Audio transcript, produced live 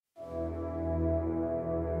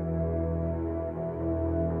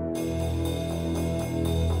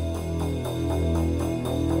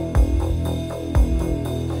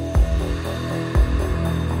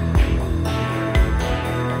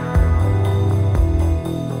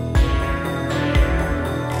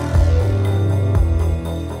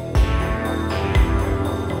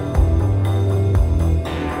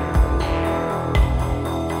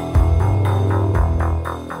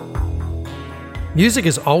Music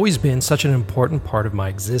has always been such an important part of my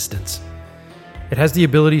existence. It has the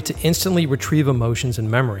ability to instantly retrieve emotions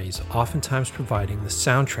and memories, oftentimes providing the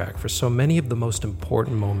soundtrack for so many of the most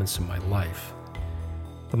important moments in my life.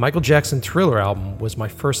 The Michael Jackson Thriller album was my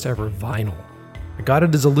first ever vinyl. I got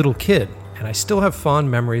it as a little kid, and I still have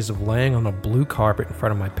fond memories of laying on a blue carpet in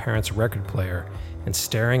front of my parents' record player and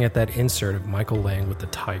staring at that insert of Michael laying with the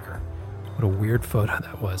tiger. What a weird photo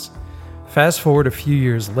that was. Fast forward a few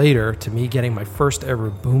years later to me getting my first ever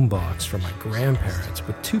boombox from my grandparents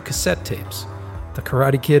with 2 cassette tapes, the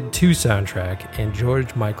Karate Kid 2 soundtrack and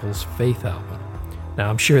George Michael's Faith album. Now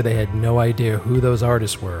I'm sure they had no idea who those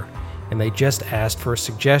artists were, and they just asked for a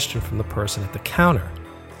suggestion from the person at the counter.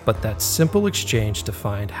 But that simple exchange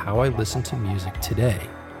defined how I listen to music today.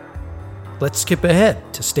 Let's skip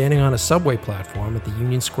ahead to standing on a subway platform at the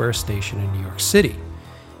Union Square station in New York City.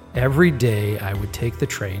 Every day I would take the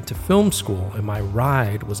train to film school, and my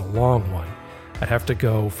ride was a long one. I'd have to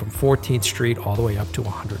go from 14th Street all the way up to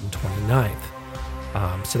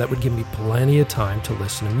 129th. So that would give me plenty of time to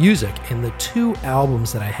listen to music. And the 2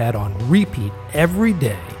 albums that I had on repeat every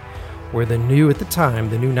day were the new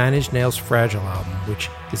 9 Inch Nails Fragile album, which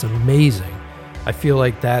is amazing. I feel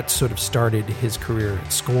like that sort of started his career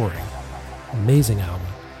at scoring. Amazing album.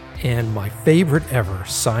 And my favorite ever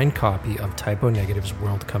signed copy of Typo Negative's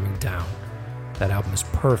World Coming Down. That album is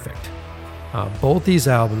perfect. Both these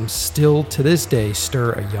albums still to this day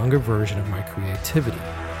stir a younger version of my creativity.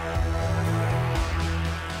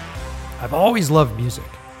 I've always loved music,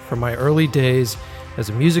 from my early days as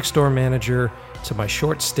a music store manager to my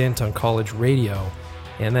short stint on college radio,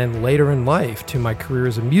 and then later in life to my career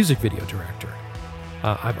as a music video director.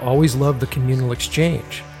 I've always loved the communal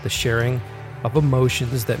exchange, the sharing of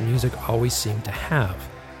emotions that music always seemed to have,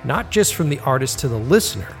 not just from the artist to the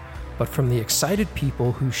listener, but from the excited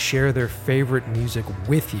people who share their favorite music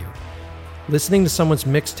with you. Listening to someone's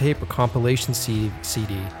mixtape or compilation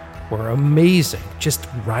CD were amazing. Just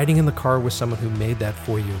riding in the car with someone who made that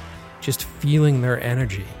for you, just feeling their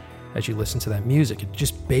energy as you listen to that music. It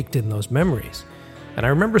just baked in those memories. And I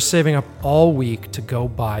remember saving up all week to go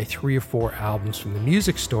buy 3 or 4 albums from the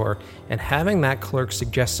music store and having that clerk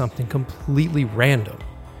suggest something completely random.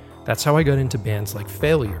 That's how I got into bands like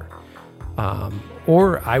Failure.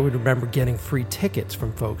 Or I would remember getting free tickets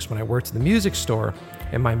from folks when I worked at the music store,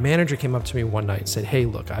 and my manager came up to me one night and said, "Hey,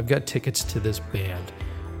 look, I've got tickets to this band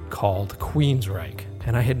called Queensryche."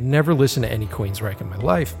 And I had never listened to any Queensryche in my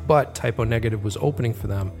life, but Typo Negative was opening for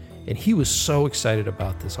them, and he was so excited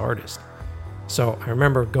about this artist. So I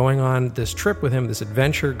remember going on this trip with him, this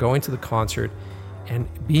adventure, going to the concert, and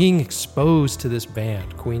being exposed to this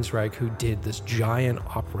band, Queensryche, who did this giant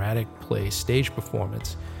operatic play stage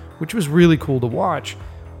performance, which was really cool to watch.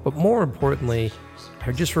 But more importantly,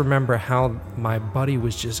 I just remember how my buddy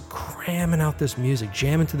was just cramming out this music,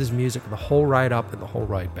 jamming to this music the whole ride up and the whole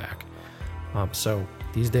ride back. So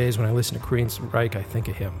these days when I listen to Queensryche, I think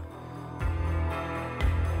of him.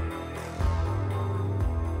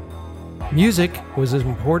 Music was as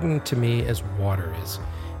important to me as water is,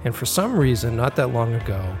 and for some reason, not that long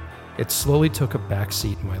ago, it slowly took a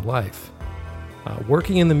backseat in my life.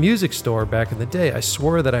 Working in the music store back in the day, I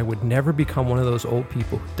swore that I would never become one of those old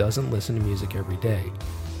people who doesn't listen to music every day,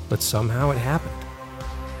 but somehow it happened.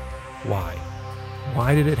 Why?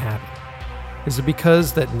 Why did it happen? Is it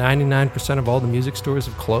because that 99% of all the music stores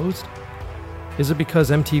have closed? Is it because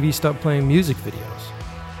MTV stopped playing music videos?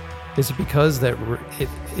 Is it because that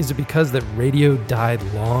radio died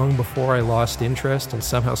long before I lost interest and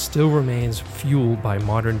somehow still remains fueled by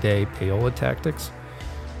modern-day payola tactics?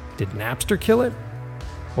 Did Napster kill it?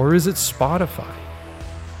 Or is it Spotify?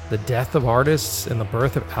 The death of artists and the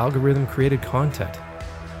birth of algorithm-created content?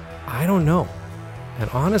 I don't know. And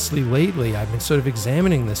honestly, lately, I've been sort of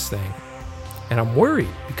examining this thing, and I'm worried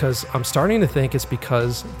because I'm starting to think it's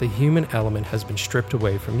because the human element has been stripped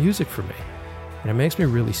away from music for me. And it makes me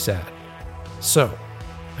really sad. So,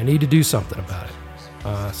 I need to do something about it.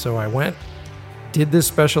 So I did this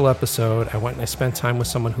special episode. I went and I spent time with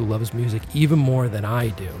someone who loves music even more than I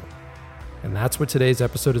do. And that's what today's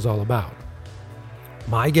episode is all about.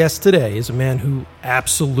 My guest today is a man who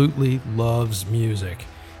absolutely loves music.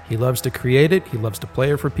 He loves to create it, he loves to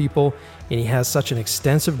play it for people, and he has such an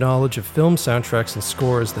extensive knowledge of film soundtracks and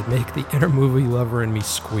scores that make the inner movie lover in me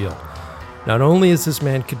squeal. Not only has this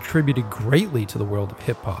man contributed greatly to the world of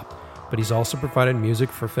hip-hop, but he's also provided music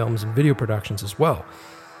for films and video productions as well.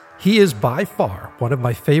 He is by far one of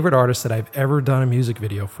my favorite artists that I've ever done a music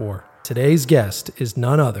video for. Today's guest is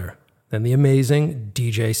none other than the amazing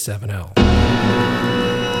DJ 7L.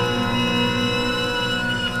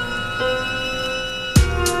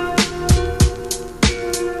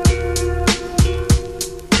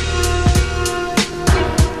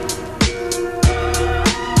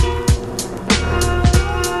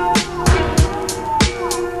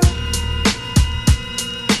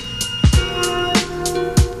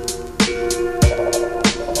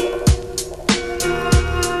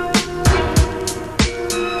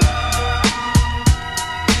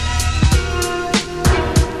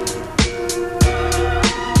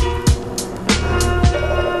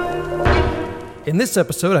 this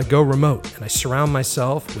episode, I go remote and I surround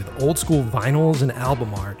myself with old school vinyls and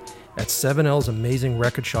album art at 7L's amazing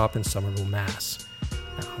record shop in Somerville, Mass.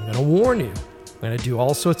 Now, I'm going to warn you, I'm going to do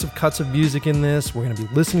all sorts of cuts of music in this. We're going to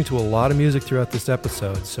be listening to a lot of music throughout this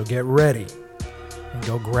episode, so get ready and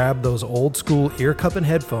go grab those old school ear cup and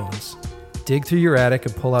headphones, dig through your attic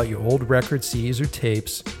and pull out your old records, CDs, or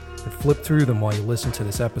tapes, and flip through them while you listen to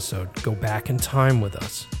this episode. Go back in time with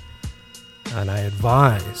us. And I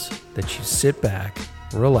advise that you sit back,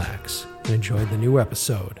 relax, and enjoy the new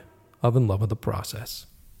episode of In Love with the Process.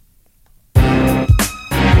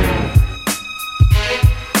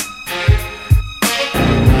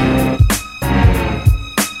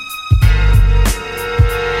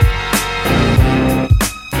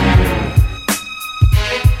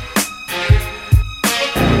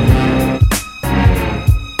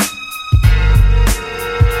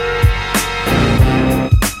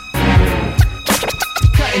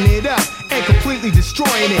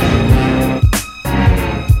 Destroying it.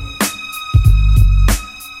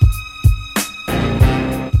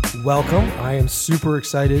 Welcome. I am super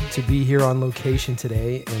excited to be here on location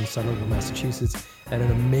today in Somerville, Massachusetts at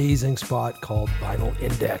an amazing spot called Vinyl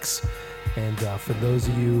Index. And for those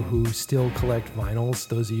of you who still collect vinyls,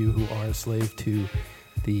 those of you who are a slave to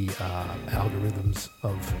the algorithms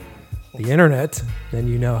of the internet, then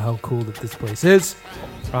you know how cool that this place is.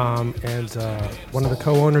 And one of the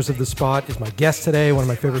co-owners of the spot is my guest today, one of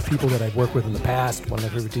my favorite people that I've worked with in the past, one of my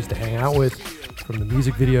favorite dudes to hang out with from the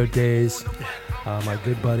music video days, my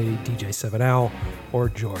good buddy DJ 7L, or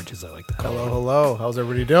George as I like to call him. Hello. How's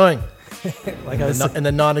everybody doing? In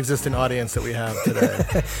the non-existent audience that we have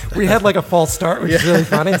today. We had like a false start, which is really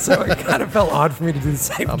funny, so it kind of felt odd for me to do the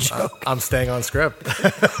same joke. I'm staying on script.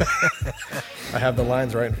 I have the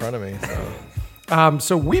lines right in front of me.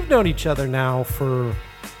 So we've known each other now for,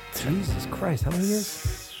 Jesus Christ, how many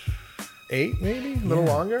years? 8 maybe? A little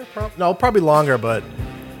longer? Probably longer, but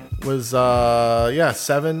was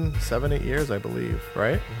 7, 8 years, I believe,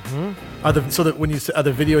 right? Mm-hmm. Are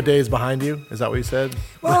the video days behind you? Is that what you said?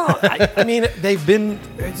 Well, I mean, they've been...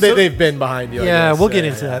 they've been behind you, Yeah, I guess. We'll get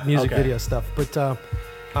into that music video stuff. But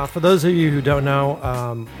for those of you who don't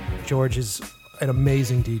know, George is an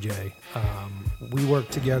amazing DJ. We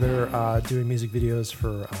worked together doing music videos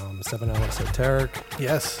for 7L Esoteric.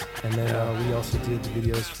 Yes. And then we also did the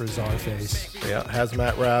videos for Czarface. Yeah,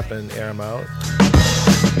 Hazmat Rap and Air 'Em Out.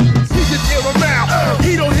 He just air 'em out.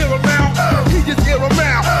 He don't hear 'em out. He just air 'em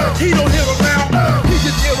out. He don't hear 'em out. He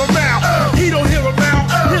just air 'em out. He don't hear 'em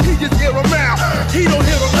out. He just air 'em out. He don't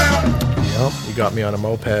hear 'em out. Yep. You got me on a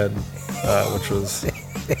moped, which was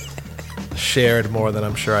shared more than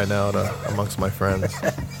I'm sure I know amongst my friends.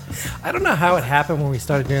 I don't know how it happened when we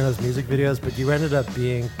started doing those music videos, but you ended up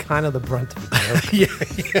being kind of the brunt of the joke.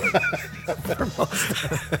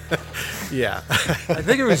 Yeah. I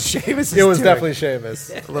think it was Seamus. It was definitely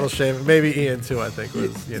Seamus. A little Seamus. Maybe Ian too, I think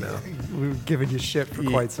was, We were giving you shit for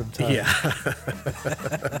quite some time. Yeah.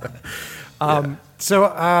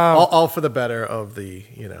 All for the better of the,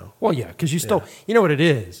 Well, yeah, because you stole, you know what it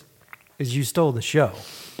is you stole the show.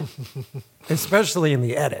 Especially in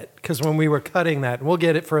the edit, because when we were cutting that, and we'll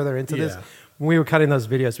get it further into this, when we were cutting those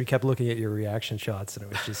videos, we kept looking at your reaction shots, and it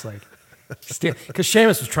was just like, because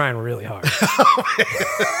Seamus was trying really hard.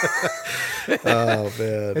 Oh,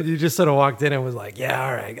 man. And you just sort of walked in and was like, yeah,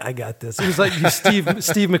 all right, I got this. It was like you Steve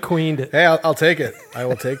McQueen'd it. Hey, I'll take it. I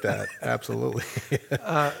will take that. Absolutely.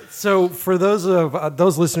 So for those of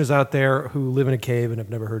those listeners out there who live in a cave and have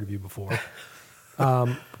never heard of you before,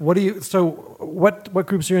 what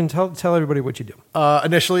groups are you in? Tell everybody what you do.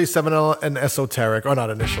 Initially, 7L and Esoteric, or not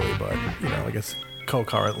initially, but, I guess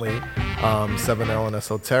concurrently, 7L and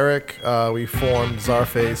Esoteric. We formed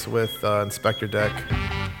Czarface with Inspector Deck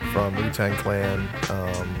from Wu-Tang Clan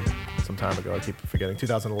some time ago. I keep forgetting.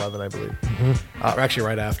 2011, I believe. Mm-hmm. Actually,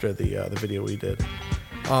 right after the video we did.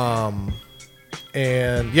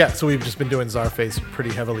 So we've just been doing Czarface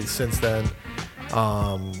pretty heavily since then.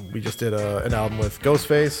 We just did an album with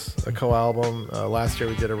Ghostface, a co-album. Last year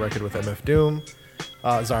we did a record with MF Doom.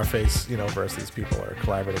 Czarface, versus these people, or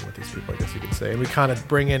collaborating with these people, I guess you could say. And we kind of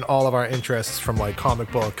bring in all of our interests from like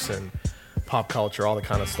comic books and pop culture, all the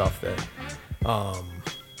kind of stuff that,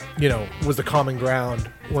 was the common ground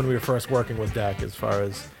when we were first working with Deck, as far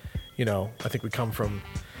as, I think we come from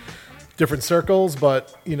different circles,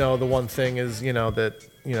 but, the one thing is, that,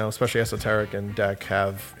 especially Esoteric and Deck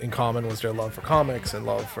have in common was their love for comics and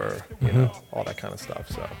love for, all that kind of stuff.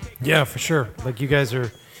 So yeah, for sure. Like you guys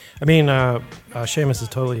are, Seamus is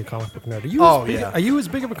totally a comic book nerd. Are you as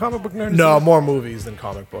big of a comic book nerd? No, more movies than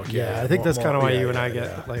comic book. Yeah, I think that's kind of why you and I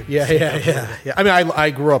get like. Yeah. I mean,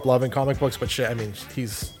 I grew up loving comic books, but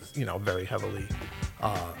he's very heavily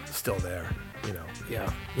still there.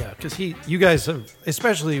 Yeah, because you guys have,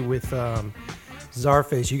 especially with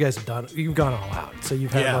Czarface, you've gone all out. So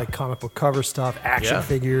you've had like comic book cover stuff, action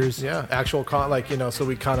figures. Yeah, actual so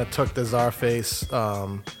we kind of took the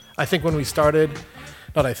Czarface. I think when we started,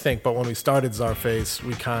 but when we started Czarface,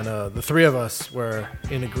 we kind of, the three of us were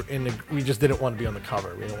we just didn't want to be on the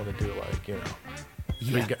cover. We didn't want to do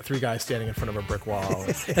three guys standing in front of a brick wall.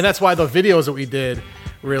 And that's why the videos that we did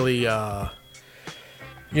really,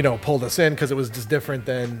 pulled us in, because it was just different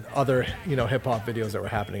than other, hip hop videos that were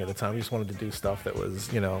happening at the time. We just wanted to do stuff that was,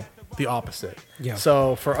 the opposite. Yeah.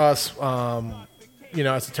 So for us,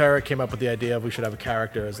 Esoteric came up with the idea of we should have a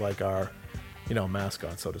character as like our,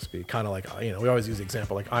 mascot, so to speak. Kind of like, we always use the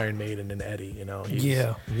example like Iron Maiden and Eddie,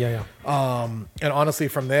 Yeah. And honestly,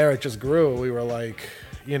 from there, it just grew. We were like,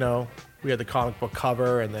 we had the comic book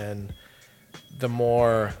cover, and then the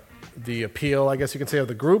more the appeal, I guess you can say, of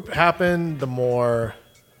the group happened, the more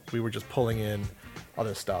we were just pulling in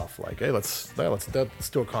other stuff. Like, hey, let's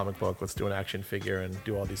do a comic book, let's do an action figure, and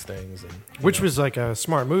do all these things. And which was like a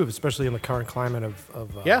smart move, especially in the current climate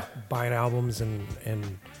of buying albums and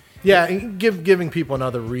giving people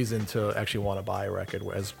another reason to actually want to buy a record,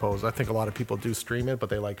 as opposed, I think a lot of people do stream it, but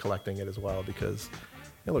they like collecting it as well because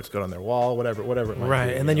it looks good on their wall, whatever it might right,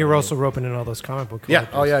 be, and then you're also roping in all those comic book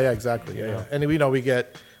collectors. Exactly. Yeah. And we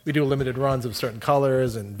do limited runs of certain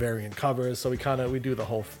colors and variant covers, so we do the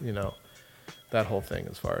whole, that whole thing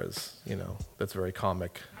as far as, that's very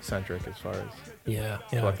comic centric as far as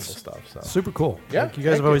collectible stuff. So super cool. Yeah, you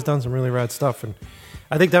guys have always done some really rad stuff, and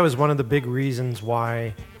I think that was one of the big reasons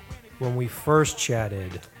why when we first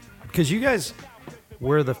chatted, because you guys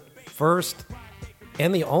were the first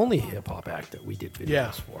and the only hip hop act that we did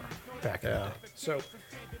videos for back in the day. So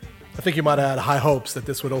I think you might have had high hopes that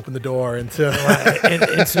this would open the door into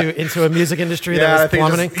into a music industry that was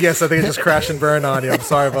plummeting. I think it just crashed and burned on you. I'm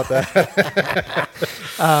sorry about that.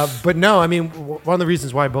 But no, I mean, one of the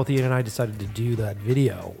reasons why both Ian and I decided to do that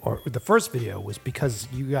video, or the first video, was because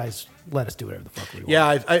you guys let us do whatever the fuck we want.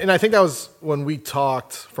 Yeah, and I think that was when we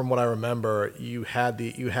talked. From what I remember, you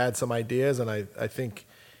had some ideas, and I think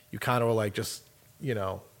you kind of were like, just we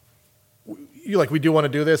do want to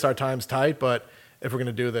do this. Our time's tight, but if we're going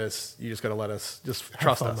to do this, you just got to let us just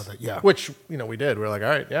trust us. With it, yeah. Which, we did. We're like, all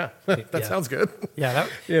right, that sounds good. Yeah,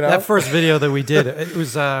 that first video that we did, it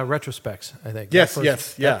was retrospects, I think. Yes.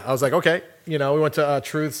 I was like, okay. We went to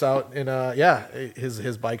Truth's out in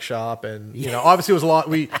his bike shop, and obviously it was a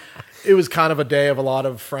lot. It was kind of a day of a lot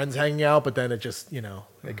of friends hanging out, but then it just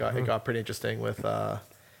it got pretty interesting with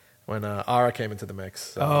when Ara came into the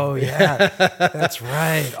mix. So. Oh yeah, that's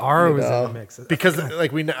right. Ara was in the mix because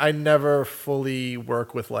I never fully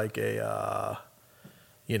work with like a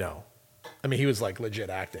I mean, he was like legit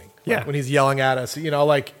acting. Like, when he's yelling at us,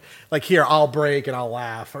 like here, I'll break and I'll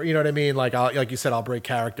laugh, or you know what I mean? Like you said, I'll break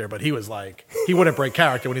character, but he was like, he wouldn't break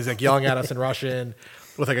character when he's like yelling at us in Russian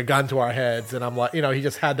with like a gun to our heads, and I'm like, he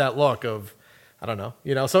just had that look of, I don't know,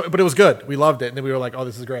 so, but it was good. We loved it. And then we were like, oh,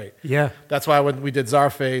 this is great. Yeah. That's why when we did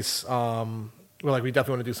Czarface, we're like, we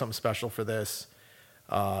definitely want to do something special for this,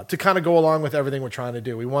 to kind of go along with everything we're trying to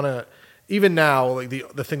do. We want to, even now, like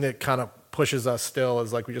the thing that kind of pushes us still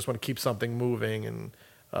is like, we just want to keep something moving and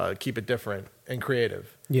keep it different and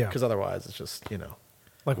creative. Yeah. Because otherwise it's just,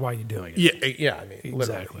 like, why are you doing it? Yeah. I mean,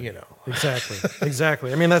 exactly.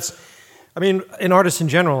 Exactly. I mean, in artists in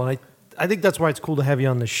general, and I think that's why it's cool to have you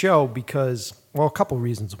on the show because, well, a couple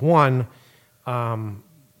reasons. One,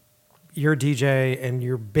 you're a DJ and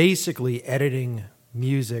you're basically editing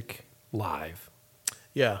music live.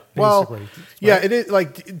 Yeah. Basically. Well, right? Yeah, it is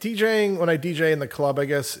like DJing. When I DJ in the club, I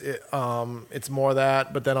guess it's more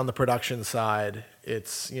that. But then on the production side,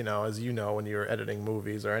 it's, as you know, when you're editing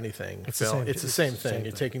movies or anything, it's the same thing.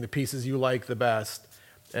 You're taking the pieces you like the best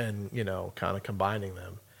and, kind of combining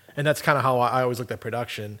them. And that's kind of how I always looked at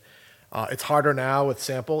production. It's harder now with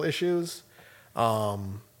sample issues, but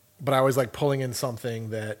I always like pulling in something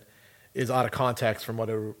that is out of context from what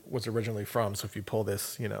it was originally from. So if you pull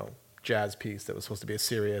this, jazz piece that was supposed to be a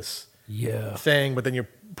serious thing, but then you're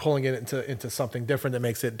pulling it into something different that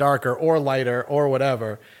makes it darker or lighter or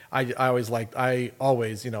whatever. I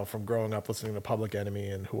always, from growing up listening to Public Enemy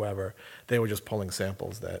and whoever, they were just pulling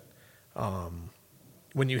samples that,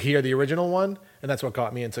 when you hear the original one, and that's what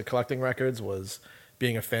got me into collecting records, was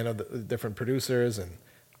being a fan of the different producers and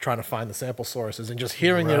trying to find the sample sources and just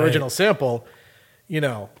hearing the original sample,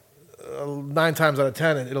 9 times out of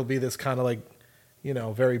 10, it'll be this kind of like,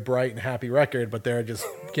 very bright and happy record, but they're just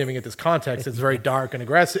giving it this context. It's very dark and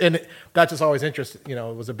aggressive. And that just always it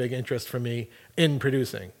was a big interest for me in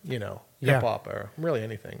producing, hip hop or really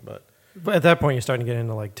anything. But But at that point, you're starting to get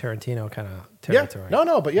into like Tarantino kind of territory.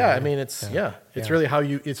 But I mean, it's really how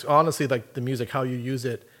you. It's honestly like the music, how you use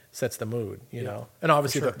it sets the mood, you know. And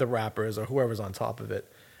obviously the rappers or whoever's on top of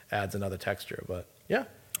it adds another texture. But yeah.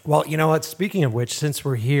 Well, you know what? Speaking of which, since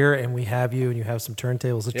we're here and we have you and you have some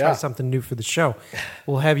turntables, let's try something new for the show.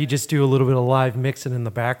 We'll have you just do a little bit of live mixing in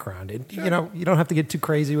the background. And, you know, you don't have to get too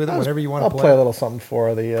crazy with it. Whatever you want to play. I'll play a little something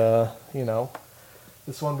for the, you know,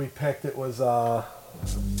 this one we picked. It was kind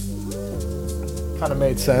of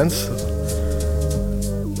made sense.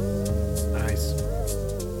 Nice.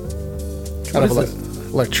 Kind of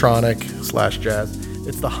electronic / jazz.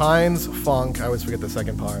 It's the Heinz Funk. I always forget the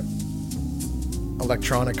second part.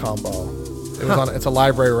 Electronic combo. It was on. It's a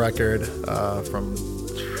library record from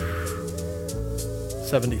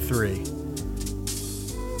 '73.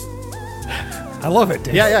 I love it,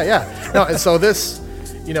 dude. Yeah. No, and so this,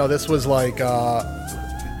 you know, this was like,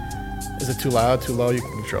 is it too loud, too low? You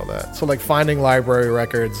can control that. So like finding library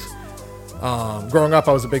records. Growing up,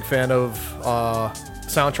 I was a big fan of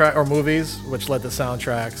soundtrack or movies, which led to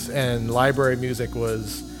soundtracks, and library music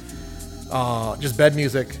was just bed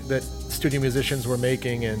music that studio musicians were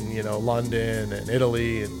making in, you know, London and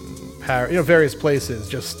Italy and Paris, you know, various places.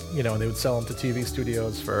 Just, you know, and they would sell them to TV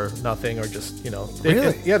studios for nothing, or just, you know,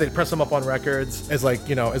 they'd press them up on records as like,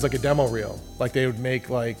 you know, as like a demo reel. Like they would make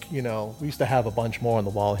like, you know, we used to have a bunch more on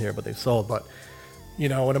the wall here, but they've sold. But, you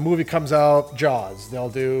know, when a movie comes out, Jaws, they'll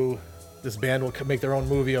do. This band will make their own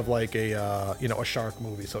movie of like a, you know, a shark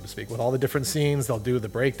movie, so to speak, with all the different scenes. They'll do the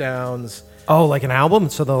breakdowns. Oh, like an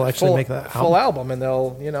album? So they'll actually make that full album, and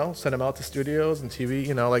they'll, you know, send them out to studios and TV.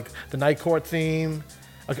 You know, like the Night Court theme.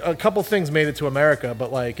 A couple things made it to America,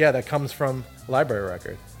 but like, yeah, that comes from a library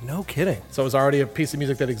record. No kidding. So it was already a piece of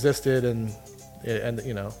music that existed, and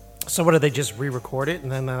you know. So what, did they just re-record it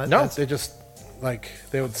and then? No, they just like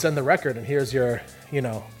they would send the record, and here's your, you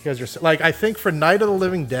know, here's your, like, I think for Night of the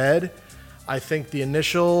Living Dead. I think the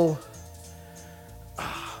initial,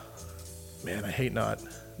 man, I hate not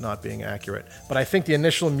being accurate, but I think the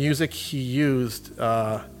initial music he used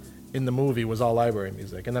in the movie was all library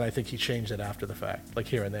music, and then I think he changed it after the fact, like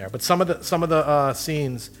here and there. But some of the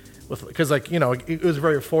scenes, because like, you know, it was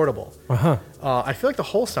very affordable. I feel like the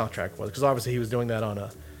whole soundtrack was, because obviously he was doing that on a.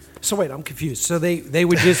 So wait, I'm confused. So they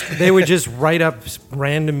would just write up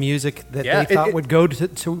random music that they thought would go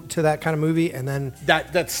to that kind of movie, and then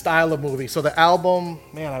that style of movie. So the album,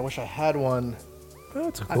 man, I wish I had one. Oh,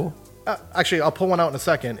 that's cool. Actually, I'll pull one out in a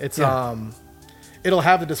second. It's it'll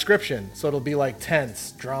have the description, so it'll be like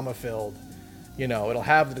tense, drama filled. You know, it'll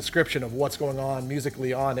have the description of what's going on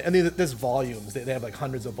musically on it. And there's volumes. They have like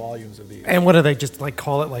hundreds of volumes of these. And what do they just like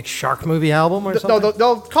call it, like Shark Movie album or something? No,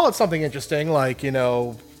 they'll call it something interesting, like, you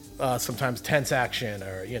know. Sometimes tense action,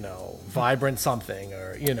 or, you know, vibrant something,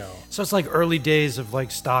 or, you know. So it's like early days of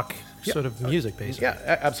like stock sort of music, basically.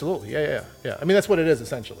 Yeah, absolutely. Yeah. I mean, that's what it is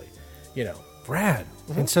essentially, you know. Rad.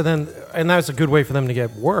 Mm-hmm. And so then, and that was a good way for them to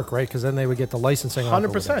get work, right? Because then they would get the licensing.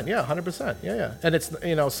 100%. Yeah, 100%. Yeah. And it's,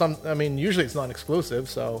 you know, usually it's not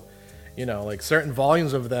exclusive, so, you know, like certain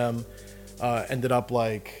volumes of them ended up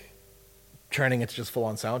like turning into just full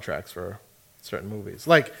on soundtracks for certain movies,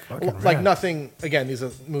 like nothing. Again, these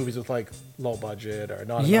are movies with like low budget or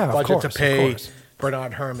not enough budget to pay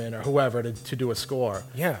Bernard Herrmann or whoever to do a score.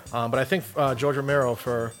 Yeah. But I think George Romero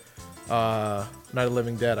for Night of the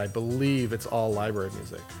Living Dead, I believe it's all library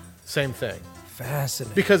music. Same thing.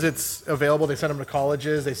 Fascinating. Because it's available. They send them to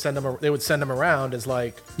colleges. They would send them around as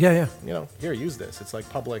like, you know, here, use this. It's like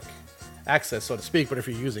public access, so to speak. But if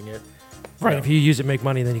you're using it, right. If you use it, make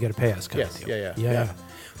money, then you got to pay us. Yes. Yeah.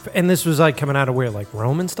 And this was like coming out of where, like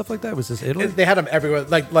Rome and stuff like that? Was this Italy? They had them everywhere.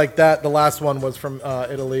 Like that. The last one was from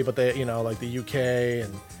Italy, but they, you know, like the UK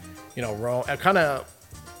and, you know, Rome, kind of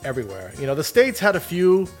everywhere. You know, the States had a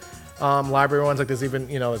few library ones. Like there's even,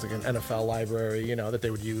 you know, there's like an NFL library, you know, that they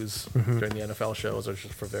would use during the NFL shows or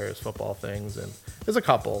just for various football things. And there's a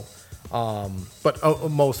couple. But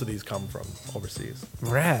most of these come from overseas.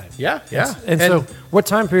 Rad. Yeah. And so what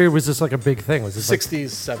time period was this like a big thing? Was this 60s,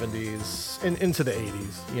 70s, into the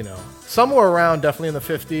 80s, you know. Some were around definitely in the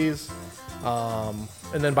 50s.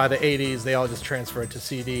 And then by the 80s, they all just transferred to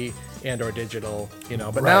CD and or digital, you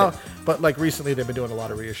know. But now, like recently, they've been doing a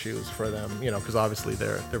lot of reissues for them, you know, because obviously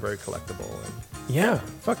they're very collectible. And,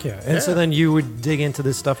 fuck yeah. And so then you would dig into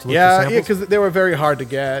this stuff to look for samples? Yeah, because they were very hard to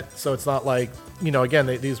get. So it's not like, you know, again,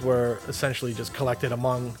 these were essentially just collected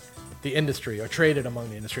among the industry or traded among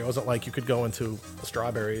the industry. It wasn't like you could go into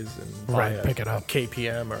Strawberries and buy pick it up.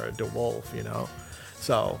 KPM or a DeWolf, you know.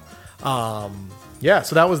 So, so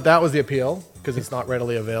that was the appeal, because it's not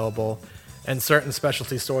readily available. And certain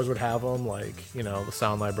specialty stores would have them, like, you know, the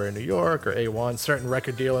Sound Library in New York or A1. Certain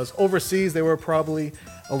record dealers overseas, they were probably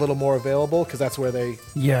a little more available because that's where they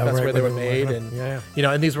were made. And you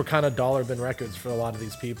know, and these were kind of dollar bin records for a lot of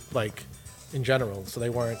these people, like in general. So they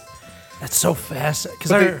weren't. That's so fast.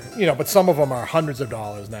 But some of them are hundreds of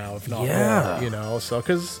dollars now, if not more. You know, so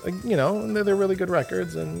because you know they're really good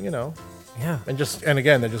records, and you know. Yeah, and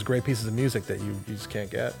again, they're just great pieces of music that you just can't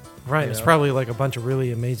get. Right, it's probably like a bunch of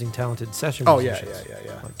really amazing, talented session musicians.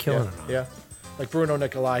 Yeah. Like killing it. Yeah, like Bruno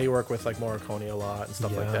Nicolai, he worked with like Morricone a lot and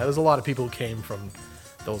stuff like that. There's a lot of people who came from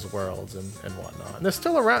those worlds and whatnot. And they're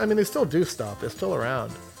still around. I mean, they still do stuff. They're still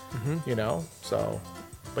around. You know, so.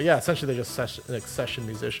 But yeah, essentially they're just session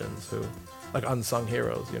musicians who, like unsung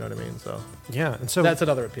heroes. You know what I mean? So yeah, and so that's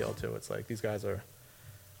another appeal too. It's like these guys are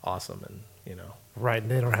awesome, and you know. Right,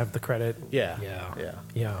 and they don't have the credit. Yeah.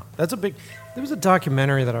 That's a big. There was a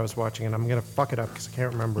documentary that I was watching, and I'm gonna fuck it up because I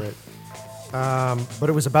can't remember it. But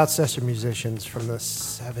it was about session musicians from the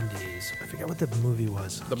 '70s. I forget what the movie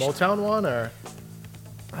was. The Motown one, or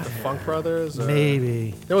the Funk Brothers? Or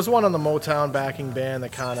maybe. There was one on the Motown backing band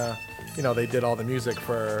that kind of, you know, they did all the music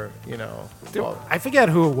for, you know. I forget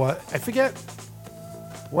who it was. I forget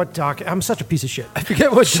what doc. I'm such a piece of shit. I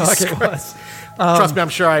forget what doc it was. Trust me, I'm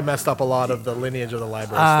sure I messed up a lot of the lineage of the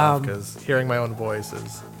library stuff because hearing my own voice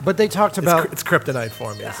is. But they talked about it's kryptonite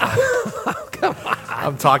for me. So. Come on.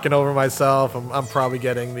 I'm talking over myself. I'm probably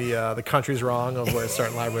getting the countries wrong of where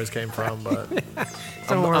certain libraries came from, but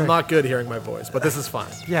I'm not good hearing my voice. But this is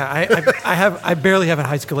fine. Yeah, I barely have a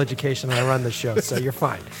high school education and I run the show, so you're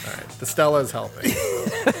fine. All right, the Stella is helping.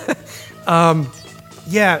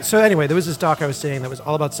 Yeah. So anyway, there was this doc I was saying that was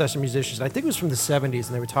all about session musicians. I think it was from the '70s,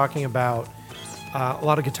 and they were talking about. A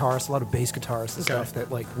lot of guitarists, a lot of bass guitarists and stuff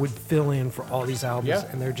that like would fill in for all these albums,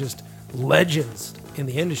 and they're just legends in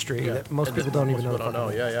the industry that most people don't even know.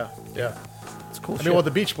 Yeah. It's cool. I mean, well,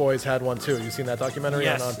 the Beach Boys had one too. You seen that documentary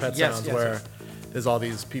on Pet Sounds where there's all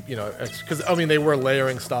these people, you know, because I mean they were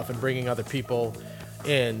layering stuff and bringing other people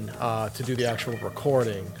in to do the actual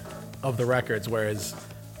recording of the records, whereas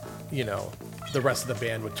you know the rest of the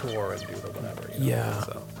band would tour and do the whatever. You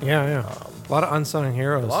know? Yeah. A lot of unsung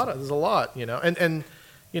heroes. There's a lot, you know, and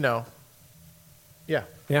you know, yeah,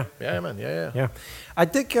 man, yeah. I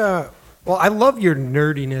think. Well, I love your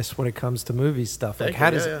nerdiness when it comes to movie stuff. Like,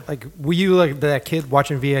 like, were you like that kid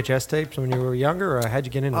watching VHS tapes when you were younger, or how'd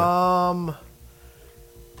you get into it?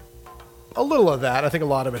 A little of that. I think a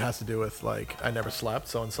lot of it has to do with like I never slept,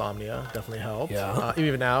 so insomnia definitely helped. Yeah.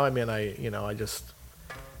 Even now, I mean, I just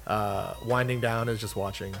winding down is just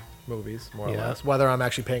watching movies more or less, whether I'm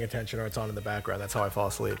actually paying attention or it's on in the background. That's how I fall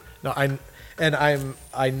asleep. No, I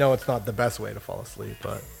know it's not the best way to fall asleep,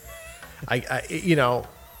 but I you know.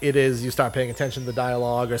 It is, you start paying attention to the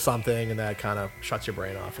dialogue or something, and that kind of shuts your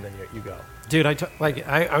brain off, and then you go. Dude,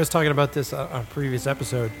 I was talking about this on a previous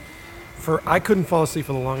episode. I couldn't fall asleep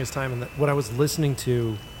for the longest time, and what I was listening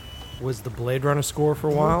to was the Blade Runner score for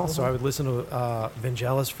a while. So I would listen to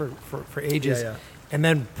Vangelis for ages. Yeah. And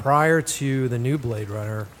then prior to the new Blade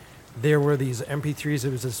Runner, there were these MP3s. There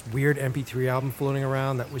was this weird MP3 album floating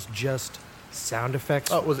around that was just sound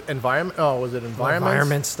effects. Was it environment? Oh, was it environment?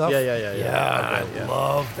 Environment stuff. Yeah. I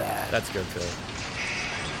love that. That's good too.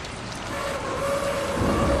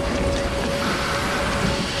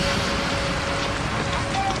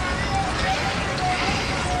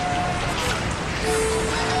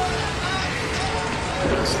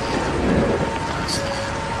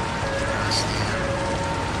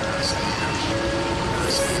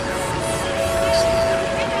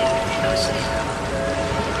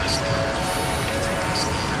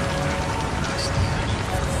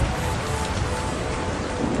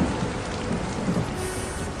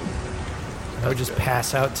 I would just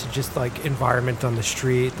pass out to just like environment on the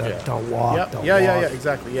street. Don't walk. Don't walk.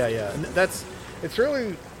 Exactly. And it's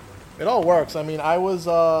really, it all works. I mean, I was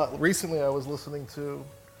recently I was listening to.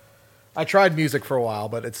 I tried music for a while,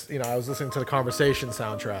 but I was listening to the Conversation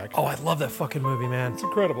soundtrack. Oh, I love that fucking movie, man. It's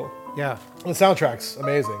incredible. Yeah, the soundtrack's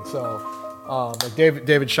amazing. So, like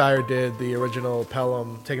David Shire did the original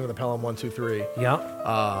Pelham, Taking to the Pelham 1, 2, 3.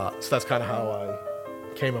 Yeah. So that's kind of how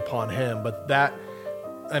I came upon him. But that,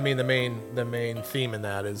 I mean, the main theme in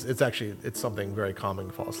that is it's something very calming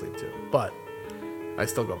to fall asleep to. But I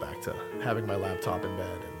still go back to having my laptop in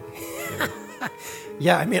bed and.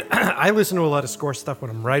 Yeah, I mean, I listen to a lot of score stuff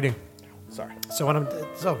when I'm writing. Sorry. So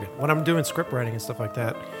it's all good. When I'm doing script writing and stuff like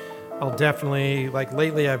that, I'll definitely, like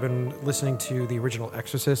lately I've been listening to the original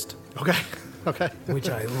Exorcist. Okay. Which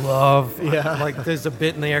I love. Yeah. Like there's a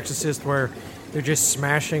bit in The Exorcist where they're just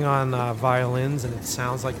smashing on violins, and it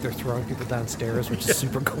sounds like they're throwing people downstairs, which is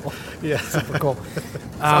super cool. Yeah. Super cool.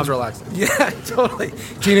 Sounds relaxing. Yeah, totally.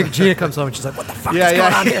 Gina comes home and she's like, "What the fuck is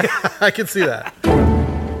going on here?" I can see that.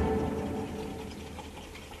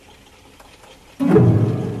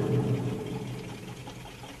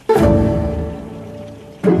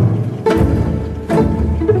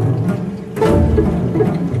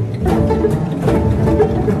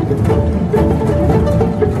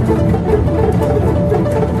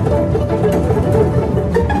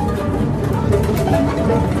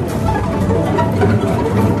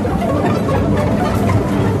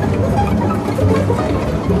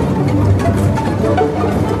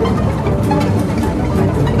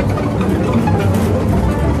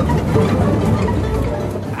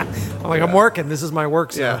 I'm working. This is my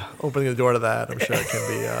work. So. Yeah, opening the door to that, I'm sure it can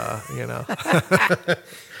be,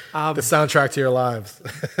 the soundtrack to your lives.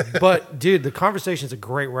 But dude, the conversation is a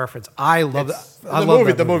great reference. I love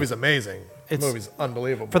that. The movie's amazing. The movie's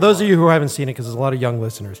unbelievable. For those of you who haven't seen it, because there's a lot of young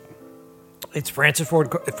listeners, it's Francis Ford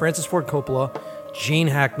Coppola, Gene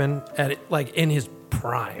Hackman in his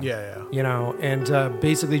prime. Yeah. You know, and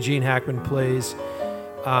basically Gene Hackman plays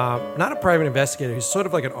not a private investigator. He's sort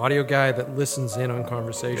of like an audio guy that listens in on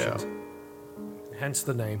conversations. Yeah. Hence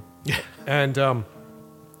the name. And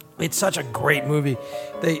it's such a great movie.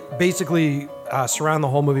 They basically surround the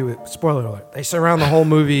whole movie with, spoiler alert, they surround the whole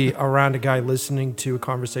movie around a guy listening to a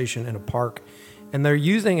conversation in a park. And they're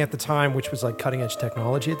using at the time, which was like cutting edge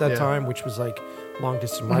technology at that time, which was like long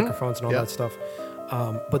distance microphones and all that stuff.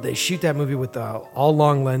 But they shoot that movie with all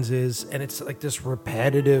long lenses, and it's like this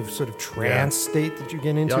repetitive sort of trance state that you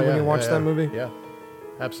get into when you watch that movie. Yeah,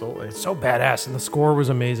 absolutely. It's so badass, and the score was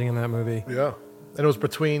amazing in that movie. Yeah. And it was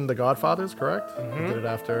between The Godfathers, correct? You did it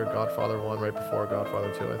after Godfather 1, right before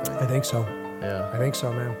Godfather 2, I think. I think so. Yeah. I think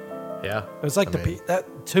so, man. Yeah. It was like that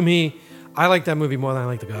to me. I like that movie more than I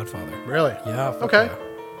like The Godfather. Really? Yeah. Okay.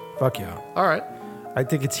 Fuck yeah. All right. I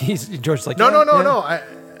think it's easy. George's like, No. yeah.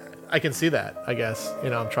 I can see that, I guess.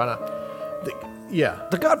 I'm trying to...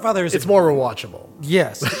 The Godfather is... It's more rewatchable.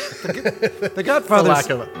 Yes. The Godfather. lack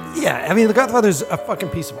of it. Yeah, I mean, The Godfather is a fucking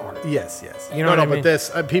piece of art. Yes. You know what I mean? But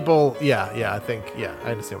this, people... Yeah, I think... Yeah,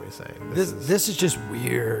 I understand what you're saying. This is just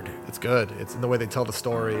weird. It's good. It's in the way they tell the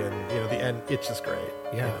story, and, the end, it's just great.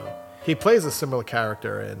 Yeah. He plays a similar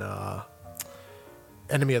character in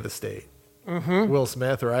Enemy of the State. Will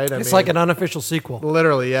Smith, right? It's like an unofficial sequel.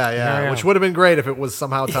 Literally, yeah. Which would have been great if it was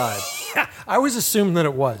somehow tied. I always assumed that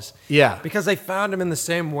it was. Yeah. Because they found him in the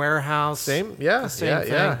same warehouse. Same? Yeah. The same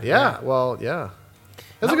thing. Yeah. Well, yeah.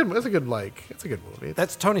 It's a good movie.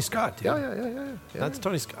 That's Tony Scott, dude. Yeah. That's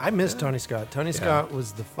Tony Scott. I miss Tony Scott. Tony Scott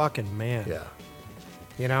was the fucking man. Yeah.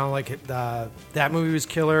 That movie was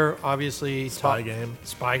killer. Obviously, Spy Game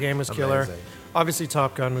was killer. Amazing. Obviously,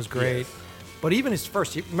 Top Gun was great. Yes. But even his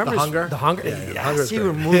first, remember The Hunger? The Hunger. Yeah, Hunger's see, great.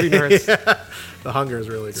 we're movie nerds. The Hunger is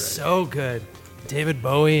really great. So good. David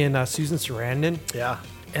Bowie and Susan Sarandon. Yeah.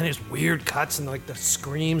 And his weird cuts and like the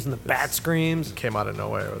screams and the bat screams. Came out of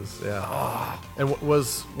nowhere. It was And what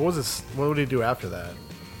was this? What would he do after that?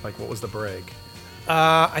 Like, what was the break?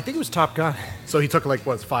 I think it was Top Gun. So he took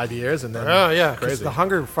 5 years and then. Oh yeah, because crazy. The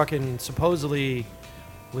Hunger fucking supposedly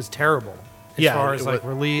was terrible. As far as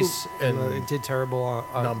release, and it did terrible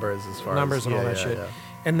on numbers and all that shit. Yeah.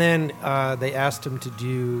 And then they asked him to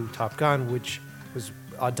do Top Gun, which was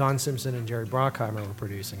Don Simpson and Jerry Bruckheimer were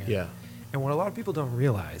producing it. Yeah. And what a lot of people don't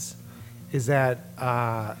realize is that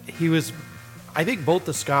he was, I think both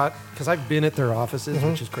the Scott, because I've been at their offices,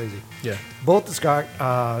 which is crazy. Yeah. Both the Scott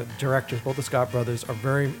directors, both the Scott brothers are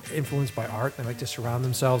very influenced by art. They like to surround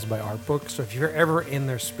themselves by art books. So if you're ever in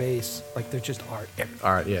their space, they're just art everywhere.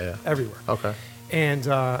 All right. Yeah. Everywhere. Okay. And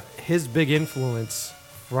his big influence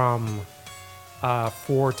for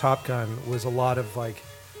Top Gun was a lot of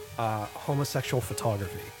homosexual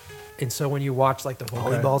photography. And so when you watch the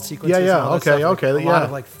volleyball sequences, and all that stuff, a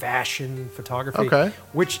lot of fashion photography,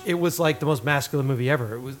 which it was the most masculine movie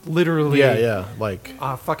ever. It was literally a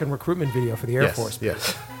fucking recruitment video for the Air Force.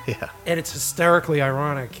 Yes, yeah. And it's hysterically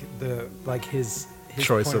ironic his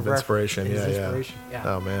choice of inspiration. Yeah.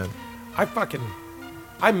 Oh man,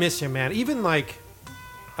 I miss him, man. Even Man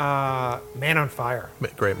on Fire,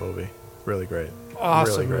 great movie, really great,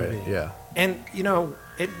 awesome really great. movie. Yeah, and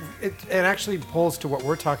it actually pulls to what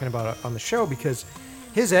we're talking about on the show, because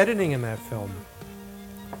his editing in that film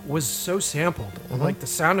was so sampled, and the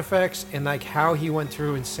sound effects and how he went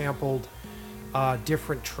through and sampled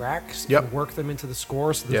different tracks and worked them into the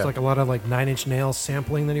score. So there's a lot of Nine Inch Nails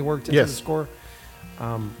sampling that he worked into the score.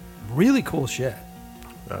 Really cool shit.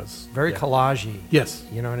 Very collagey. Yes.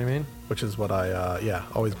 You know what I mean? Which is what I,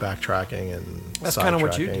 always backtracking and That's kind of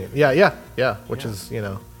what you do. Yeah. Which is,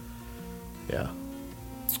 yeah.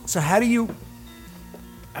 So how do you...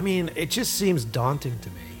 I mean, it just seems daunting to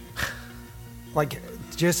me. Like,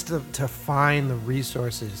 just to find the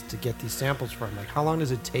resources to get these samples from. Like, how long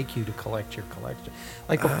does it take you to collect your collection?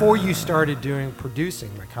 Like, before you started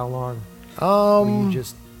producing, like, how long were you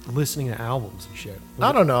just listening to albums and shit?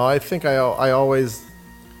 I don't know. I think I always...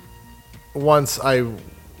 Once I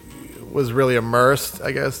was really immersed,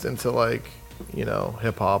 I guess, into, like,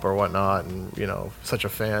 hip-hop or whatnot, and, such a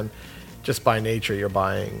fan... Just by nature, you're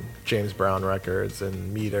buying James Brown records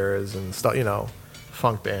and meters and stuff,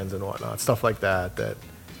 funk bands and whatnot, stuff like that. That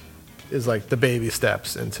is like the baby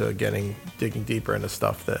steps into digging deeper into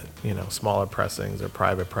stuff that smaller pressings or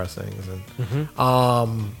private pressings. And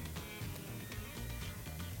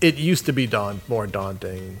it used to be more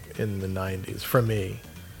daunting in the '90s for me,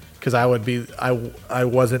 because I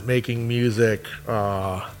wasn't making music.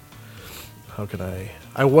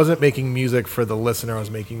 I wasn't making music for the listener. I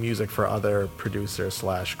was making music for other producers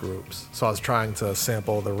 / groups. So I was trying to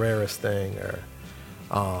sample the rarest thing, or,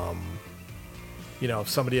 if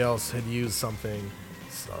somebody else had used something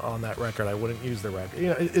on that record, I wouldn't use the record.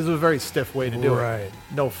 It was a very stiff way to do it.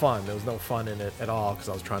 No fun. There was no fun in it at all, because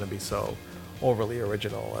I was trying to be so overly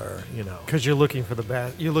original, or, Because you're looking for the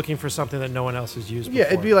best. You're looking for something that no one else has used before.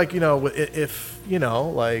 Yeah, it'd be like, if,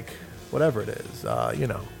 like, whatever it is,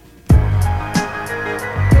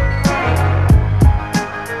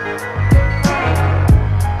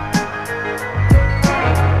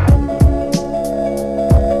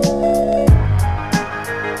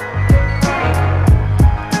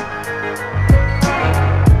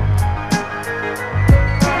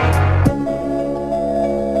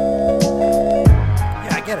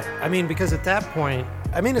 because at that point,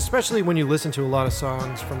 especially when you listen to a lot of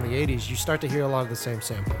songs from the 80s, you start to hear a lot of the same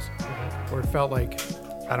samples. Where it felt like,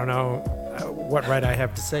 I don't know what right I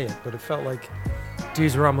have to say it, but it felt like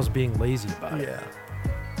dudes were almost being lazy about it. Yeah.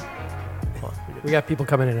 We got people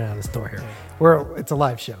coming in and out of the store here. It's a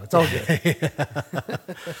live show. It's all good.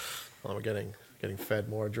 Well, we're getting fed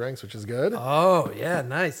more drinks, which is good. Oh, yeah,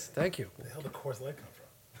 nice. Thank you. Where the hell did Coors Light come from?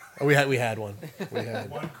 Oh, we had one. We had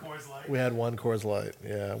one Coors Light. We had one Coors Light.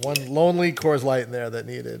 Yeah, one lonely Coors Light in there that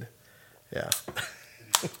needed. Yeah.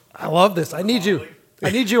 I love this. I need you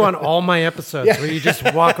on all my episodes where you just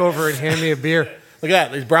walk over and hand me a beer. Look at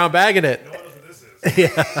that. There's brown bagging it. No one knows what this is.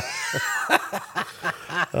 Yeah.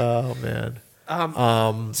 Oh man.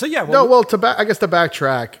 So yeah. I guess to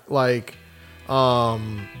backtrack, like,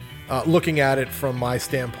 looking at it from my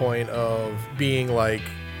standpoint of being like,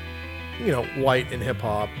 white in hip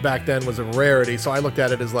hop back then was a rarity. So I looked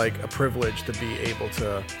at it as like a privilege to be able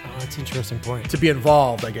to. Oh, that's an interesting point. To be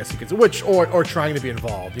involved, I guess you could say, or trying to be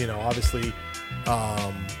involved. Obviously,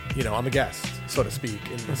 I'm a guest, so to speak,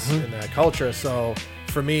 in this in that culture. So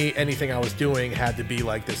for me, anything I was doing had to be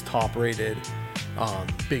like this top-rated,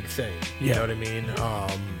 big thing. You know what I mean?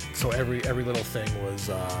 So every little thing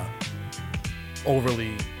was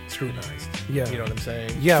overly scrutinized. Yeah. You know what I'm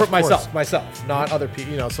saying? Yeah, For myself, not other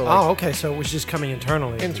people, so like, okay, so it was just coming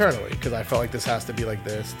internally, because I felt like this has to be like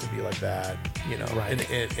this, to be like that,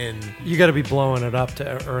 right. And you got to be blowing it up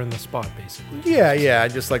to earn the spot, basically. Yeah,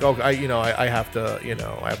 just like, I have to,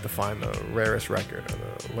 I have to find the rarest record or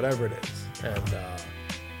the whatever it is,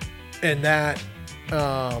 and that,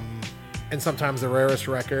 and sometimes the rarest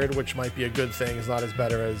record, which might be a good thing, is not as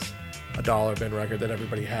better as a dollar bin record that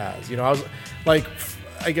everybody has. I was like,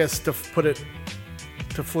 I guess to flip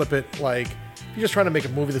it, like, if you're just trying to make a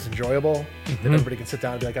movie that's enjoyable, that everybody can sit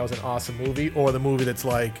down and be like, that was an awesome movie, or the movie that's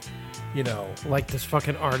like, like this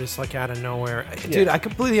fucking artist, like, out of nowhere. Dude, I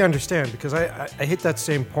completely understand, because I hit that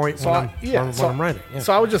same point when I'm writing. Yeah.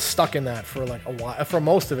 So I was just stuck in that for like a while, for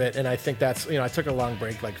most of it, and I think that's, I took a long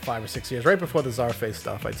break, like 5 or 6 years. Right before the Czarface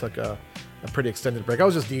stuff, I took a pretty extended break. I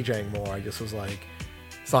was just DJing more. I just was like,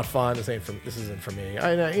 it's not fun. This isn't for me.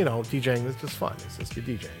 DJing is just fun. It's just you're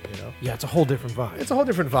DJing. Yeah, it's a whole different vibe. It's a whole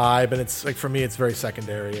different vibe, and it's like, for me, it's very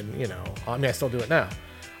secondary. And I still do it now.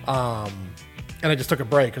 And I just took a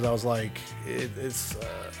break because I was like,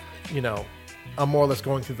 I'm more or less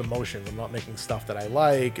going through the motions. I'm not making stuff that I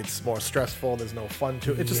like. It's more stressful. There's no fun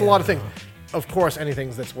to it. It's just a lot of things. Of course,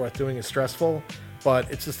 anything that's worth doing is stressful, but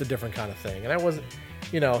it's just a different kind of thing. And I wasn't,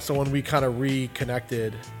 so when we kind of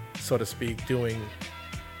reconnected, so to speak, doing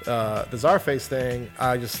the Czarface thing,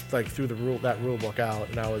 I just like threw that rule book out,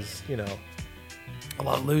 and I was, a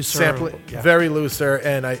lot looser, sampling, very looser,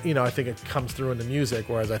 and I think it comes through in the music.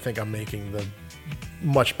 Whereas I think I'm making the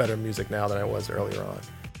much better music now than I was earlier on.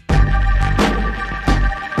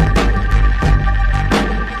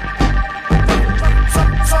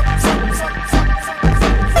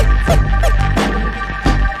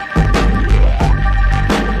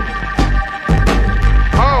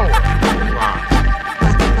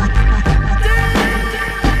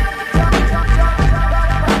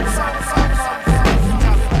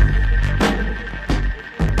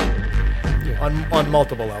 On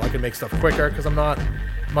multiple levels, I can make stuff quicker because I'm not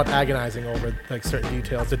agonizing over like certain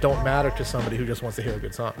details that don't matter to somebody who just wants to hear a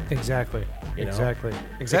good song. Exactly. You know? Exactly.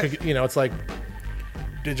 It could, it's like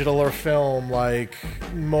digital or film. Like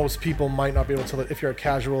most people might not be able to. If you're a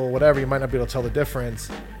casual, whatever, you might not be able to tell the difference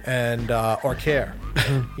and or care.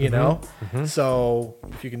 You know. Mm-hmm. So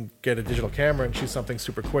if you can get a digital camera and shoot something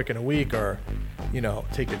super quick in a week, or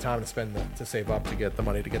take your time to save up to get the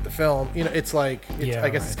money to get the film. It's like I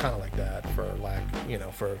guess it's kind of like that for lack.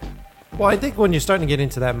 For Well, I think when you're starting to get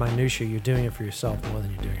into that minutia, you're doing it for yourself more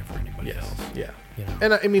than you're doing it for anybody else. Yeah. You know?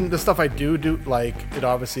 And I mean, the stuff I do, like, it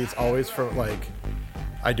obviously, it's always for, like,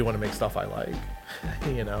 I do want to make stuff I like,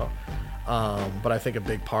 but I think a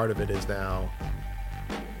big part of it is now,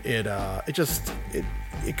 it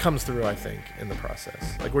comes through, I think, in the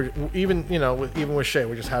process. Like, we're, even with Shay,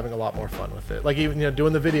 we're just having a lot more fun with it. Like, even,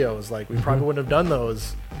 doing the videos, like, we probably wouldn't have done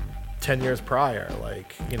those 10 years prior,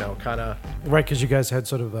 like, kind of. Right, because you guys had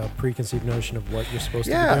sort of a preconceived notion of what you're supposed to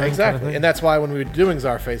be doing. Yeah, exactly. Kind of And that's why when we were doing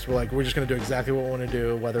Czarface, we're like, we're just going to do exactly what we want to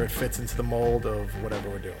do, whether it fits into the mold of whatever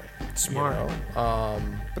we're doing. Smart.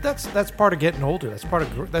 But that's part of getting older. That's part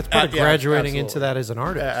of graduating absolutely. into that as an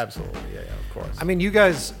artist. Yeah, absolutely. Yeah, of course. I mean, you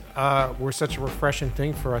guys were such a refreshing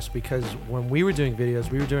thing for us because when we were doing videos,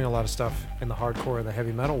 we were doing a lot of stuff in the hardcore and the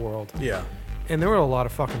heavy metal world. Yeah. And there were a lot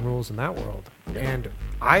of fucking rules in that world. Yeah. And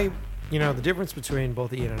the difference between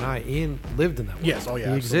both Ian and Ian lived in that world. Yes, oh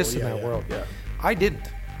yeah. He exists in Yeah, that world. Yeah. I didn't.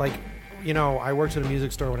 Like, I worked at a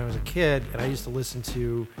music store when I was a kid, and I used to listen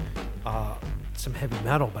to some heavy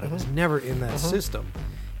metal, but I was never in that system.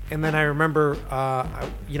 And then I remember,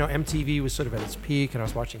 MTV was sort of at its peak, and I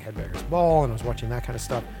was watching Headbangers Ball, and I was watching that kind of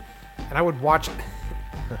stuff. And I would watch...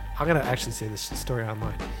 I'm going to actually say this story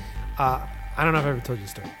online. I don't know if I ever told you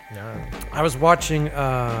the story. No. I was watching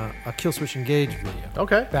a Killswitch Engage video.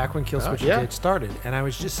 Okay. Back when Killswitch Engage started. And I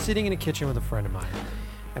was just sitting in a kitchen with a friend of mine.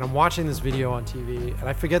 And I'm watching this video on TV. And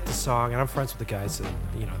I forget the song. And I'm friends with the guys. So,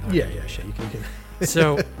 shit. You can.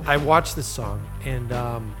 So I watched this song. And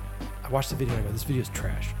I watched the video. And I go, this video's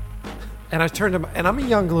trash. And I turned to my, and I'm a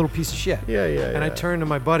young little piece of shit. Yeah. And I turned to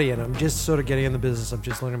my buddy. And I'm just sort of getting in the business. I'm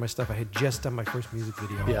just learning my stuff. I had just done my first music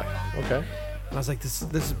video. Yeah. Okay. And I was like, this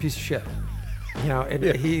is a piece of shit.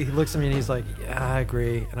 He looks at me and he's like, yeah, I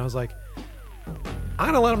agree. And I was like, I'm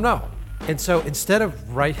going to let him know. And so instead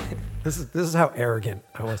of writing, this is how arrogant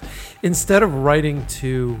I was. Instead of writing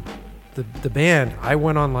to the band, I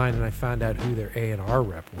went online and I found out who their A&R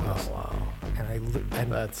rep was. Oh, wow.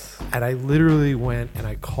 And I literally went and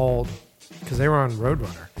I called, because they were on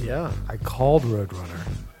Roadrunner. Yeah. I called Roadrunner.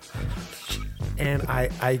 And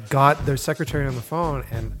I got their secretary on the phone,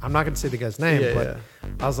 and I'm not going to say the guy's name, but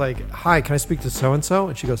I was like, hi, can I speak to so-and-so?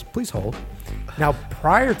 And she goes, please hold. Now,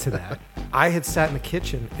 prior to that, I had sat in the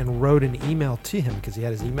kitchen and wrote an email to him because he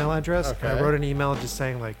had his email address. Okay. And I wrote an email just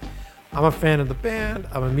saying, like, I'm a fan of the band.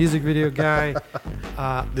 I'm a music video guy.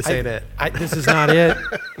 This ain't it. This is not it.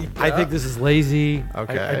 I think this is lazy.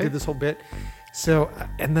 Okay. I did this whole bit. So,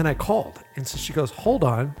 and then I called. And so she goes, hold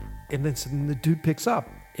on. And then the dude picks up.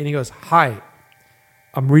 And he goes, hi,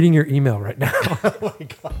 I'm reading your email right now. Oh my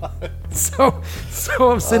God. So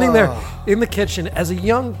I'm sitting there in the kitchen as a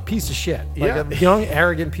young piece of shit. Like a young,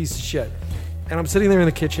 arrogant piece of shit. And I'm sitting there in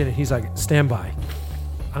the kitchen and he's like, stand by.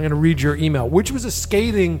 I'm going to read your email, which was a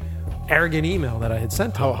scathing, arrogant email that I had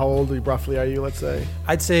sent to him. How old roughly are you, let's say?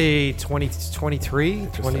 I'd say 23,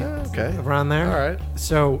 20, okay. around there. All right.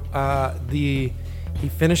 So he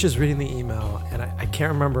finishes reading the email, and I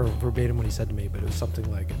can't remember verbatim what he said to me, but it was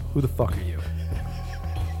something like, who the fuck are you?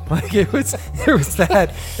 Like it was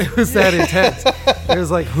that intense. It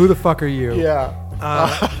was like, who the fuck are you? Yeah.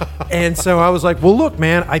 And so I was like, well, look,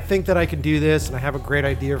 man, I think that I can do this, and I have a great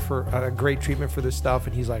idea for a great treatment for this stuff.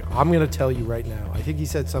 And he's like, I'm going to tell you right now. I think he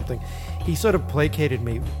said something. He sort of placated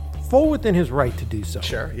me, full within his right to do so.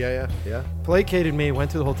 Sure. Yeah. Placated me,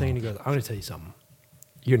 went through the whole thing, and he goes, I'm going to tell you something.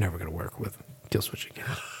 You're never going to work with Killswitch again.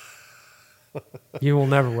 You will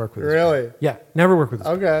never work with this Really? band. Yeah, never work with this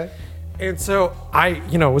band. Okay. And so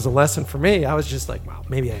it was a lesson for me. I was just like, well,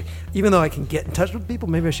 maybe even though I can get in touch with people,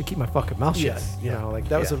 maybe I should keep my fucking mouth shut. Yes.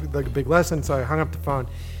 That was a big lesson. So I hung up the phone.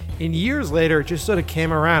 And years later, it just sort of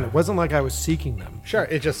came around. It wasn't like I was seeking them. Sure.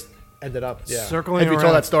 It just ended up. Yeah. Circling Have you around.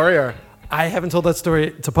 told that story or? I haven't told that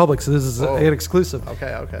story to public, so this is an exclusive.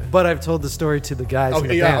 Okay. But I've told the story to the guys. in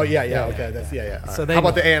the Yeah. band. Oh, yeah. Okay. That's yeah. So So they how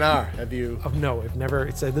about know. the A&R? Have you? Oh, no, I've never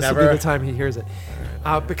said this Never? will be the time he hears it.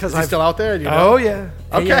 Because Is he I've still out there? Do you know? Oh yeah.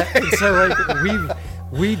 Okay. Yeah. And so like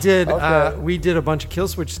we did Okay. we did a bunch of Kill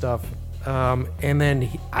Switch stuff, and then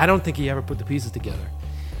I don't think he ever put the pieces together.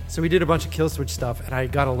 So we did a bunch of Kill Switch stuff, and I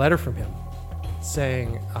got a letter from him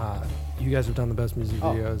saying, "You guys have done the best music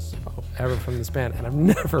videos ever from this band," and I've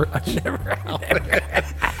never.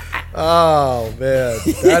 Oh man,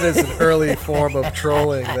 that is an early form of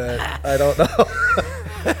trolling that I don't know.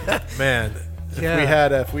 Man,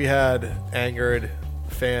 if we had angered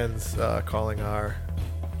fans calling our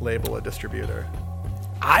label a distributor,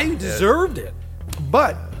 I deserved it,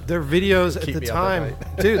 but their videos at Keep the me up at time,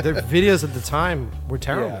 night. dude, their videos at the time were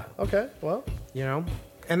terrible. yeah. Okay, well, You know,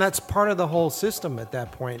 and that's part of the whole system at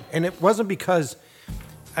that point. And it wasn't because,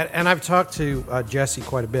 and I've talked to Jesse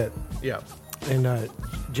quite a bit, yeah, and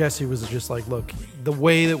Jesse was just like, look, the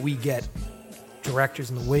way that we get directors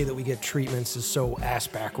and the way that we get treatments is so ass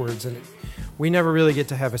backwards, and we never really get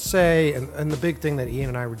to have a say. And the big thing that Ian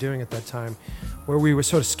and I were doing at that time, where we were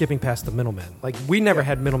sort of skipping past the middlemen. Like, we never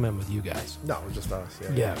had middlemen with you guys. no, it was just us.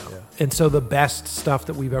 Yeah. And so the best stuff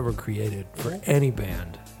that we've ever created for any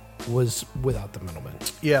band was without the middlemen.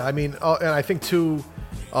 Yeah, I mean, and I think too,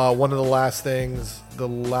 one of the last things, the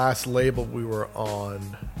last label we were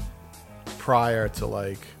on prior to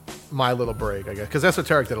like My Little Break, I guess, because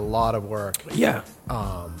Esoteric did a lot of work Yeah.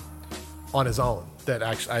 on his own that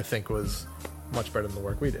actually I think was much better than the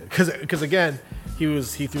work we did. Because again, he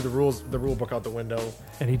threw the rule book out the window.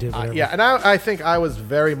 And he did whatever. Yeah, and I think I was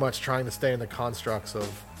very much trying to stay in the constructs of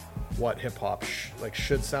what hip hop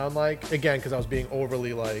should sound like. Again, because I was being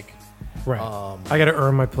overly like. Right. I got to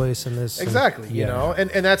earn my place in this. Exactly, you know, and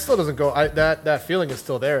that still doesn't go. That feeling is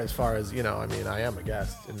still there as far as, you know. I mean, I am a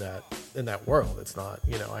guest in that world. It's not,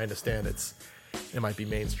 you know. I understand it might be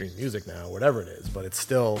mainstream music now, whatever it is, but it's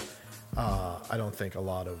still. I don't think a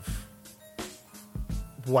lot of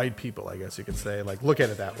white people, I guess you could say, like look at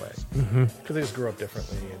it that way because they just grew up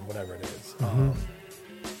differently and whatever it is.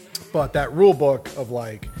 But that rule book of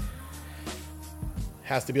like.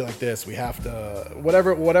 Has to be like this. We have to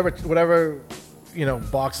whatever you know,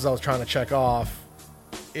 boxes I was trying to check off.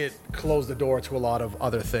 It closed the door to a lot of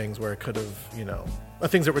other things where it could have, you know, the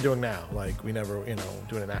things that we're doing now. Like we never, you know,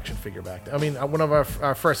 doing an action figure back then. I mean, one of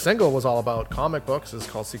our first single was all about comic books. It's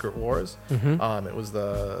called Secret Wars. It was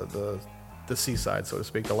the C side, so to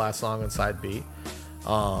speak, the last song on side B. It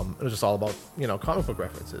was just all about, you know, comic book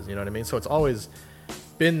references. You know what I mean? So it's always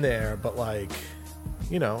been there, but like,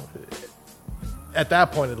 you know. At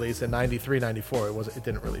that point, at least in 93, 94, it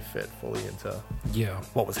didn't really fit fully into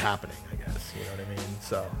what was happening, I guess. You know what I mean?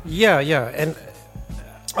 So Yeah. And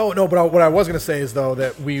oh no, but what I was gonna say is though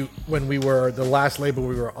that when we were the last label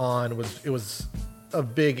we were on it was a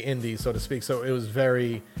big indie, so to speak. So it was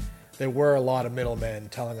there were a lot of middlemen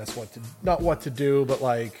telling us not what to do, but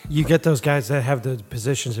like you get those guys that have the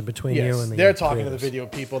positions in between you and the they're talking to the creatives. video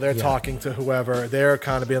people. They're talking to whoever. They're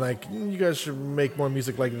kind of being like, you guys should make more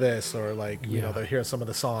music like this, or like, you know, they'll hear some of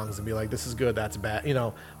the songs and be like, this is good, that's bad. You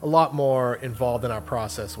know, a lot more involved in our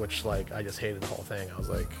process, which like I just hated the whole thing. I was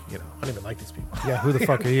like, you know, I don't even like these people. Yeah, who the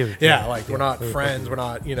fuck are you? Yeah, like we're not who the fuck friends. are We're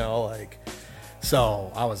not, you know, like.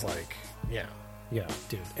 So I was like, yeah, you? Yeah,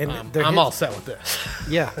 dude. And I'm all set with this.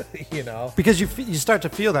 Yeah. You know, Because you start to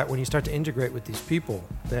feel that when you start to integrate with these people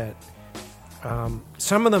that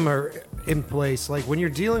some of them are in place. Like when you're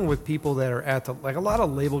dealing with people that are at like a lot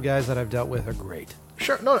of label guys that I've dealt with are great.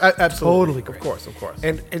 sure, no, absolutely, Totally great. of course,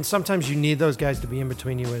 And sometimes you need those guys to be in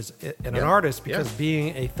between you as an artist because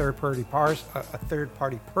being a third party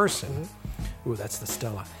person, ooh, that's the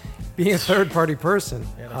Stella. Being a third party person,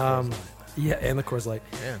 and the Coors Light.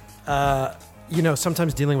 Yeah. You know,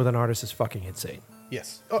 sometimes dealing with an artist is fucking insane.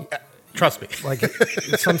 Yes. Oh, trust me. Like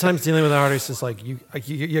sometimes dealing with an artist is like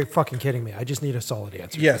you're fucking kidding me. I just need a solid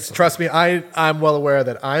answer. Yes, trust me. I'm well aware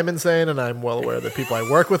that I'm insane, and I'm well aware that people I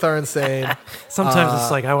work with are insane. Sometimes it's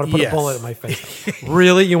like I want to put yes. a bullet in my face.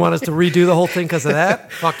 Really, you want us to redo the whole thing because of that?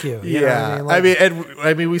 Fuck you. You know what I mean? Like,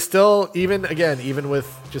 I mean, we still even with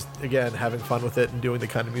just again having fun with it and doing the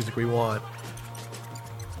kind of music we want.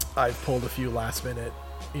 I've pulled a few last minute,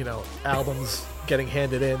 you know, albums getting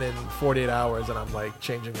handed in 48 hours, and I'm like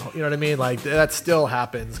changing. You know what I mean? Like that still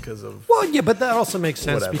happens because of. well, yeah, but that also makes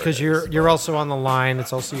sense Whatever because it you're is. you're also on the line.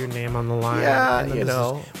 It's also your name on the line. Yeah, and then you this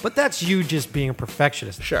know. but that's you just being a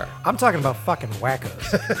perfectionist. Sure. I'm talking about fucking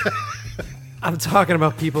wackos. I'm talking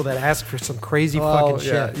about people that ask for some crazy fucking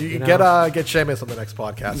shit. You know? get Seamus on the next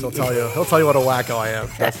podcast. He'll tell you what a wacko I am.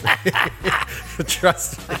 Trust me.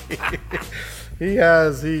 Trust me.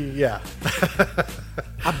 Yeah.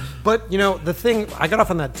 But, the thing, I got off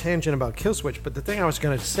on that tangent about Killswitch, but the thing I was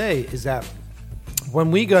going to say is that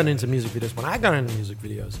when we got into music videos, when I got into music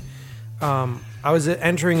videos, I was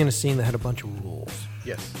entering in a scene that had a bunch of rules.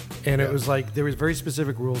 Yes. And it was like, there was very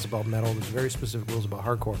specific rules about metal, there's very specific rules about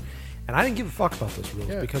hardcore. And I didn't give a fuck about those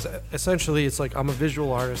rules because essentially it's like I'm a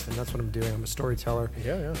visual artist and that's what I'm doing. I'm a storyteller.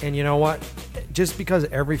 Yeah. And you know what? Just because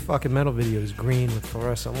every fucking metal video is green with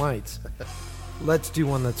fluorescent lights, let's do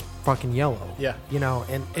one that's fucking yellow. Yeah.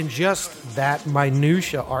 And just that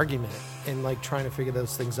minutia argument and like trying to figure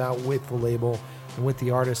those things out with the label and with the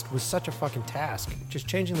artist was such a fucking task. Just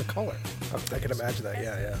changing the color of things. I can imagine that.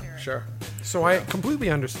 Yeah. Sure. So I completely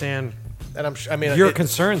understand And your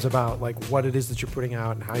concerns about like what it is that you're putting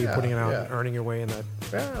out and how you're putting it out yeah. and earning your way in that.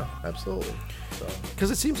 Yeah, absolutely. So.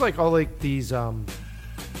 Because it seems like all like these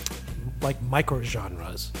like micro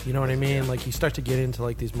genres, you know what I mean? Like you start to get into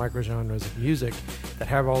like these micro genres of music that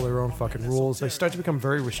have all their own fucking rules. They start to become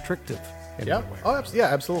very restrictive. In Yeah. a way. Oh,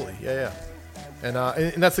 absolutely. Yeah. And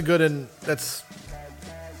that's a good, and that's,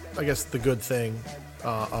 I guess, the good thing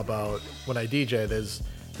about when I DJ. There's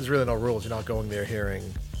really no rules. You're not going there hearing,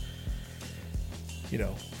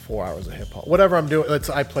 4 hours of hip hop. Whatever I'm doing,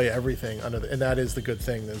 I play everything under and that is the good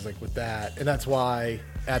thing. There's like with that, and that's why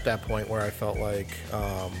at that point where I felt like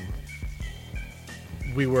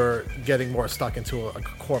we were getting more stuck into a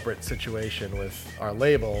corporate situation with our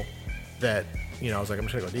label, that I was like, I'm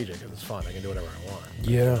just gonna go DJ because it's fun. I can do whatever I want.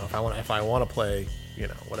 Yeah. If I want to play,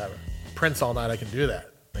 whatever, Prince all night, I can do that.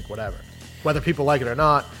 Like whatever, whether people like it or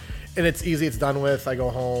not. And it's easy. It's done with. I go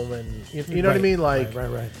home, and you know what I mean. Like,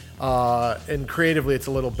 right. And creatively, it's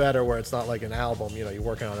a little better where it's not like an album. You're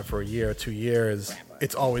working on it for a year, 2 years.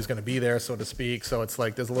 It's always going to be there, so to speak. So it's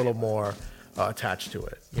like there's a little more attached to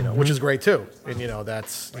it, which is great too. And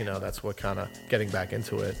that's what kind of getting back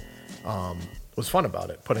into it was fun about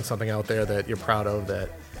it. Putting something out there that you're proud of, that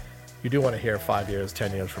you do want to hear 5 years,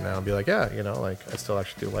 10 years from now, and be like, yeah, like I still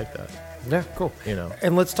actually do like that. Yeah, cool.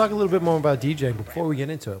 And let's talk a little bit more about DJing before we get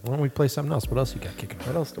into it. Why don't we play something else? What else you got kicking?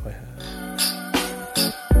 What else do I have?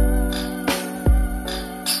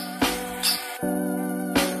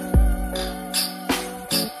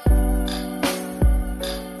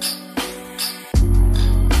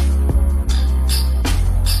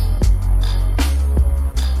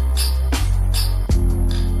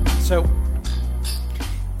 So,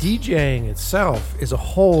 DJing itself is a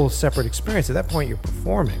whole separate experience. At that point, you're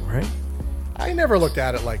performing, right? I never looked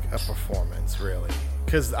at it like a performance, really,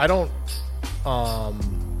 because I don't.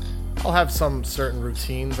 I'll have some certain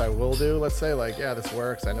routines I will do. Let's say, like, yeah, this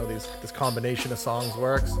works. I know this combination of songs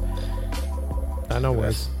works. I know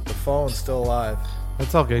ways. The phone's still alive.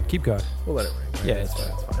 That's all good. Keep going. We'll let it ring. Right? Yeah, it's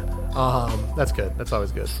fine. That's good. That's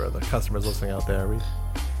always good for the customers listening out there. We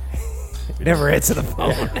never answer the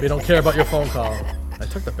phone. Yeah, we don't care about your phone call. I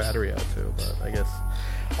took the battery out too, but I guess.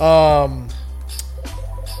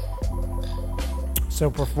 So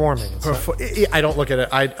performing. I don't look at it.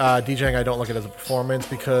 DJing. I don't look at it as a performance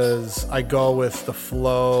because I go with the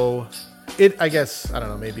flow. I guess I don't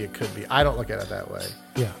know. Maybe it could be. I don't look at it that way.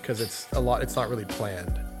 Yeah. Because it's a lot. It's not really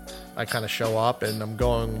planned. I kind of show up and I'm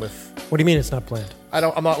going with. What do you mean it's not planned?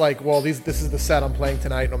 I'm not like, well, this is the set I'm playing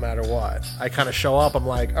tonight no matter what. I kind of show up. I'm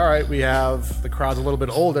like, all right, we have the crowd's a little bit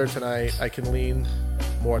older tonight. I can lean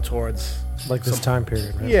more towards like this time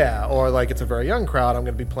period, right? Yeah, or like it's a very young crowd. I'm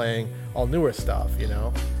going to be playing all newer stuff,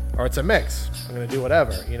 or it's a mix. I'm going to do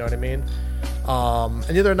whatever, you know what I mean? And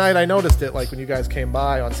the other night I noticed it, like when you guys came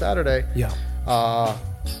by on Saturday. Yeah.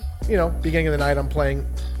 Beginning of the night I'm playing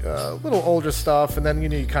a little older stuff, and then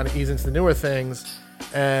you kind of ease into the newer things.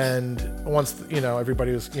 And once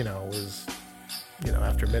everybody was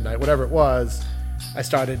after midnight, whatever it was, I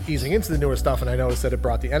started easing into the newer stuff, and I noticed that it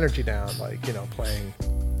brought the energy down, like playing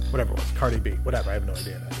whatever it was, Cardi B, whatever. I have no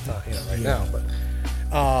idea at the time, now, but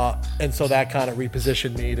and so that kind of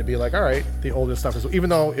repositioned me to be like, all right, the older stuff is, even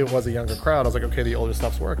though it was a younger crowd, I was like, okay, the older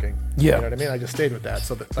stuff's working. Yeah, you know what I mean? I just stayed with that,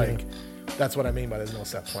 so that that's what I mean by there's no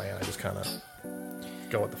set plan. I just kind of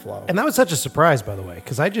go with the flow. And that was such a surprise, by the way,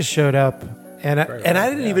 because I just showed up. And I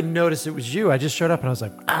didn't even notice it was you. I just showed up and I was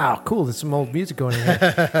like, "Oh, cool! There's some old music going in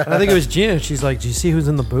here." And I think it was Gina. She's like, "Do you see who's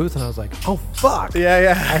in the booth?" And I was like, "Oh, fuck!"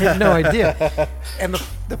 Yeah. I had no idea. And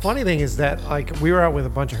the funny thing is that like we were out with a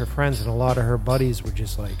bunch of her friends, and a lot of her buddies were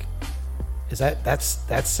just like, "Is that's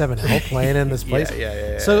 7L playing in this place?"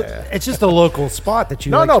 Yeah. So it's just a local spot that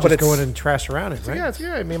you just go in and trash around in, right? Yeah, it's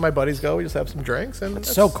great. Me and my buddies go. We just have some drinks, and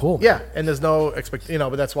it's so cool. Yeah, and there's no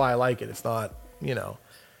but that's why I like it. It's not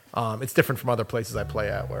it's different from other places I play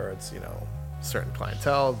at where it's certain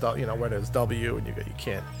clientele, where there's W and you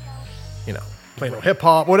can't play no hip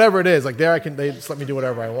hop, whatever it is. Like there, they just let me do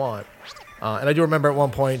whatever I want. And I do remember at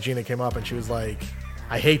one point Gina came up and she was like,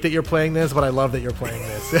 I hate that you're playing this, but I love that you're playing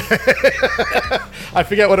this. I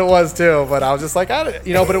forget what it was too, but I was just like, but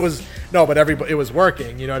it was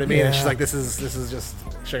working. You know what I mean? Yeah. And she's like, this is just,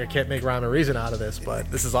 she's like, I can't make rhyme or reason out of this,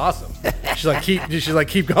 but this is awesome. She's like,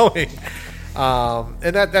 keep going.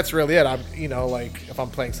 And that's really it. I'm, like if I'm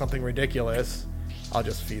playing something ridiculous, I'll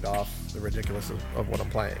just feed off the ridiculous of what I'm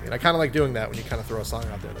playing. And I kind of like doing that when you kind of throw a song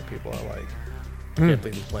out there that people are like, I can't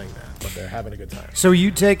believe he's playing that, but they're having a good time. So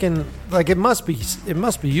you taking, like, it must be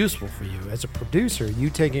useful for you as a producer. You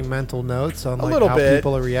taking mental notes on like how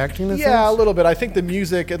people are reacting to things? Yeah, a little bit. I think the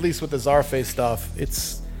music, at least with the Czarface stuff,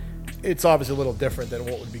 it's obviously a little different than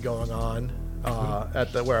what would be going on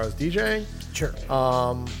at where I was DJing. Sure.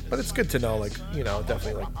 But it's good to know, like,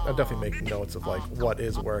 definitely, like, I'm definitely making notes of like what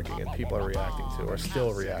is working and people are reacting to or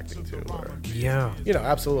still reacting to, or Yeah.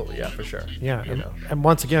 Absolutely, yeah, for sure. Yeah. And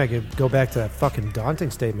once again, I could go back to that fucking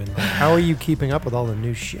daunting statement. Like, how are you keeping up with all the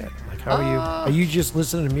new shit? Like, how are you just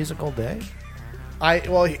listening to music all day?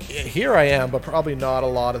 Here I am, but probably not a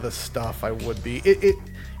lot of the stuff I would be.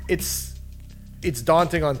 It's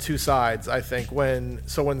daunting on two sides, I think. When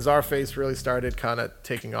Czarface really started kind of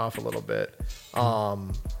taking off a little bit, I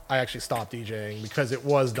actually stopped DJing because it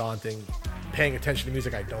was daunting paying attention to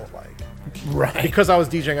music I don't like. Right. Because I was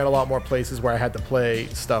DJing at a lot more places where I had to play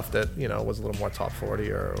stuff that, was a little more top 40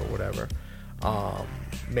 or whatever.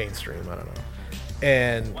 Mainstream, I don't know.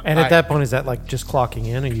 And at that point, is that like just clocking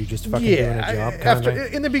in, or you just fucking doing a job?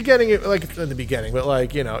 In the beginning, but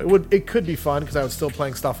like it could be fun because I was still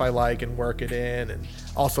playing stuff I like and work it in, and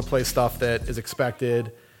also play stuff that is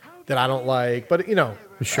expected that I don't like. But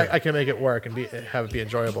Sure. I can make it work and have it be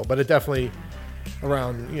enjoyable. But it definitely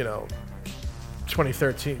around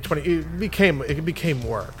 2013, it became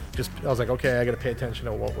work. Just I was like, okay, I got to pay attention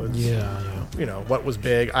to what was what was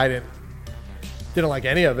big. I didn't like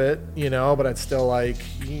any of it, but I'd still like,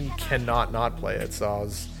 you cannot not play it. So I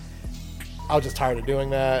was just tired of doing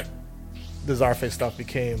that. The Czarface stuff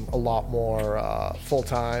became a lot more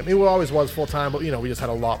full-time. It always was full-time, but we just had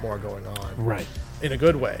a lot more going on. Right. In a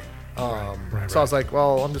good way. So I was like,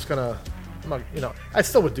 well, I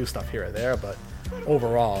still would do stuff here or there, but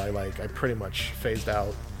overall, I pretty much phased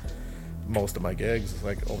out most of my gigs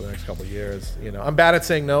like over the next couple of years. I'm bad at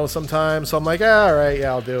saying no sometimes, so I'm like, all right,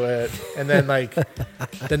 yeah, I'll do it. And then like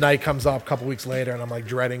the night comes up a couple weeks later and I'm like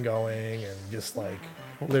dreading going and just like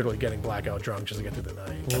literally getting blackout drunk just to get through the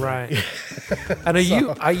night. Right. And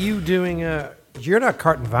are you doing you're not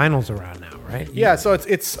carting vinyls around now, right? Yeah, so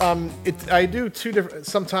I do two different.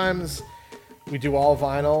 Sometimes we do all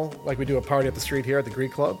vinyl, like we do a party up the street here at the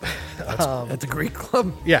Greek Club. At the Greek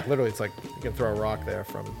Club? Yeah, literally, it's like you can throw a rock there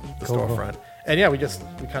from the storefront. And yeah, we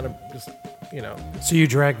kind of just, So you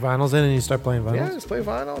drag vinyls in and you start playing vinyls? Yeah, just play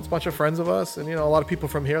vinyl. It's a bunch of friends of us, and a lot of people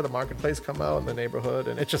from here, the marketplace, come out in the neighborhood,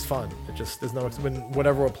 and it's just fun. There's no,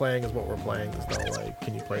 whatever we're playing is what we're playing. There's no like,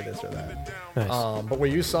 can you play this or that? Nice. But where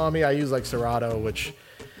you saw me, I use like Serato, which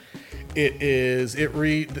they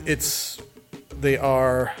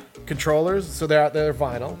are controllers, so they're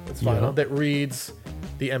vinyl. It's vinyl that reads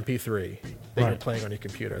the MP3 that you're playing on your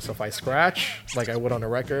computer. So if I scratch, like I would on a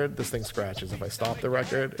record, this thing scratches. If I stop the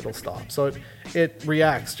record, it'll stop. So it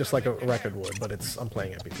reacts just like a record would, but I'm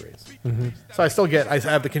playing MP3s. Mm-hmm. So I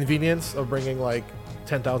have the convenience of bringing like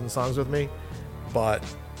 10,000 songs with me, but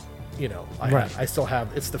I still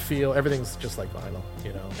have, it's the feel, everything's just like vinyl,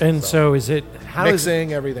 And so is it, how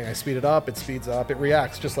mixing, everything, I speed it up, it speeds up, it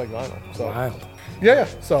reacts just like vinyl. So, wild. Yeah.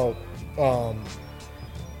 So,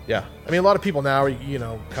 yeah. I mean, a lot of people now are,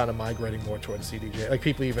 kind of migrating more towards CDJ. Like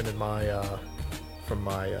people even in from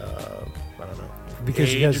my, I don't know,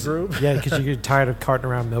 because age group. Yeah, because you get tired of carting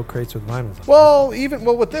around milk crates with vinyls. Well,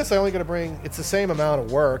 with this, I only got to bring, it's the same amount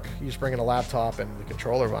of work. You just bring in a laptop and the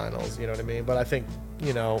controller vinyls, you know what I mean? But I think,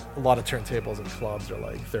 a lot of turntables in clubs are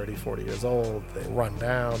like 30, 40 years old. They run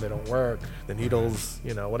down, they don't work. The needles,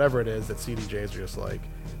 whatever it is, that CDJs are just like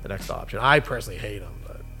the next option. I personally hate them,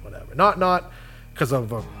 but whatever. Not because of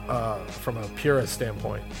from a purist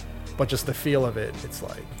standpoint, but just the feel of it. It's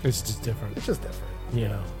like it's just different. It's just different.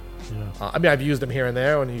 Yeah. I mean, I've used them here and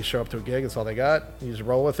there. When you show up to a gig, that's all they got. You just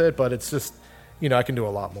roll with it. But it's just, I can do a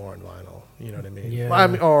lot more on vinyl. You know what I mean?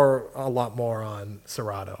 Yeah. Or a lot more on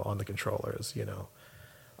Serato on the controllers. Yeah.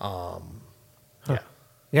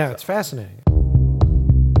 Yeah, it's fascinating.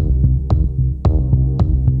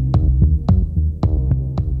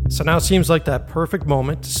 So now it seems like that perfect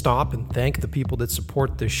moment to stop and thank the people that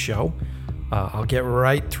support this show. I'll get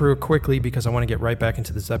right through it quickly because I want to get right back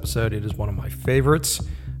into this episode. It is one of my favorites.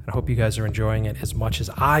 I hope you guys are enjoying it as much as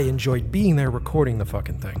I enjoyed being there recording the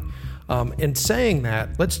fucking thing. In saying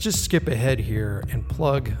that, let's just skip ahead here and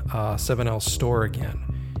plug 7L's store again.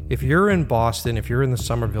 If you're in Boston, if you're in the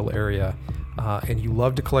Somerville area, and you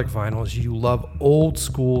love to collect vinyls, you love old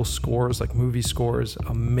school scores like movie scores,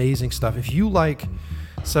 amazing stuff. If you like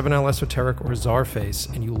 7L Esoteric or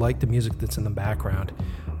Czarface and you like the music that's in the background,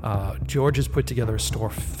 George has put together a store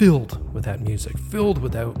filled with that music, filled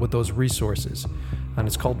with those resources, and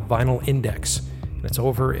it's called Vinyl Index. And it's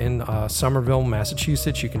over in Somerville,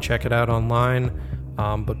 Massachusetts. You can check it out online,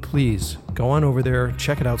 but please go on over there,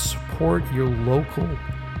 check it out, support your local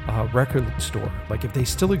record store. Like, if they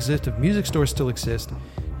still exist, if music stores still exist,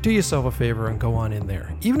 do yourself a favor and go on in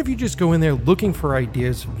there. Even if you just go in there looking for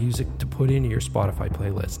ideas of music to put into your Spotify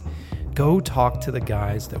playlist, go talk to the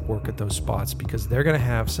guys that work at those spots, because they're going to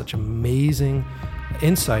have such amazing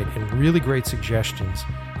insight and really great suggestions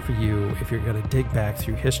for you if you're going to dig back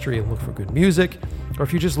through history and look for good music, or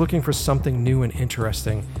if you're just looking for something new and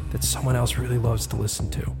interesting that someone else really loves to listen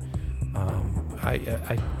to.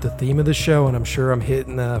 The theme of the show, and I'm sure I'm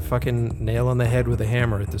hitting the fucking nail on the head with a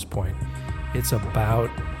hammer at this point, it's about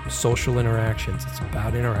social interactions. It's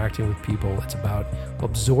about interacting with people. It's about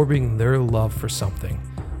absorbing their love for something,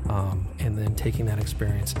 and then taking that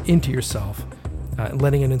experience into yourself, and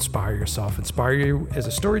letting it inspire yourself, inspire you as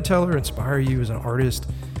a storyteller, inspire you as an artist,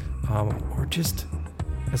 or just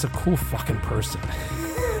as a cool fucking person.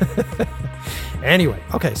 Anyway,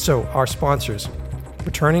 okay, so our sponsors.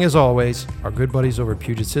 Returning as always, our good buddies over at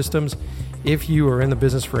Puget Systems. If you are in the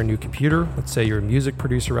business for a new computer, let's say you're a music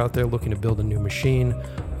producer out there looking to build a new machine,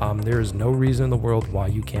 there is no reason in the world why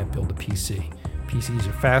you can't build a PC. PCs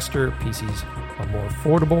are faster, PCs are more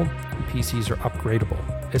affordable, and PCs are upgradable,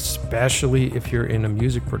 especially if you're in a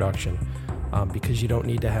music production, because you don't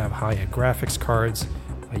need to have high-end graphics cards.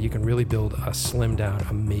 You can really build a slimmed-down,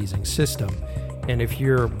 amazing system. And if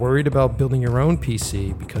you're worried about building your own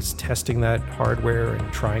PC, because testing that hardware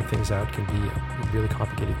and trying things out can be a really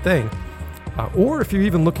complicated thing, or if you're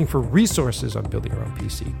even looking for resources on building your own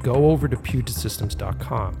PC, go over to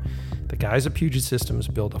PugetSystems.com. The guys at Puget Systems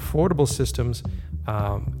build affordable systems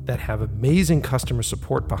that have amazing customer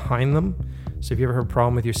support behind them. So if you ever have a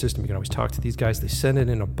problem with your system, you can always talk to these guys. They send it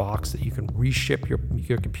in a box that you can reship your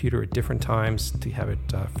computer at different times to have it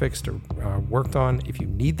fixed or worked on if you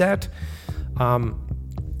need that.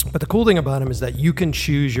 But the cool thing about them is that you can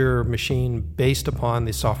choose your machine based upon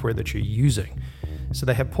the software that you're using. So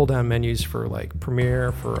they have pull-down menus for like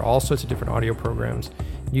Premiere, for all sorts of different audio programs.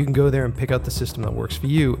 You can go there and pick out the system that works for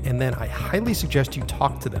you. And then I highly suggest you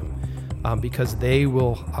talk to them, because they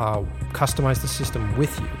will customize the system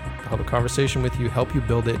with you. They'll have a conversation with you, help you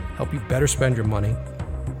build it, help you better spend your money,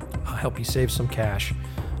 help you save some cash.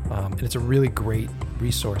 And it's a really great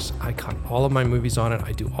resource. I cut all of my movies on it.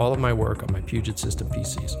 I do all of my work on my Puget System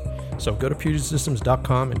PCs. So go to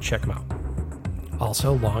PugetSystems.com and check them out.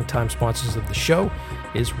 Also, longtime sponsors of the show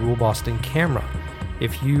is Rule Boston Camera.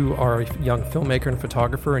 If you are a young filmmaker and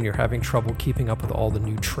photographer and you're having trouble keeping up with all the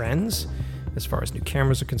new trends, as far as new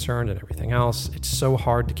cameras are concerned and everything else, it's so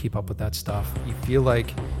hard to keep up with that stuff. You feel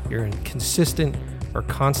like you're in consistent or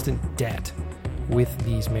constant debt with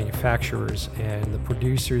these manufacturers, and the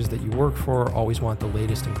producers that you work for always want the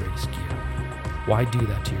latest and greatest gear. Why do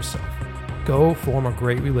that to yourself? Go form a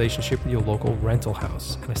great relationship with your local rental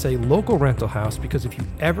house. And I say local rental house because if you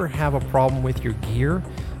ever have a problem with your gear,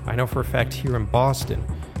 I know for a fact here in Boston,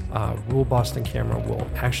 Rule Boston Camera will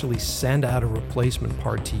actually send out a replacement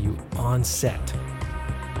part to you on set.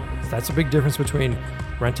 So that's a big difference between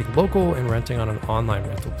renting local and renting on an online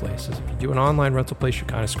rental place. If you do an online rental place, you're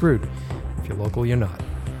kind of screwed. If you're local, you're not.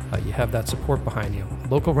 You have that support behind you.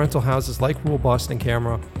 Local rental houses like Rule Boston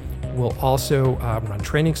Camera will also run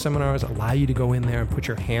training seminars, allow you to go in there and put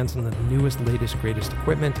your hands on the newest, latest, greatest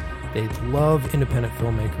equipment. They love independent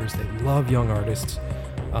filmmakers. They love young artists.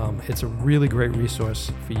 It's a really great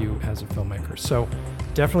resource for you as a filmmaker. So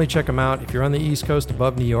definitely check them out. If you're on the East Coast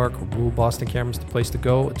above New York, Rule Boston Camera is the place to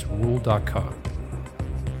go. It's rule.com.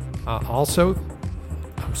 Also,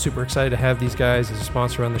 I'm super excited to have these guys as a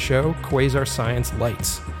sponsor on the show, Quasar Science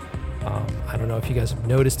Lights. I don't know if you guys have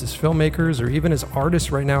noticed as filmmakers or even as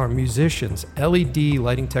artists right now or musicians, LED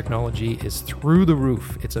lighting technology is through the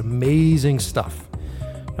roof. It's amazing stuff.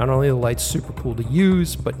 Not only are the lights super cool to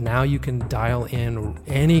use, but now you can dial in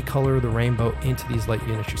any color of the rainbow into these light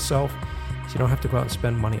units yourself, so you don't have to go out and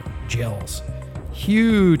spend money on gels.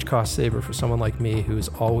 Huge cost saver for someone like me who's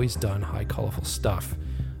always done high colorful stuff.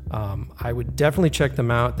 I would definitely check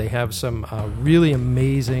them out. They have some really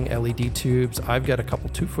amazing LED tubes. I've got a couple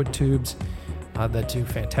 2-foot tubes that do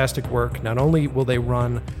fantastic work. Not only will they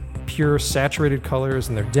run pure saturated colors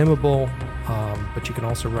and they're dimmable, but you can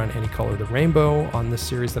also run any color of the rainbow on this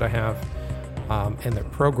series that I have, and they're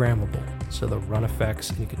programmable. So they'll run effects,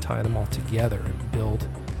 and you can tie them all together and build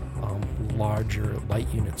larger light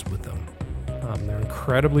units with them. They're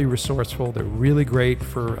incredibly resourceful. They're really great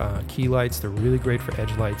for key lights. They're really great for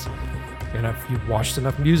edge lights. And if you've watched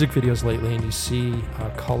enough music videos lately and you see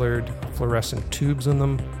colored fluorescent tubes in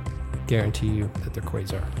them, guarantee you that they're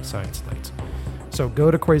Quasar Science lights. So go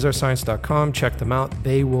to quasarscience.com, check them out.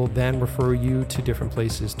 They will then refer you to different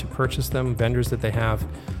places to purchase them, vendors that they have.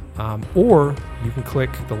 Or you can click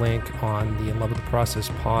the link on the In Love with the Process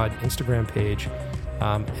Pod Instagram page.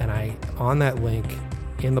 And on that link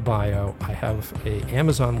in the bio, I have an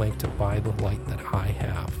Amazon link to buy the light that I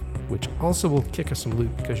have, which also will kick us some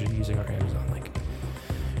loot because you're using our Amazon link.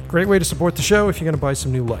 Great way to support the show if you're going to buy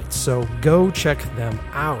some new lights. So go check them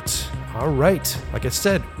out. All right. Like I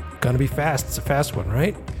said, going to be fast. It's a fast one,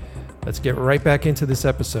 right? Let's get right back into this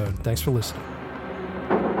episode. Thanks for listening.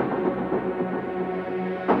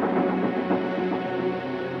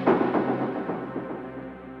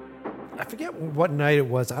 I forget what night it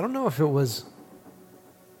was. I don't know if it was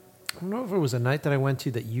a night that I went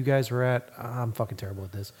to that you guys were at. I'm fucking terrible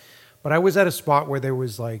at this. But I was at a spot where there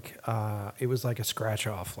was like, it was like a scratch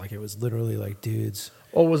off. Like it was literally like dudes.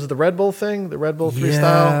 Oh, was it the Red Bull thing? The Red Bull freestyle?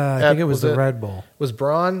 Yeah, I think it was the Red Bull. Was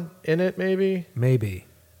Braun in it maybe? Maybe.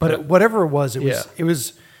 But whatever it was, it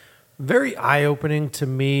was very eye-opening to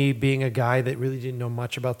me, being a guy that really didn't know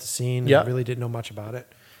much about the scene. Yeah. Really didn't know much about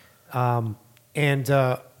it. And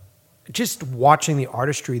just watching the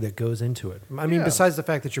artistry that goes into it. I mean, besides the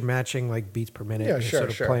fact that you're matching like beats per minute and sort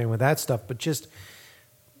of playing with that stuff, but just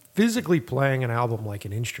physically playing an album like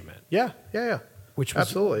an instrument. Yeah. Which was,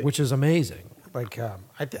 absolutely. Which is amazing. Like,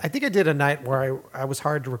 I think I did a night where I was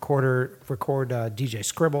hired to record DJ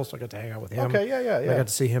Scribble, so I got to hang out with him. Okay, yeah. I got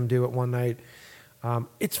to see him do it one night.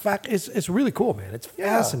 It's really cool, man. It's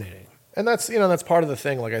fascinating. And that's part of the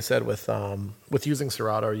thing. Like I said, with using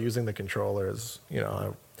Serato or using the controllers,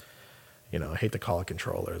 I hate to call it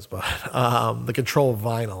controllers, but the control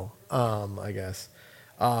vinyl, I guess,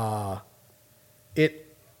 it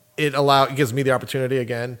gives me the opportunity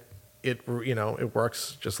again. It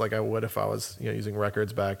works just like I would if I was using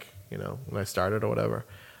records back when I started or whatever.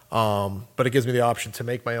 But it gives me the option to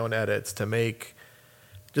make my own edits, to make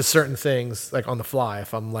just certain things like on the fly.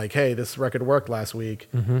 If I'm like, hey, this record worked last week,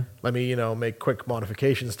 let me make quick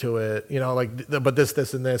modifications to it. But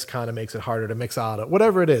this and this kind of makes it harder to mix out.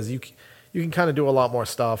 Whatever it is, you can kind of do a lot more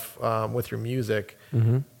stuff with your music.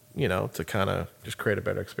 To kind of just create a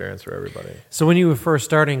better experience for everybody. So when you were first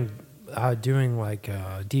starting doing like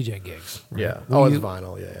DJ gigs, right? Yeah. It's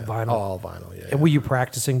vinyl. Yeah. Vinyl. All vinyl. Yeah. And were you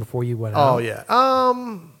practicing before you went out? Oh yeah.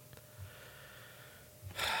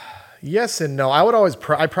 Yes and no. I would always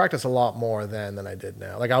I practice a lot more then than I did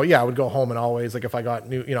now. Like I would go home and always, like if I got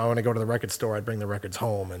new, when I go to the record store, I'd bring the records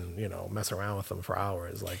home and mess around with them for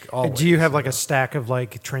hours. Like always. Do you have like a stack of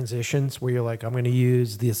like transitions where you're like, I'm going to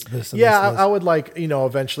use this and this? I would like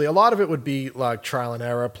eventually. A lot of it would be like trial and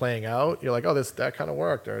error playing out. You're like, oh, that kind of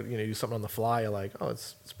worked, or you do something on the fly. You're like, oh,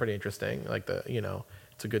 it's pretty interesting. Like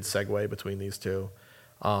it's a good segue between these two.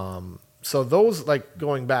 So those, like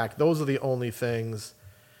going back, those are the only things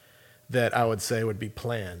that I would say would be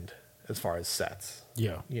planned as far as sets.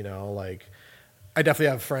 Yeah. Like I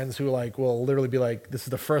definitely have friends who like will literally be like, this is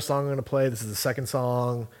the first song I'm going to play. This is the second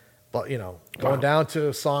song, but going down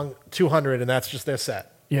to song 200 and that's just their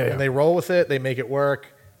set. Yeah. And they roll with it. They make it work.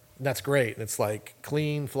 And that's great. And it's like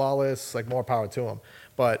clean, flawless, like more power to them.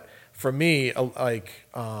 But for me, like,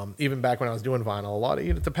 even back when I was doing vinyl, a lot of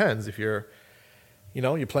it depends if you're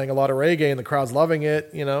playing a lot of reggae and the crowd's loving it,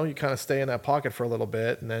 you kind of stay in that pocket for a little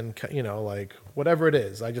bit and then, like whatever it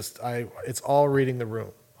is, it's all reading the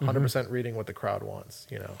room, 100% reading what the crowd wants,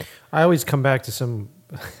 I always come back to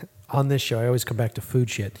on this show, I always come back to food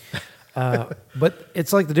shit. But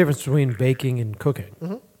it's like the difference between baking and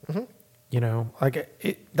cooking,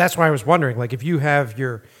 that's why I was wondering, like if you have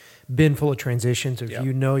your bin full of transitions, if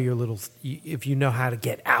you know if you know how to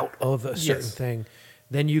get out of a certain thing,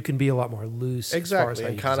 then you can be a lot more loose. Exactly.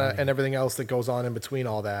 As far as how and everything else that goes on in between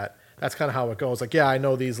all that. That's kind of how it goes. Like, I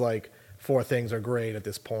know these like 4 things are great at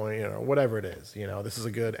this point, whatever it is, this is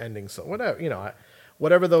a good ending. So whatever,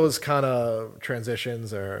 whatever those kind of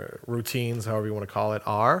transitions or routines, however you want to call it,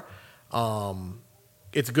 are,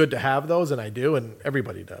 it's good to have those. And I do, and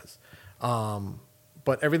everybody does.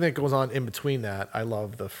 But everything that goes on in between that, I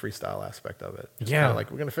love the freestyle aspect of it. It's kind of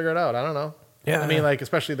like, we're going to figure it out. I don't know. Yeah. I mean, like,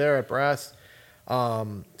 especially there at Brass,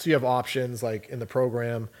 so you have options like in the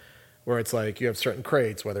program, where it's like you have certain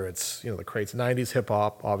crates, whether it's, the crates 90s hip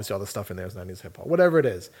hop, obviously all the stuff in there is 90s hip hop, whatever it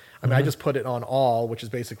is. I mean, I just put it on all, which is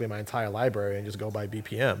basically my entire library, and just go by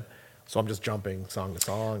BPM. So I'm just jumping song to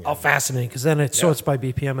song. Oh, fascinating, because then it sorts by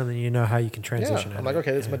BPM, and then you know how you can transition. I'm like,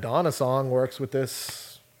 okay, this Madonna song works with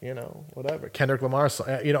this, whatever. Kendrick Lamar song,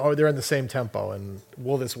 or they're in the same tempo, and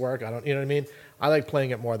will this work? I don't, you know what I mean? I like playing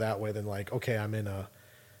it more that way than like, okay, I'm in a,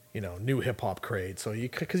 new hip hop crate. So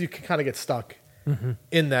because you can kind of get stuck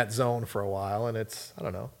in that zone for a while, and it's, I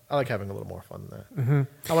don't know. I like having a little more fun than that.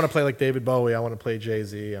 I want to play like David Bowie. I want to play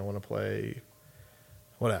Jay-Z. I want to play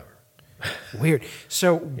whatever. Weird.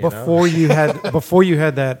 So before you had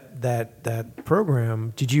that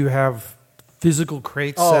program, did you have physical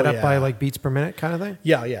crates set up by like beats per minute kind of thing?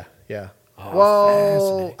 Yeah. Oh,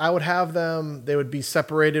 Well, I would have them. They would be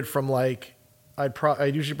separated from like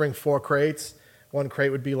I'd usually bring 4 crates. One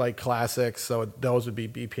crate would be like classics, so those would be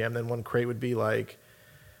BPM. Then one crate would be like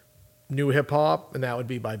new hip hop, and that would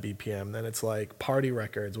be by BPM. Then it's like party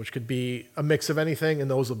records, which could be a mix of anything,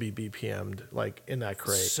 and those will be BPM'd like in that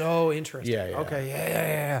crate. So interesting. Yeah. Okay.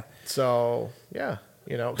 Yeah. So yeah,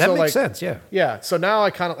 that makes sense. Yeah. Yeah. So now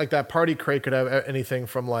I kind of like that party crate could have anything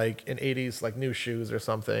from like an 80s like new shoes or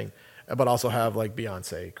something, but also have like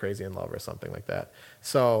Beyonce, Crazy in Love or something like that.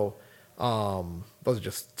 So those are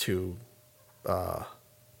just 2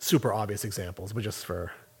 super obvious examples, but just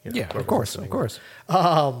for of course.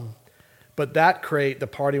 But that crate, the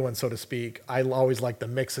party one, so to speak, I always liked the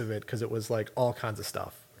mix of it because it was like all kinds of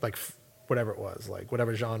stuff, like whatever it was, like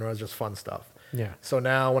whatever genre, it was just fun stuff. Yeah. So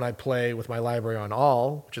now when I play with my library on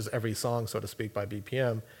all, which is every song, so to speak, by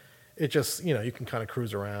BPM, it just, you can kind of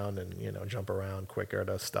cruise around and, jump around quicker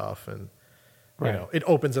to stuff. And, it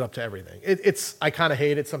opens it up to everything. I kind of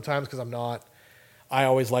hate it sometimes because I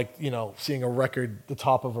always like, seeing the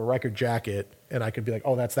top of a record jacket, and I could be like,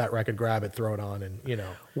 oh, that's that record, grab it, throw it on, and,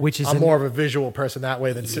 Which is I'm more of a visual person that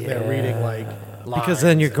way than sitting there reading like lines. Because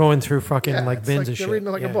then you're going through fucking like bins of shit. You're reading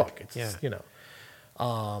like a book. It's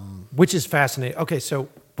which is fascinating. Okay, so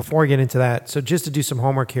before I get into that, so just to do some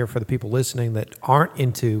homework here for the people listening that aren't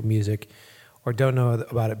into music or don't know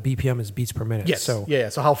about it, BPM is beats per minute. Yes. So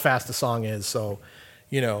So how fast the song is. So,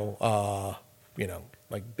 like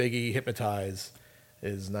Biggie Hypnotize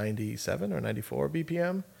is 97 or 94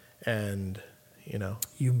 BPM, and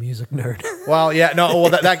you music nerd. Well, yeah, no, well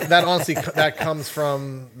that honestly that comes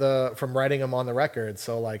from writing them on the record.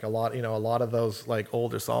 So like a lot of those like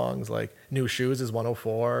older songs, like New Shoes is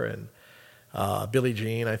 104, and Billie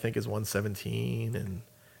Jean I think is 117, and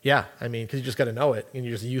yeah, I mean because you just got to know it, and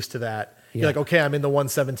you're just used to that. You're like, okay, I'm in the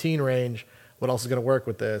 117 range. What else is going to work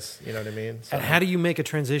with this? You know what I mean? So, and how do you make a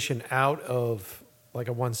transition out of like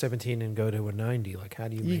a 117 and go to a 90? Like, how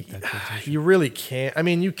do you make that transition? You really can't. I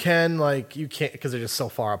mean, you can't because they're just so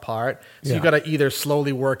far apart. So you got to either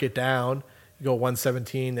slowly work it down. You go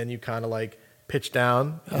 117, then you kind of like pitch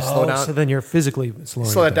down. You slow down. So then you're physically slowing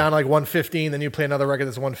slow that down to like 115. Then you play another record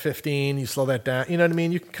that's 115. You slow that down. You know what I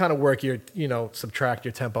mean? You can kind of work your, subtract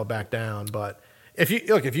your tempo back down. But if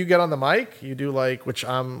you get on the mic, you do like, which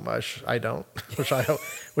I don't, which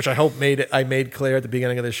I hope I made clear at the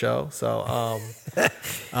beginning of the show. So,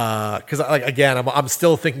 because I'm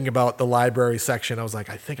still thinking about the library section. I was like,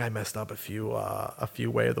 I think I messed up a few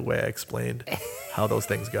way of the way I explained how those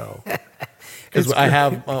things go. Because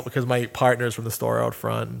because my partner's from the store out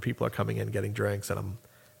front, and people are coming in getting drinks, and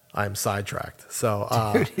I'm sidetracked. So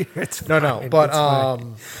Dude, it's no, fine. but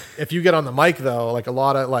if you get on the mic though, like a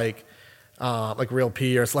lot of like Real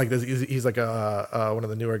P, or it's like this, he's like one of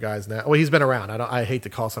the newer guys now. Well, he's been around. I hate to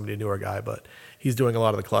call somebody a newer guy, but he's doing a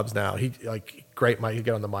lot of the clubs now. He like great mic. You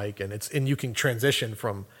get on the mic, and you can transition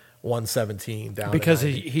from 117 down because to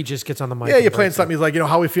 90. he just gets on the mic. Yeah, you're playing something. He's like,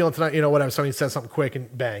 how are we feeling tonight? Whatever. Somebody says something quick,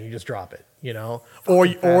 and bang, you just drop it.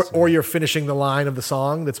 Or you're finishing the line of the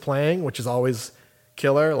song that's playing, which is always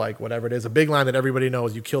killer. Like whatever it is, a big line that everybody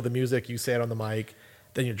knows. You kill the music, you say it on the mic,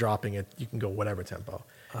 then you're dropping it. You can go whatever tempo.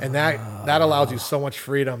 And that allows you so much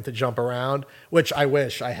freedom to jump around, which I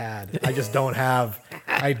wish I had. I just don't have.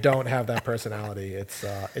 I don't have that personality.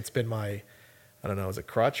 It's been my, I don't know, is it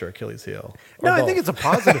crutch or Achilles heel? Or No, I both? think it's a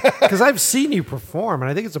positive because I've seen you perform, and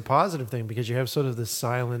I think it's a positive thing because you have sort of this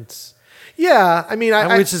silence, Yeah, I mean,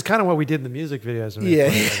 which is kind of what we did in the music videos.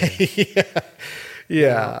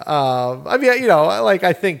 Yeah. I mean,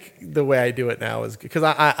 I think the way I do it now is because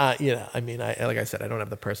like I said, I don't have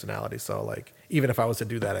the personality. So like, even if I was to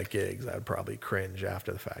do that at gigs, I would probably cringe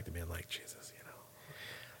after the fact and being like, Jesus,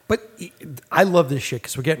 But I love this shit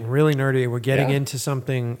because we're getting really nerdy. We're getting Yeah. into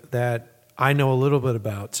something that I know a little bit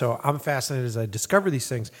about. So I'm fascinated as I discover these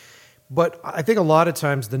things. But I think a lot of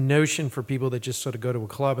times the notion for people that just sort of go to a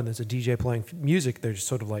club and there's a DJ playing music, they're just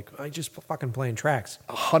sort of like, I just fucking playing tracks.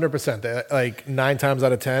 100%. Like 9 times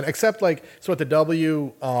out of 10, except like, so at the W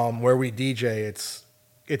where we DJ,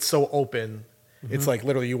 it's so open. It's like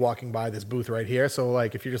literally you walking by this booth right here. So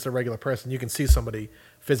like if you're just a regular person, you can see somebody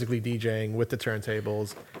physically DJing with the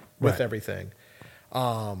turntables, with Right. everything.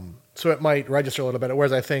 So it might register a little bit.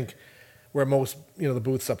 Whereas I think where most, the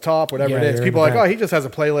booths up top, whatever Yeah, it is, you're in people the are like, back. oh, he just has a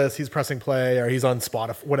playlist, he's pressing play, or he's on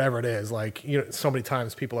Spotify, whatever it is. Like, so many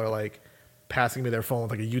times people are like passing me their phone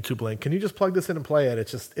with like a YouTube link. Can you just plug this in and play it?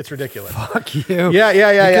 It's ridiculous. Fuck you. Yeah.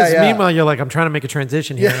 Because yeah. meanwhile, you're like, I'm trying to make a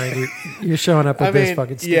transition here. And you're showing up with this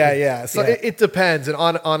fucking stupid. Yeah. So it depends. And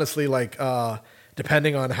honestly, like,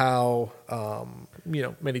 depending on how,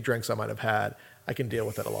 many drinks I might have had, I can deal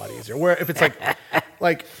with it a lot easier. Where if it's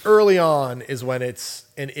like early on is when it's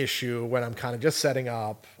an issue, when I'm kind of just setting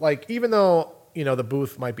up. Like, even though, the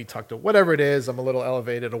booth might be tucked away, whatever it is, I'm a little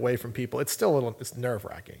elevated away from people. It's still it's nerve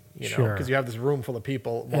wracking, Sure. because you have this room full of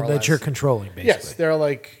people, more And or that less. you're controlling, basically. Yes, they're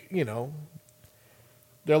like,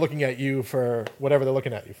 they're looking at you for whatever they're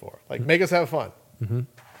looking at you for. Like, make us have fun. Mm-hmm.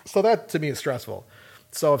 So that, to me, is stressful.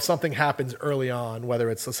 So if something happens early on, whether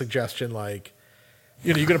it's a suggestion like,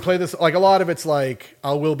 you're going to play this, like a lot of it's like,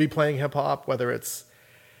 I will be playing hip hop, whether it's,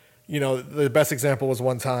 the best example was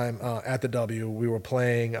one time at the W, we were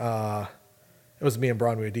playing, it was me and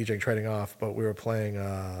Braun, we were DJing Trading Off, but we were playing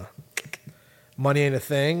Money Ain't a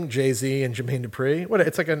Thing, Jay-Z and Jermaine Dupri.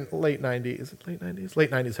 It's like a late 90s, is it late 90s? Late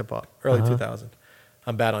 90s hip hop, early 2000.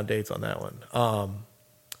 I'm bad on dates on that one.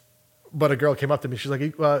 But a girl came up to me, she's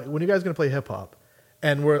like, when are you guys going to play hip hop?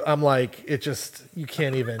 And I'm like, you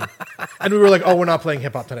can't even. And we were like, oh, we're not playing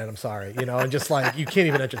hip hop tonight, I'm sorry. And just like, you can't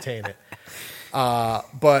even entertain it.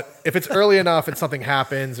 But if it's early enough and something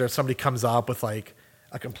happens or somebody comes up with like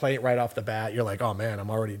a complaint right off the bat, you're like, oh man, I'm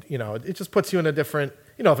already, it just puts you in a different,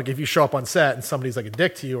 if you show up on set and somebody's like a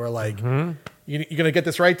dick to you or like, you're going to get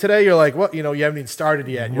this right today. You're like, what? You haven't even started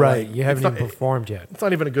yet. And you're Right. like, You haven't it's even not- performed yet. It's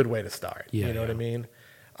not even a good way to start. Yeah, You know what yeah. I mean?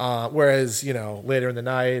 Whereas, later in the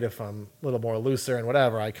night, if I'm a little more looser and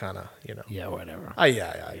whatever, I kind of, Yeah, whatever. I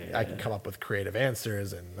can come up with creative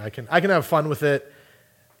answers and I can have fun with it,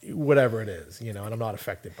 whatever it is, and I'm not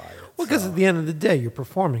affected by it. Well, because at the end of the day, you're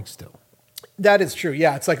performing still. That is true.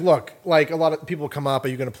 Yeah, it's like, look, like a lot of people come up, are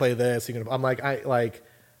you going to play this? I'm like,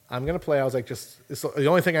 I'm going to play. I was like, the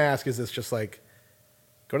only thing I ask is this, just like,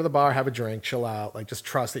 go to the bar, have a drink, chill out, like just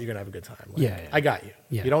trust that you're going to have a good time. Like, Yeah. I got you.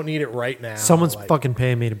 Yeah. You don't need it right now. Someone's like, fucking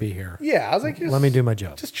paying me to be here. Yeah, I was like, Let me do my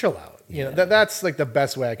job. Just chill out. That's like the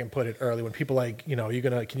best way I can put it early. When people like,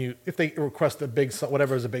 if they request a big song,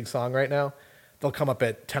 whatever is a big song right now, they'll come up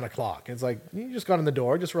at 10 o'clock. It's like, you just got in the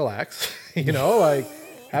door, just relax, like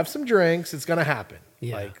have some drinks. It's going to happen.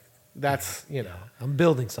 Yeah. Like that's, I'm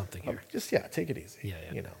building something here. just, take it easy.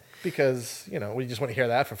 Yeah. Because, we just want to hear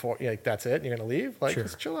that for 4, like, that's it. And you're going to leave. Like, Sure.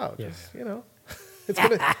 just chill out. Yeah. Just,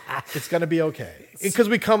 it's going to be okay. Because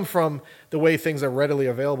we come from the way things are readily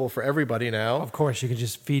available for everybody now. Of course, you can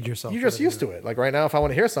just feed yourself. You're just used to it. Like right now, if I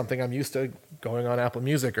want to hear something, I'm used to going on Apple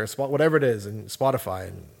Music or whatever it is, and Spotify,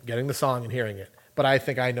 and getting the song and hearing it. But I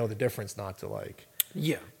think I know the difference not to like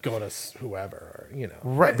Yeah. go to whoever, or,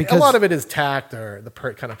 Right, A because- lot of it is tact or the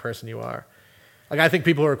kind of person you are. Like I think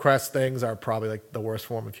people who request things are probably like the worst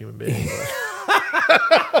form of human being.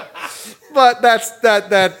 But that's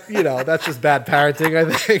that's just bad parenting,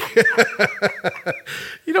 I think.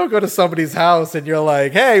 You don't go to somebody's house and you're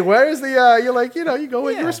like, hey, where's the you're like, you go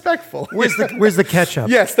in, you're respectful. Where's the ketchup?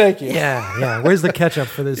 Yes, thank you. Yeah. Where's the ketchup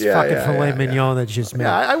for this fucking filet mignon that you just made?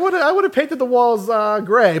 Yeah, I would have painted the walls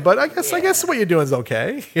gray, but I guess what you're doing is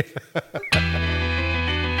okay.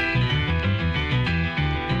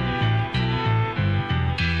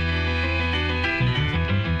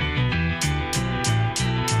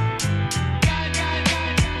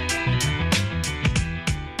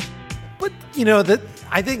 But that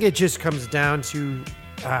I think it just comes down to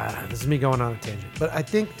this is me going on a tangent, but I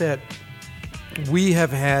think that we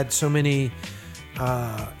have had so many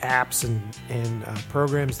apps and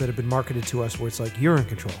programs that have been marketed to us where it's like you're in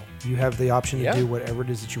control. You have the option to Yeah. do whatever it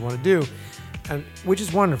is that you want to do, and which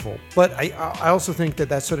is wonderful. But I also think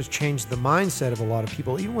that sort of changed the mindset of a lot of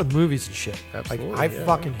people, even with movies and shit. Absolutely, Like I yeah.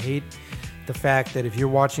 fucking hate the fact that if you're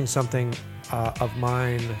watching something of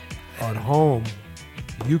mine at home,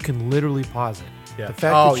 you can literally pause it. Yeah. The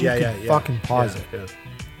fact that you can fucking pause it. Yeah.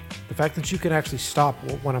 The fact that you can actually stop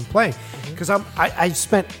when I'm playing, because I've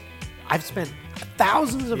spent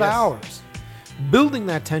thousands of Yes. hours building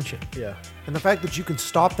that tension, Yeah. and the fact that you can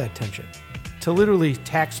stop that tension to literally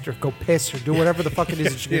text or go piss or do whatever the fuck it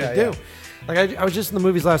is that you need to Yeah, do. Like I was just in the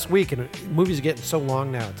movies last week, and movies are getting so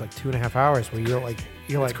long now. It's like 2.5 hours where you're like,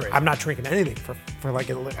 crazy. I'm not drinking anything for like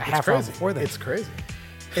a half hour before that. It's crazy.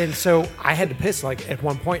 And so I had to piss like at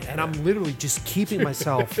one point, and I'm literally just keeping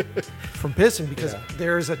myself from pissing because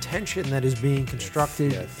there is a tension that is being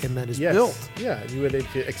constructed and that is built. Yeah, you would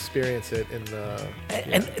experience it in the.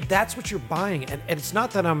 And that's what you're buying. And it's not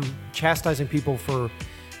that I'm chastising people for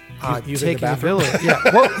Using taking the the ability. Yeah,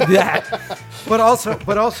 well, that. But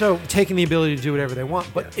also taking the ability to do whatever they want.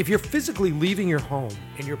 But if you're physically leaving your home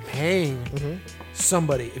and you're paying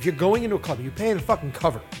somebody, if you're going into a club, you're paying a fucking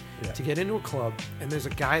cover to get into a club, and there's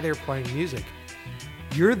a guy there playing music,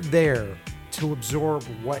 you're there to absorb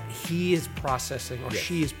what he is processing or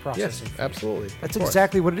she is processing. Yes, absolutely. That's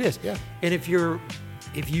exactly what it is. Yeah. And if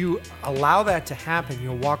you allow that to happen,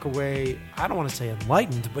 you'll walk away, I don't want to say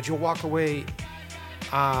enlightened, but you'll walk away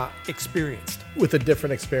experienced. With a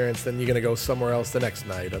different experience, then you're gonna go somewhere else the next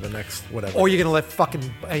night or the next whatever. Or you're going to let fucking,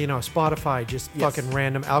 Spotify just fucking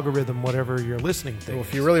random algorithm, whatever you're listening to. Well,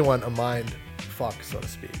 if you really want a mind fuck, so to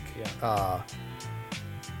speak,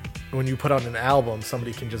 when you put out an album,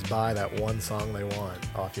 somebody can just buy that one song they want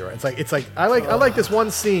off your. It's like I like this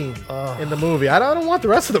one scene in the movie. I don't want the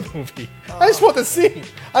rest of the movie. I just want the scene.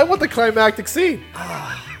 I want the climactic scene.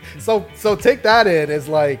 So take that in as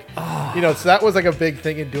like, so that was like a big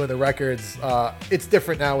thing in doing the records. It's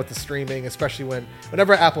different now with the streaming, especially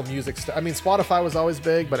whenever Apple Music. Spotify was always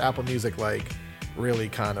big, but Apple Music like really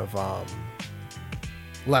kind of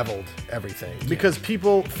leveled everything because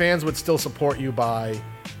fans would still support you by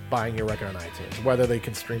buying your record on iTunes, whether they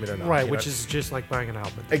can stream it or not. Right, which is just like buying an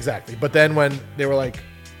album. Exactly. But then when they were like,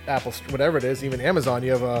 Apple, whatever it is, even Amazon,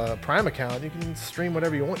 you have a Prime account, you can stream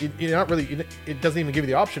whatever you want. You're not really, it doesn't even give you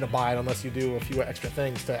the option to buy it unless you do a few extra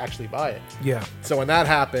things to actually buy it. Yeah. So when that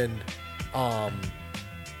happened,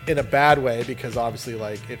 in a bad way, because obviously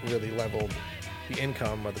like it really leveled the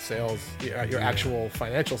income or the sales, your actual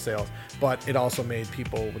financial sales, but it also made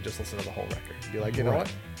people would just listen to the whole record. Be like, you know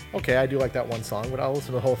what? Okay, I do like that one song, but I'll listen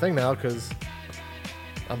to the whole thing now because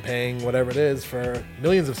I'm paying whatever it is for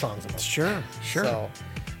millions of songs a month. Sure. So,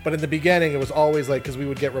 but in the beginning, it was always like, because we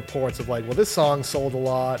would get reports of like, well, this song sold a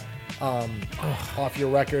lot off your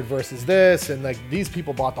record versus this, and like these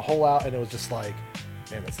people bought the whole out, and it was just like,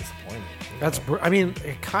 man, that's disappointing.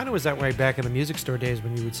 It kind of was that way back in the music store days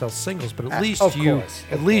when you would sell singles, but at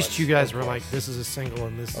least you guys were like, this is a single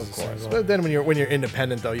and this is a single. But then when you're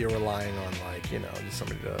independent though, you're relying on like, just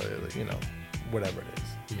somebody to, whatever it is.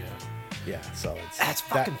 Yeah, so that's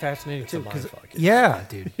fucking fascinating too.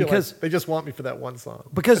 Dude. Because they just want me for that one song.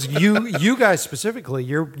 Because you guys specifically,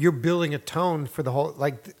 you're building a tone for the whole.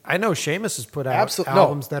 Like I know Seamus has put out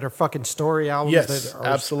albums that are fucking story albums. Yes, that are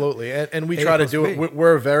absolutely, and we try to do it.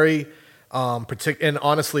 We're very particular, and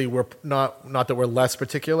honestly, we're not that we're less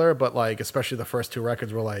particular, but like especially the first two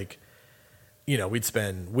records, we're like, we'd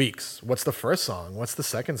spend weeks. What's the first song? What's the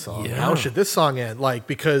second song? Yeah. How should this song end? Like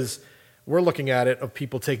because we're looking at it of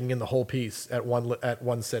people taking in the whole piece at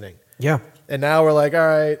one sitting. Yeah. And now we're like, all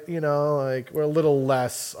right, like we're a little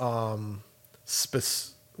less we're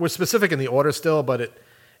specific in the order still, but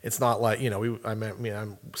it's not like,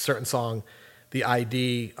 I'm certain song, the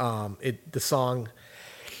ID, the song,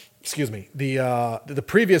 excuse me, the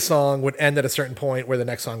previous song would end at a certain point where the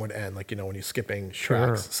next song would end, like, when you're skipping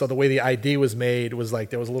tracks. So the way the ID was made was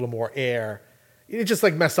like there was a little more air. It just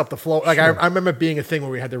like messed up the flow. Like I remember being a thing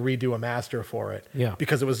where we had to redo a master for it. Yeah.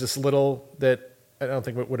 Because it was just little that I don't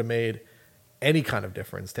think would have made any kind of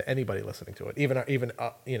difference to anybody listening to it. Even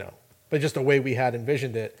but just the way we had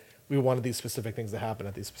envisioned it, we wanted these specific things to happen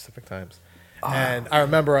at these specific times. And I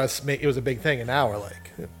remember it was a big thing, and now we're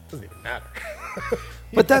like, it doesn't even matter.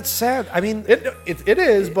 But that's sad. I mean, it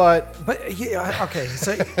is, but yeah, okay.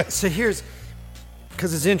 So here's,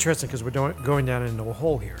 because it's interesting because we're going down into a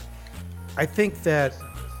hole here. I think that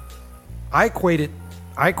I equate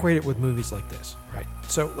it with movies like this, right?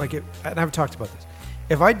 So like, and I've talked about this.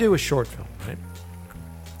 If I do a short film, right,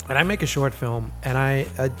 and I make a short film and I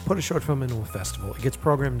put a short film into a festival, it gets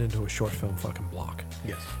programmed into a short film fucking block.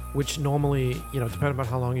 Yes. Which normally, depending on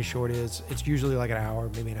how long your short is, it's usually like an hour,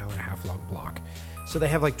 maybe an hour and a half long block. So they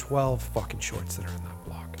have like 12 fucking shorts that are in that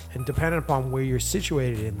block. And depending upon where you're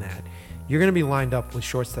situated in that, you're going to be lined up with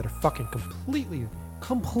shorts that are fucking completely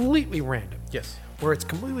random. Yes. Where it's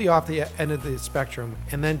completely off the end of the spectrum,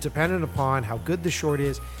 and then depending upon how good the short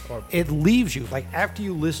is, it leaves you, like after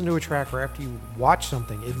you listen to a track or after you watch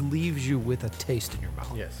something, it leaves you with a taste in your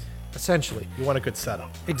mouth. Yes. Essentially. You want a good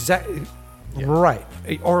setup. Exactly. Yeah. Right.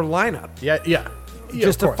 Or lineup. Yeah.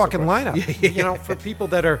 Just a fucking lineup. For people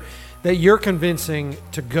that are that you're convincing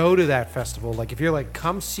to go to that festival. Like if you're like,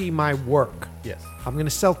 come see my work. Yes. I'm going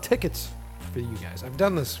to sell tickets for you guys. I've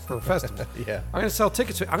done this for a festival. Yeah. I'm going to sell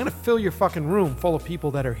tickets. I'm going to fill your fucking room full of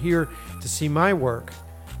people that are here to see my work.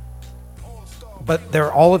 But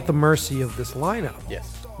they're all at the mercy of this lineup. Yes.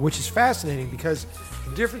 Which is fascinating because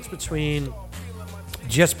the difference between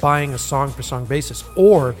just buying a song per song basis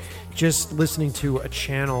or just listening to a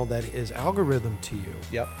channel that is algorithm to you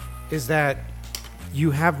Yep. is that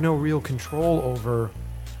you have no real control over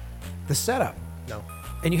the setup. No.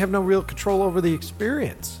 And you have no real control over the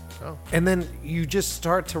experience. Oh. And then you just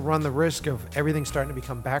start to run the risk of everything starting to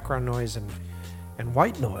become background noise and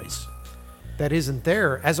white noise that isn't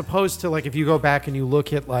there, as opposed to like if you go back and you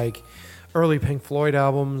look at like early Pink Floyd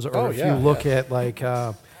albums, or you look at like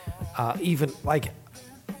even like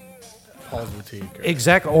Paul's Boutique.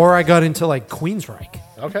 exactly, or I got into like Queensryche.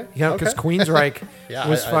 Okay. You know, because Queensryche Yeah,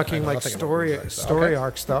 was I fucking know like nothing about story Queensryche, so- story okay.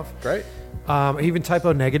 arc stuff. Great. Even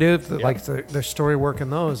Typo Negative, like their story work in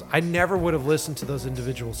those. I never would have listened to those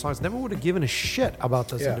individual songs. Never would have given a shit about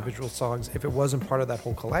those Yeah. individual songs if it wasn't part of that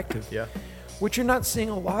whole collective. Yeah. Which you're not seeing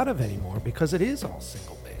a lot of anymore because it is all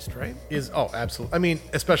single based, right? Absolutely. I mean,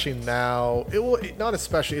 especially now. Not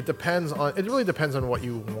especially. It depends on. It really depends on what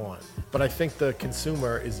you want. But I think the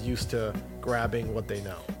consumer is used to grabbing what they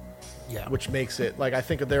know. Yeah. Which makes it like I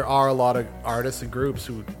think that there are a lot of artists and groups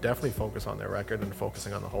who definitely focus on their record and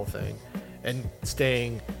focusing on the whole thing, and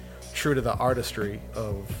staying true to the artistry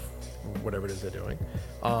of whatever it is they're doing.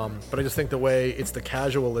 But I just think the way it's the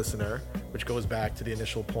casual listener, which goes back to the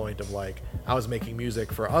initial point of like I was making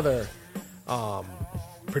music for other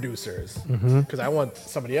producers because I want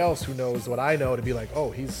somebody else who knows what I know to be like,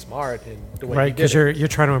 oh, he's smart in the way Right, he did because it. you're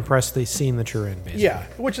trying to impress the scene that you're in, basically. Yeah,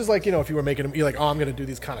 which is like, you know, if you were making them, you're like, oh, I'm going to do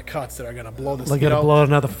these kind of cuts that are going to blow this. Like, you gonna know? blow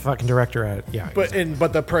another fucking director at it. Yeah. But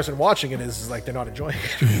but the person watching it is like they're not enjoying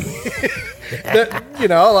it. You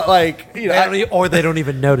know, like you know, or they don't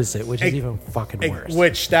even notice it, which is even fucking worse.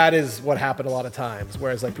 which that is what happened a lot of times.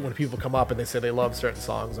 Whereas like when people come up and they say they love certain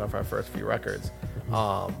songs off our first few records,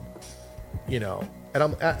 you know, and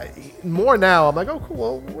I'm more now. I'm like, oh, cool.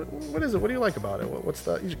 Well, what is it? What do you like about it? What's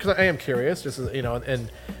the? Because I am curious, just as, you know, and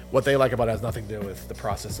what they like about it has nothing to do with the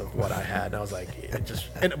process of what I had. And I was like, it just.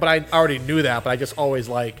 But I already knew that. But I just always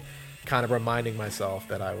like kind of reminding myself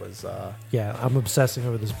that I was. Yeah, I'm obsessing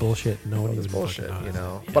over this bullshit. No one This even bullshit, fucking you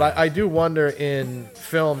knows. know. But I do wonder in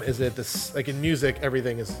film, is it this like in music?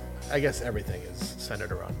 Everything is, I guess, everything is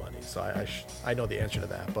centered around money. So I know the answer to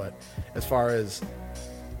that. But as far as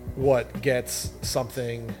what gets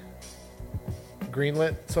something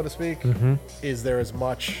greenlit, so to speak, is there as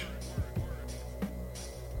much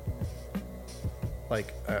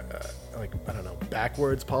like I don't know,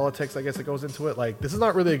 backwards politics, I guess, that goes into it. Like, this is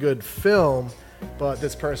not really a good film, but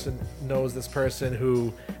this person knows this person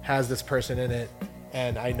who has this person in it,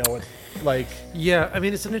 and I know it. Like, Yeah, I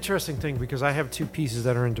mean, it's an interesting thing because I have two pieces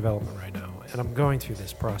that are in development right now, and I'm going through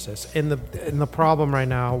this process. And the problem right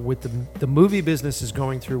now with the movie business is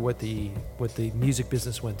going through what the music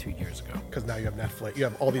business went 2 years ago. because now you have Netflix, you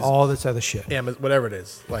have all these All this other shit. Amazon, whatever it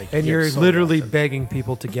is, like, And you have you're so literally much. begging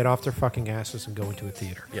people to get off their fucking asses and go into a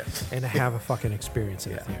theater. Yes. And have a fucking experience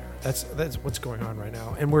in a Yeah. theater. That's what's going on right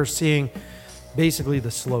now. And we're seeing basically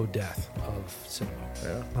the slow death of cinema.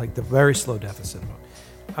 Yeah. Like the very slow death of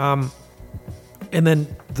cinema. And then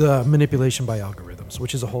the manipulation by algorithms,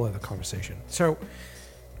 which is a whole other conversation. So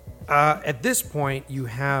at this point, you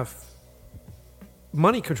have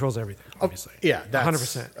money controls everything, obviously. Yeah, that's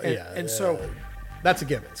 100%. And so that's a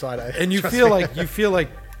given. So and you feel like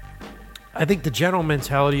I think the general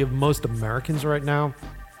mentality of most Americans right now,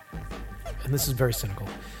 and this is very cynical,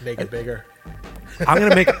 make it bigger. I'm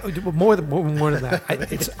gonna make more than that.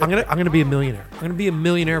 I'm gonna be a millionaire. I'm gonna be a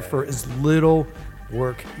millionaire for as little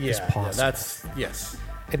work as possible. That's yes.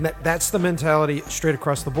 And that's the mentality straight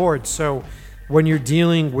across the board. So when you're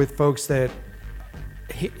dealing with folks that,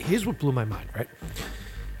 here's what blew my mind, right?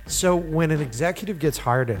 So when an executive gets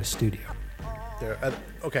hired at a studio,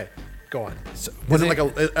 Okay, go on. so Was when it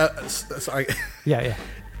like sorry, yeah.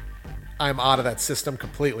 I'm out of that system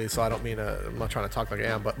completely, so I don't mean I'm not trying to talk like I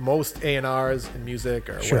am, but most A&Rs in music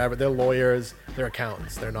or Sure. whatever, they're lawyers, they're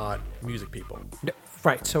accountants, they're not music people.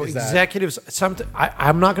 Right. So Is that- executives,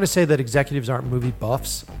 I'm not going to say that executives aren't movie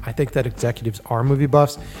buffs. I think that executives are movie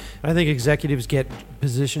buffs. I think executives get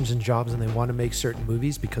positions and jobs and they want to make certain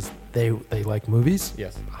movies because they like movies.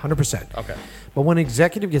 Yes. 100%. Okay. But when an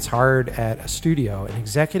executive gets hired at a studio, an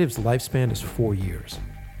executive's lifespan is 4 years.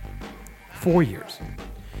 4 years.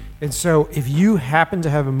 And so if you happen to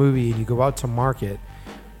have a movie and you go out to market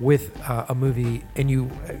with a movie and you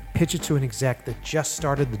pitch it to an exec that just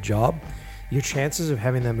started the job, your chances of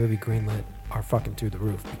having that movie greenlit are fucking through the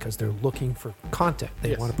roof because they're looking for content. They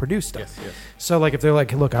Yes. want to produce stuff. Yes, yes. So like if they're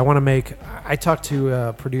like, look, I want to make. I talked to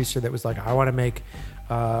a producer that was like, I want to make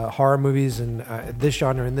horror movies and this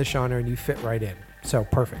genre and this genre, and you fit right in. So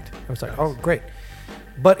perfect. I was like, oh great.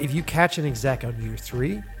 But if you catch an exec on year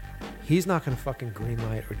 3, he's not going to fucking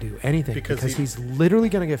greenlight or do anything because he's literally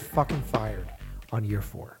going to get fucking fired on year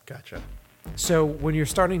 4. Gotcha. So when you're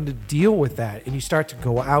starting to deal with that and you start to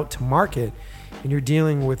go out to market and you're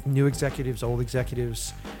dealing with new executives, old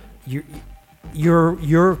executives,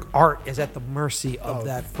 your art is at the mercy of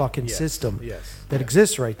that fucking system that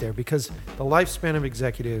exists right there, because the lifespan of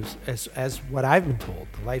executives, as what I've been told,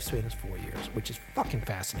 the lifespan is 4 years, which is fucking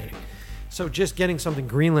fascinating. So just getting something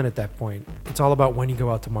greenlit at that point, it's all about when you go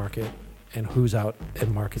out to market and who's out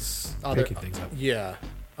in markets picking things up. Yeah.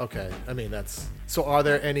 Okay. I mean, so are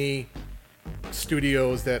there any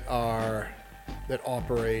studios that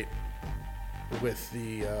operate with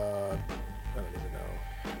the I don't even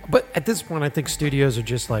know. But at this point, I think studios are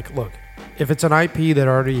just like, look, if it's an IP that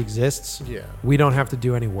already exists, we don't have to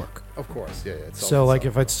do any work. Of course, yeah. It's so like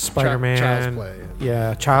if it's Spider-Man, Child's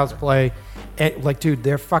Play, Child's Play, and, like, dude,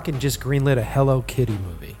 they're fucking just greenlit a Hello Kitty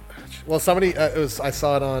movie. Well, somebody I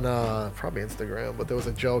saw it on probably Instagram, but there was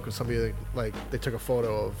a joke of somebody like they took a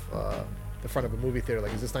photo of the front of a movie theater,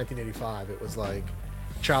 like, is this 1985? It was like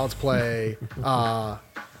Child's Play,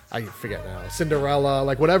 I forget now, Cinderella,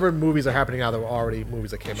 like whatever movies are happening now that were already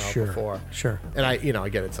movies that came out before. Sure. And I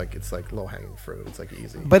get it's like low hanging fruit. It's like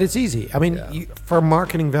easy. But it's easy. I mean, for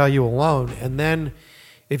marketing value alone, and then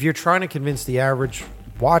if you're trying to convince the average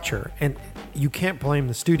watcher, and you can't blame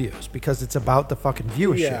the studios because it's about the fucking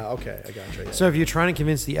viewership. Yeah, okay, I gotcha. Yeah. So if you're trying to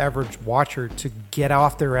convince the average watcher to get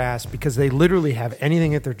off their ass because they literally have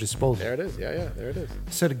anything at their disposal. There it is. Yeah, there it is.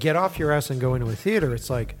 So to get off your ass and go into a theater, it's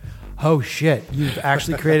like, oh shit, you've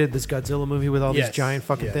actually created this Godzilla movie with all these giant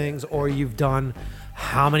fucking things, or you've done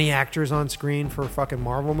how many actors on screen for a fucking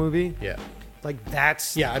Marvel movie? Yeah. Like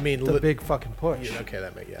that's I mean, the big fucking push. Yeah, okay,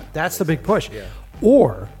 that's the big push. Yeah.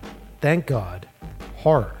 Or, thank God,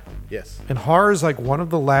 horror. Yes. And horror is like one of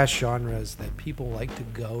the last genres that people like to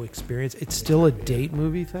go experience. It's still a date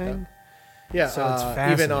movie thing. Yeah. So it's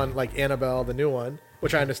fascinating. Even on like Annabelle, the new one,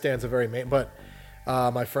 which I understand is a very main, but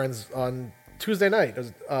my friends on Tuesday night, it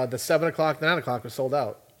was, the 7 o'clock, the 9 o'clock was sold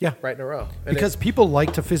out. Yeah. Right in a row. And because people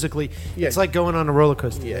like to physically, it's like going on a roller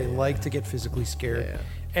coaster. Yeah, they like to get physically scared. Yeah.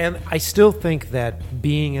 And I still think that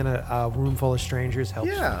being in a room full of strangers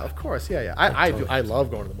helps. Yeah, of course. Yeah. I love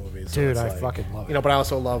going to the movies. So dude, it's I like, fucking love it. You know, but I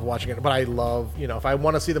also love watching it. But I love, if I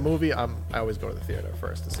want to see the movie, I always go to the theater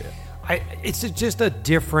first to see it. It's just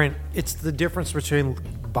it's the difference between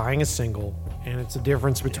buying a single and it's the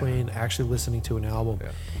difference between actually listening to an album.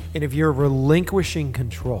 Yeah. And if you're relinquishing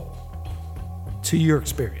control to your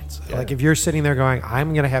experience, like if you're sitting there going,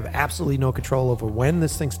 I'm going to have absolutely no control over when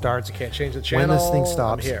this thing starts, you can't change the channel, when this thing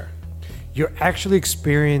stops. I'm here. You're actually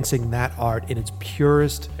experiencing that art in its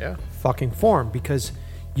purest fucking form because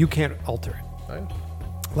you can't alter it. Right.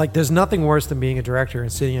 Like there's nothing worse than being a director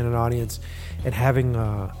and sitting in an audience and having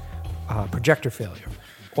a projector failure,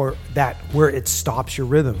 or that where it stops your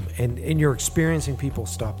rhythm and you're experiencing people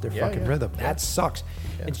stop their fucking rhythm. That sucks.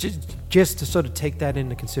 Yeah. It's just to sort of take that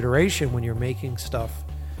into consideration when you're making stuff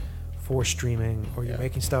for streaming or you're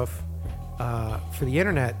making stuff for the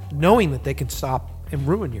internet, knowing that they can stop and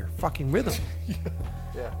ruin your fucking rhythm.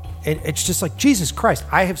 And it's just like, Jesus Christ,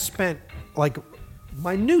 I have spent like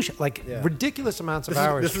ridiculous amounts of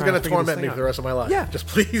hours. This is going to torment me for the rest of my life. Yeah. Just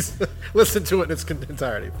please listen to it in its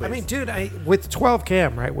entirety, please. I mean, dude, with 12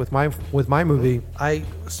 Cam, right, with my movie, I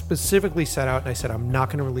specifically set out and I said, I'm not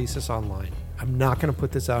going to release this online. I'm not going to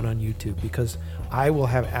put this out on YouTube because I will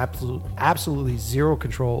have absolutely zero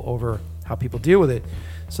control over how people deal with it.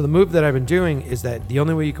 So the move that I've been doing is that the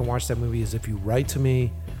only way you can watch that movie is if you write to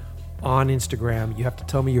me on Instagram. You have to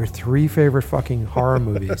tell me your 3 favorite fucking horror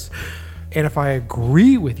movies. And if I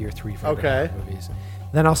agree with your 3 favorite horror movies,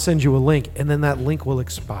 then I'll send you a link, and then that link will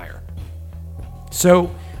expire.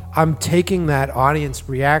 So I'm taking that audience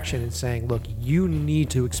reaction and saying, look, you need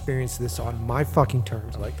to experience this on my fucking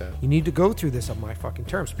terms. I like that. You need to go through this on my fucking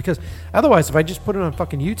terms. Because otherwise, if I just put it on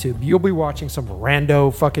fucking YouTube, you'll be watching some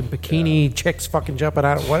rando fucking bikini chicks fucking jumping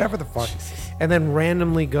out, whatever the fuck, and then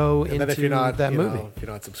randomly go into if you're not, that movie. If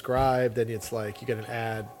you're not subscribed, then it's like you get an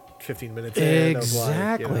ad 15 minutes in.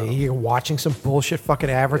 Exactly. You're watching some bullshit fucking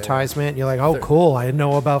advertisement. And you're like, oh, cool. I didn't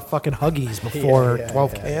know about fucking Huggies before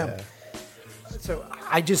 12 Cam. So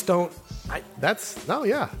I just don't. That's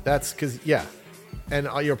because, and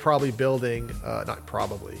you're probably building, not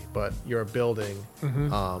probably, but you're building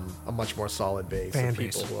a much more solid base Fan of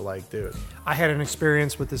people base. who are like, dude. I had an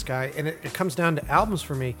experience with this guy, and it comes down to albums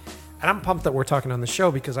for me. And I'm pumped that we're talking on the show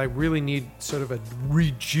because I really need sort of a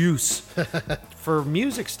rejuice for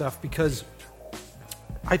music stuff because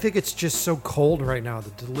I think it's just so cold right now. The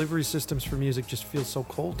delivery systems for music just feel so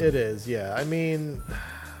cold. It is, yeah. I mean,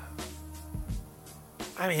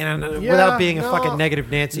 without being a fucking negative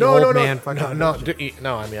Nancy no, old no, man. no, Fucking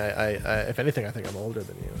no. I mean, I, if anything, I think I'm older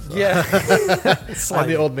than you. So. Yeah. I'm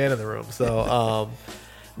the old man in the room. So,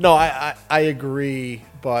 no, I agree,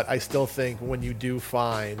 but I still think when you do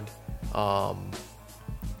find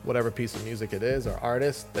whatever piece of music it is or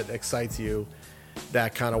artist that excites you,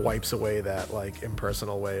 that kind of wipes away that like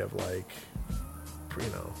impersonal way of like, you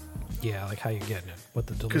know. Yeah, like how you're getting it. What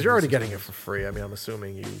the Because you're already delivery getting it for free. I mean, I'm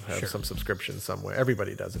assuming you have Sure. some subscription somewhere.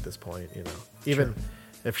 Everybody does at this point, you know. Even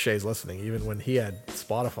if Shay's listening, even when he had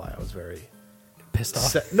Spotify, I was very pissed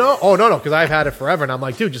off. No, because I've had it forever, and I'm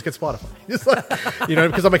like, dude, just get Spotify. Just like, you know,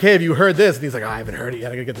 because I'm like, hey, have you heard this? And he's like, I haven't heard it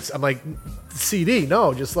yet. I gotta get this. I'm like, CD?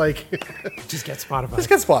 No, just like, Just get Spotify. just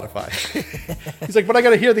get Spotify. He's like, but I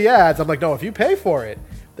gotta hear the ads. I'm like, no, if you pay for it,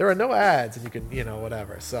 there are no ads, and you can, you know,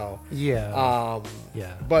 whatever. So Yeah.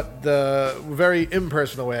 Yeah. but the very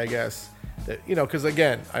impersonal way, I guess, that, you know, because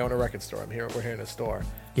again, I own a record store. We're here in a store.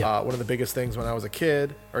 Yeah. One of the biggest things when I was a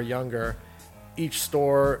kid or younger, each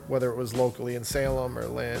store, whether it was locally in Salem or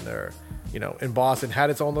Lynn or, you know, in Boston, had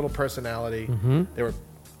its own little personality. There were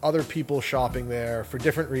other people shopping there for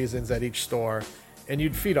different reasons at each store, and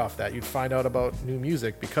you'd feed off that. You'd find out about new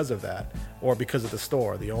music because of that, or because of the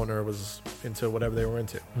store. The owner was into whatever they were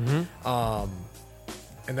into.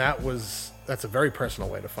 And that's a very personal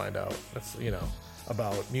way to find out. That's, you know,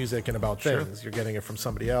 about music and about things. You're getting it from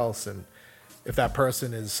somebody else, and if that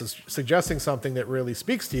person is suggesting something that really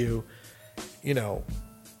speaks to you, you know,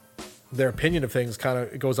 their opinion of things kind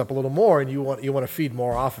of goes up a little more, and you want to feed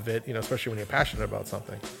more off of it, you know, especially when you're passionate about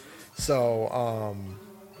something. So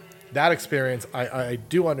that experience I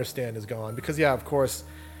do understand is gone because, yeah, of course,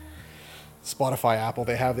 Spotify, Apple,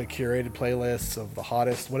 they have their curated playlists of the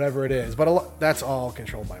hottest, whatever it is, but that's all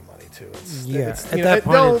controlled by money too. It's Yeah, it's, at you that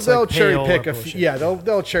know, point, it's they'll like cherry pale pick or a few, bullshit. yeah,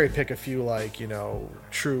 they'll cherry pick a few, like, you know,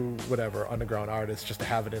 true whatever underground artists just to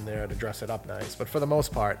have it in there to dress it up nice. But for the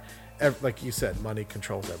most part, like you said, money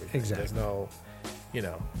controls everything. Exactly. There's no, you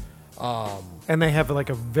know, And they have like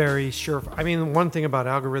a very sure. I mean, one thing about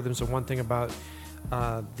algorithms and one thing about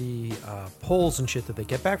the polls and shit that they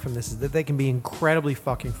get back from this is that they can be incredibly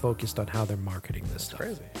fucking focused on how they're marketing this stuff.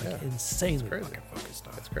 crazy, Like, yeah. insanely crazy. fucking focused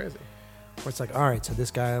on. it's crazy. Where it's like, all right, so this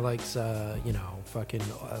guy likes, you know, fucking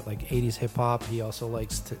like 80s hip hop. He also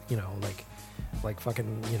likes to, you know, like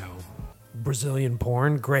fucking, you know, Brazilian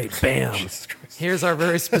porn. Great, bam. Jesus Christ. Here's our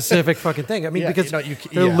very specific fucking thing. I mean, Yeah, because you know,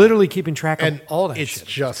 they're yeah. literally keeping track of And all that it's shit.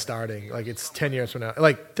 just starting. Like, it's 10 years from now.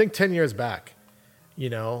 Like, think 10 years back, you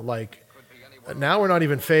know, like, now we're not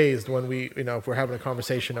even phased when we, you know, if we're having a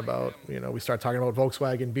conversation about, you know, we start talking about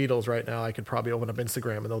Volkswagen Beetles right now, I could probably open up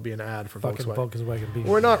Instagram and there'll be an ad for Fucking Volkswagen Beetle.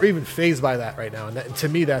 We're not even phased by that right now. And to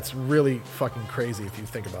me, that's really fucking crazy if you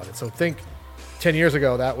think about it. So think 10 years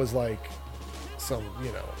ago, that was like some,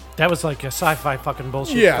 you know. That was like a sci-fi fucking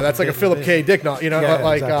bullshit. Yeah, fucking that's like a thing. Philip K. Dick, you know, Yeah,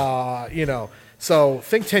 like, exactly. you know. So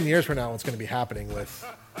think 10 years from now, what's going to be happening with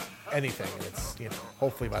anything. It's, you know,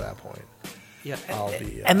 hopefully by that point. Yeah, I'll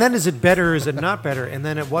be, and then is it better or is it not better? And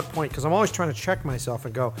then at what point? Because I'm always trying to check myself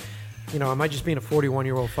and go, you know, am I just being a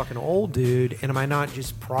 41-year-old fucking old dude? And am I not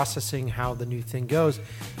just processing how the new thing goes?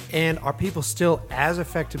 And are people still as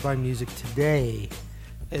affected by music today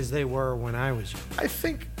as they were when I was young? I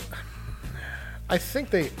think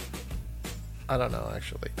they. I don't know,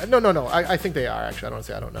 actually. No. I think they are, actually. I don't want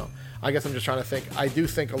to say I don't know. I guess I'm just trying to think. I do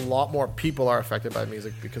think a lot more people are affected by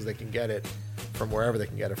music because they can get it from wherever they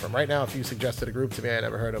can get it from. Right now, if you suggested a group to me I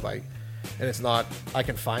never heard of, and it's not, I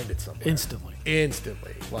can find it somewhere.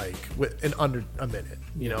 Instantly, like in under a minute.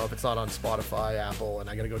 You know, if it's not on Spotify, Apple, and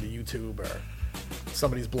I got to go to YouTube or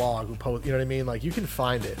somebody's blog who posts, you know what I mean? Like, you can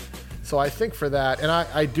find it. So I think for that, and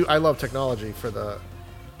I love technology for the,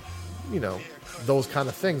 you know, those kind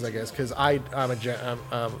of things, I guess, because I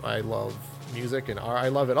love music and art. I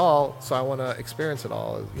love it all, so I want to experience it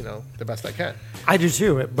all, you know, the best I can. I do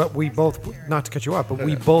too, but we both, not to cut you off, but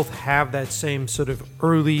we both have that same sort of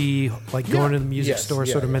early, like going to the music store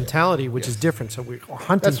sort of mentality, which is different. So we're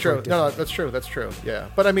hunting. That's for true. it No, different. that's true. Yeah,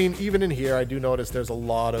 but I mean, even in here, I do notice there's a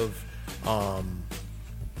lot of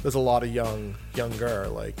younger,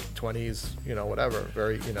 like 20s, you know, whatever,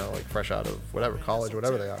 very, you know, like fresh out of whatever college,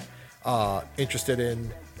 whatever they are, interested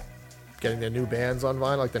in getting their new bands on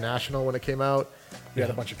vinyl, like The National when it came out. We had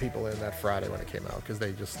a bunch of people in that Friday when it came out because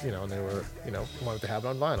they just, and they were, wanted to have it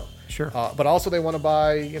on vinyl. Sure. But also they want to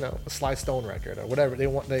buy, a Sly Stone record or whatever.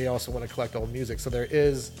 They also want to collect old music. So there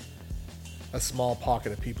is a small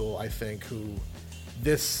pocket of people, I think, who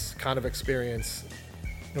this kind of experience,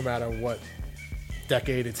 no matter what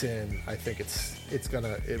decade it's in, I think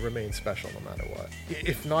it remains special no matter what.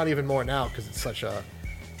 If not even more now because it's such a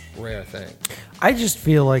rare thing. I just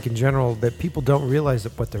feel like in general that people don't realize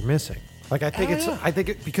that what they're missing. Like I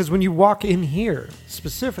think because when you walk in here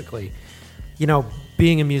specifically,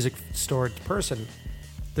 being a music store person,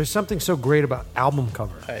 there's something so great about album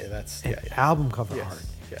cover. Hey, that's album cover Yes, art.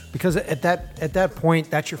 yeah. Because at that point,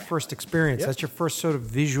 that's your first experience. Yep. That's your first sort of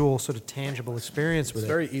visual, sort of tangible experience with It's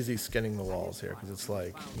it. very easy skinning the walls here because it's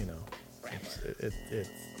like, it's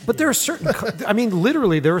But there are certain,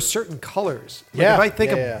 literally, there are certain colors. Like Yeah,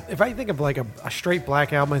 if I think of like a straight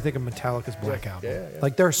black album, I think of Metallica's Black Album. yeah.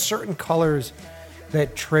 Like there are certain colors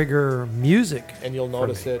that trigger music, and you'll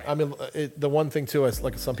notice it. I mean, the one thing too is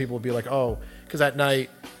like some people will be like, oh, because at night,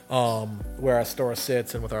 where our store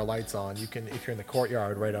sits and with our lights on, if you're in the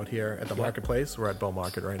courtyard right out here at the marketplace, we're at Bow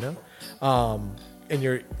Market right now, and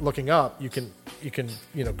you're looking up, you can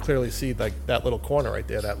clearly see like that little corner right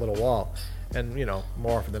there, that little wall, and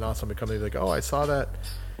more often than not, somebody comes and be like, oh, I saw that,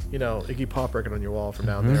 Iggy Pop record on your wall from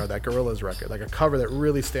down there, or that Gorillaz record, like a cover that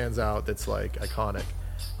really stands out, that's like iconic.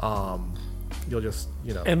 You'll just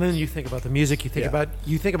and then you think about the music. You think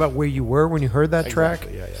Yeah. about where you were when you heard that track.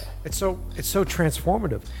 Exactly, yeah. It's so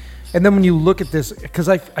transformative. And then when you look at this, because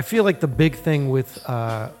I feel like the big thing with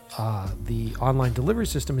the online delivery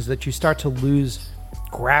system is that you start to lose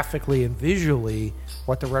graphically and visually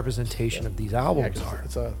what the representation of these albums 'cause are.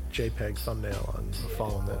 It's a JPEG thumbnail on the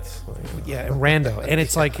phone that's Yeah, and rando, and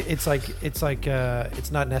it's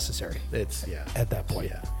not necessary. it's At that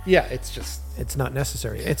point, yeah. It's just it's not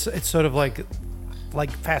necessary. It's sort of like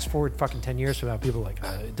fast forward fucking 10 years from now, people are like,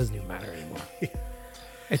 it doesn't even matter anymore.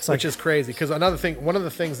 It's like which is crazy because one of the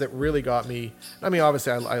things that really got me. I mean,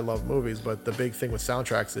 obviously I love movies, but the big thing with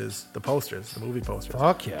soundtracks is the posters, the movie posters.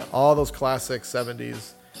 fuck yeah. All those classic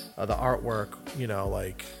 70s, the artwork,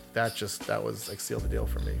 like that was like sealed the deal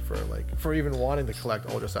for me for even wanting to collect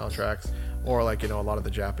older soundtracks, or like a lot of the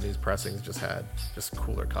Japanese pressings just had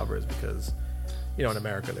cooler covers because in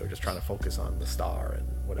America they were just trying to focus on the star and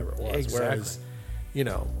whatever it was. Exactly. Whereas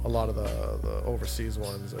a lot of the overseas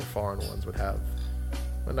ones or foreign ones would have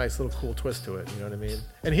a nice little cool twist to it, you know what I mean?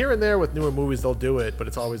 And here and there with newer movies they'll do it, but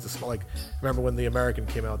it's always the small. Like remember when The American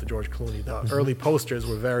came out, the George Clooney, the early posters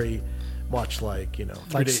were very much like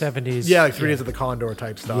 70s. yeah, like 3 Days of the Condor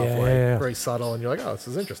type stuff, Yeah. very subtle, and you're like, oh, this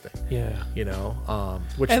is interesting. Yeah.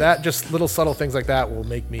 Which And- that just little subtle things like that will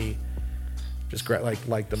make me just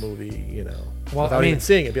like the movie, Well, without I mean- even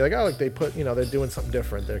seeing it. Be like, oh, like they put, they're doing something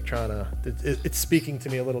different. They're trying to. It's speaking to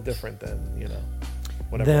me a little different than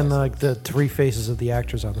whatever. Then else. like the three faces of the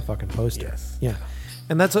actors on the fucking poster. Yes. Yeah.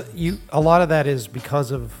 And that's a lot of that is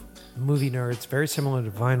because of movie nerds, very similar to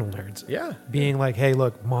vinyl nerds. Yeah. Being like, hey,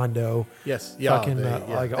 look, Mondo. Yes, yeah, Fucking they-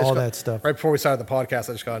 like I just all got- that stuff. Right before we started the podcast,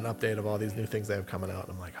 I just got an update of all these new things they have coming out,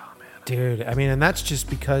 and I'm like, oh man. Dude, I mean, and that's just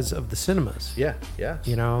because of the cinemas. Yeah.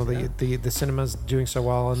 The cinemas doing so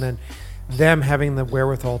well, and then them having the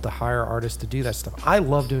wherewithal to hire artists to do that stuff. I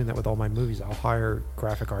love doing that with all my movies. I'll hire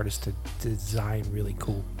graphic artists to design really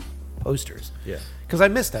cool posters. Yeah. Because I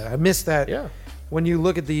miss that. I miss that. Yeah. When you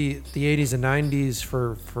look at the 80s and 90s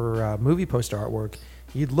for movie poster artwork,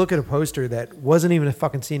 you'd look at a poster that wasn't even a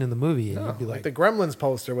fucking scene in the movie, and you'd be like like, the Gremlins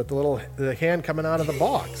poster with the hand coming out of the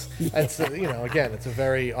box. It's again, it's a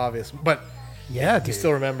very obvious, but yeah, you dude.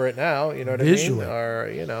 still remember it now. You know what Visually. I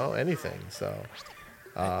mean? Or anything. So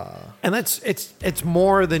And it's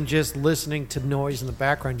more than just listening to noise in the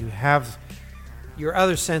background. You have your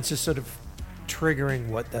other senses sort of triggering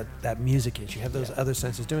what that music is. You have those other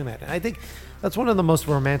senses doing that. And I think that's one of the most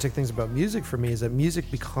romantic things about music for me is that music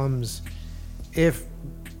becomes, if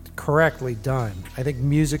correctly done, I think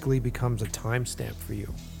musically becomes a timestamp for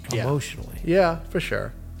you Yeah. emotionally. yeah, for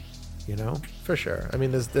sure. For sure. I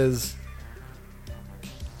mean, there's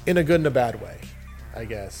in a good and a bad way, I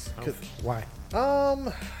guess. 'Cause- Why?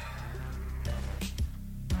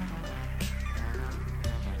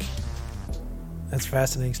 That's a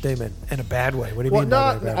fascinating statement. In a bad way. What do you well, mean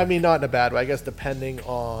by not. that? I mean, not in a bad way. I guess depending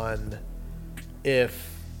on if.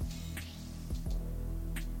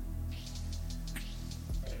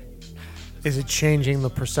 Is it changing the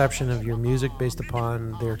perception of your music based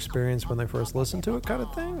upon their experience when they first listened to it, kind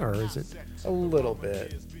of thing, or is it? A little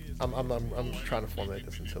bit. I'm trying to formulate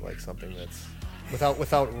this into like something that's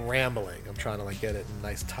without rambling. I'm trying to like get it in a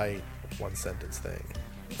nice tight one sentence thing.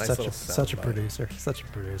 Nice such little a soundbite. producer. Such a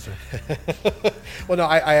producer. Well, no,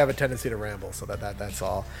 I have a tendency to ramble, so that's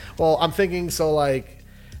all. Well, I'm thinking, so like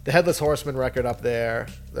the Headless Horseman record up there,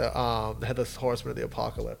 the Headless Horseman of the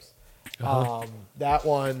Apocalypse. That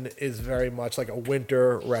one is very much like a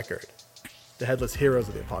winter record. The Headless Heroes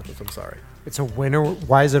of the Apocalypse. I'm sorry. It's a winter.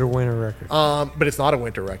 Why is it a winter record? But it's not a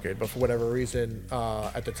winter record. But for whatever reason,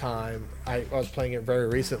 at the time, I was playing it very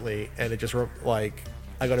recently, and it just like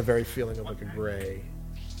I got a very feeling of like a gray,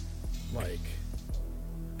 like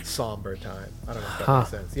somber time. I don't know if that makes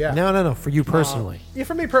sense. Yeah. No. For you personally. Yeah,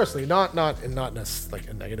 for me personally, not in like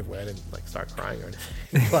a negative way. I didn't like start crying or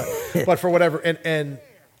anything. But for whatever, and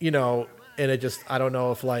you know, and it just, I don't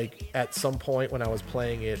know if like at some point when I was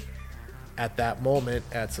playing it at that moment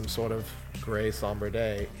at some sort of gray somber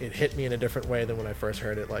day, it hit me in a different way than when I first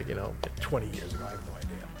heard it, like, you know, 20 years ago. I have no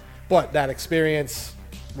idea. But that experience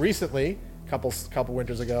recently, couple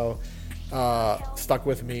winters ago, stuck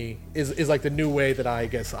with me, is like the new way that I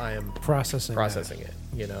guess I am Processing it,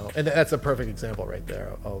 you know. And that's a perfect example right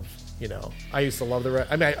there of, you know, I used to love the record.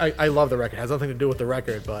 I mean, I love the record. It has nothing to do with the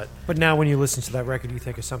record, but But now when you listen to that record, you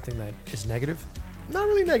think of something that is negative? not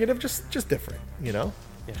really negative, just different, you know.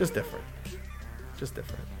 Yeah. Just different.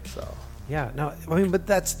 So Yeah. No. I mean, but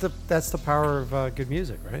that's the power of good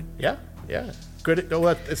music, right? yeah, good.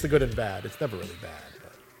 Well, it's the good and bad. It's never really bad,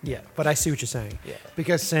 but Yeah. But I see what you're saying. Yeah.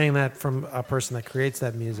 Because saying that from a person that creates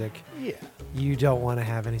that music, yeah, you don't want to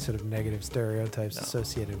have any sort of negative stereotypes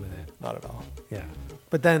associated with it. not at all. Yeah.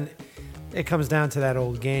 But then it comes down to that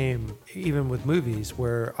old game, even with movies,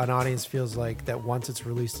 where an audience feels like that once it's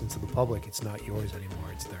released into the public, it's not yours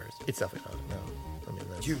anymore, it's theirs. It's definitely not. No, I mean,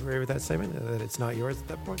 that's, Do you agree with that statement, that it's not yours at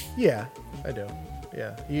that point? yeah, I do.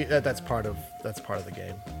 Yeah, that's part of the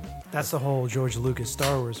game. That's the whole George Lucas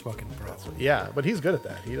Star Wars fucking problem. Yeah, but he's good at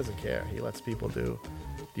that. He doesn't care. He lets people do.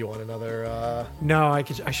 Do you want another? No, I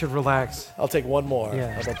should relax. I'll take one more.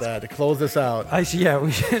 Yeah. How about that to close this out? We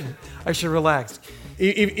should. I should relax.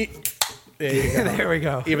 There you go. There we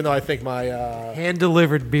go. Even though I think my Hand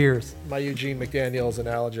delivered beers. my Eugene McDaniel's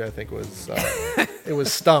analogy, I think was it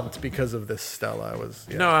was stumped because of this Stella. I was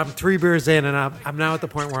No, I'm 3 beers in, and I'm now at the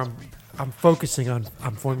point where I'm focusing on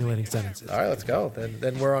formulating sentences. All right, let's go.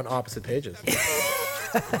 Then we're on opposite pages.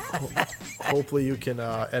 Hopefully you can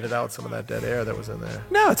edit out some of that dead air that was in there.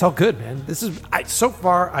 No, it's all good, man. So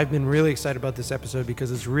far I've been really excited about this episode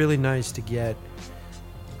because it's really nice to get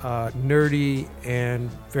nerdy and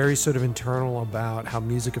very sort of internal about how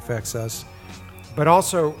music affects us. But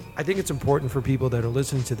also, I think it's important for people that are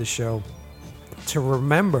listening to the show to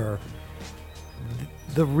remember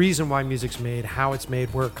the reason why music's made, how it's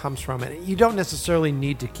made, where it comes from. And you don't necessarily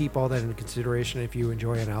need to keep all that into consideration if you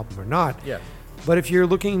enjoy an album or not. Yeah. But if you're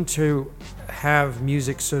looking to have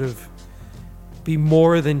music sort of be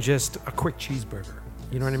more than just a quick cheeseburger,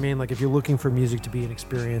 you know what I mean? Like if you're looking for music to be an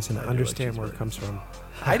experience and understand where it comes from.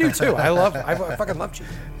 I do too. I fucking love cheese.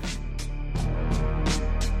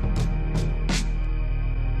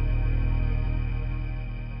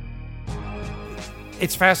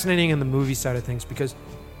 It's fascinating in the movie side of things because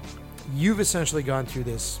you've essentially gone through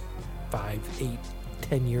this 5, 8,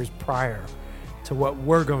 10 years prior to what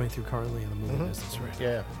we're going through currently in the movie business right now.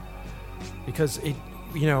 Yeah. Because it,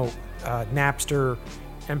 Napster,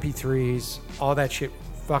 MP3s, all that shit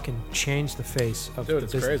fucking changed the face of Dude, the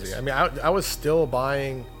it's business. crazy. I mean, I was still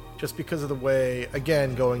buying just because of the way,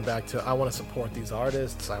 again, going back to I want to support these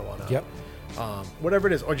artists. I want to, Yep. Whatever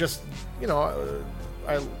it is. Or just,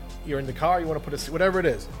 you're in the car, you want to put whatever it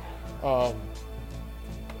is. I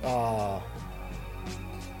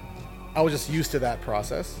was just used to that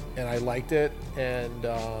process, and I liked it, and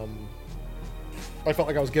I felt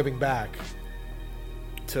like I was giving back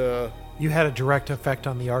to... You had a direct effect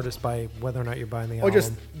on the artist by whether or not you're buying the Or album.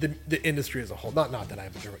 just the industry as a whole. Not that I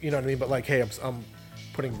have a direct, you know what I mean? But like, hey, I'm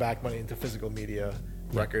putting back money into physical media,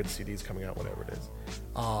 records, CDs coming out, whatever it is.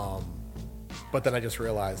 But then I just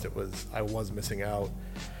realized I was missing out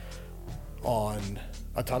on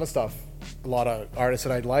a ton of stuff. A lot of artists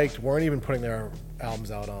that I liked weren't even putting their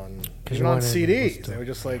albums out on you on weren't able to CDs. listen to They it. were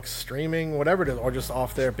just like streaming, whatever it is, or just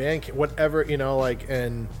off their Bandcamp, whatever,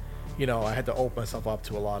 and I had to open myself up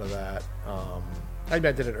to a lot of that. I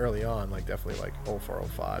did it early on, like definitely like 04,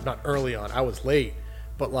 05. Not early on, I was late,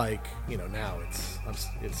 but like, now it's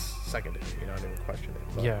secondary, I didn't even question it.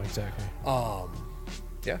 But, Yeah, exactly.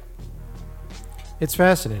 yeah. It's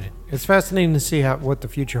fascinating. It's fascinating to see what the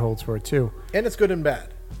future holds for it too. And it's good and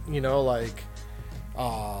bad,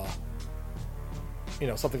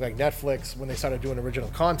 something like Netflix, when they started doing original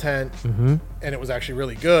content and it was actually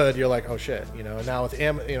really good, you're like, oh shit, and now with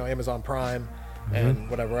Amazon Prime and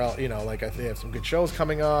whatever else, like I think they have some good shows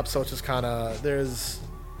coming up, so it's just kind of, there's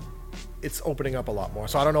it's opening up a lot more.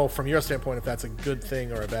 So I don't know from your standpoint if that's a good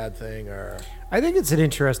thing or a bad thing or I think it's an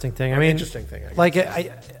interesting thing. I mean, interesting thing. I guess. Like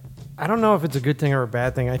I don't know if it's a good thing or a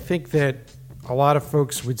bad thing. I think that a lot of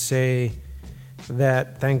folks would say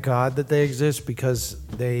that thank God that they exist because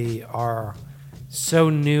they are so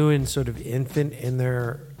new and sort of infant in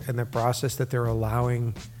their process that they're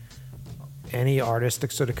allowing any artist to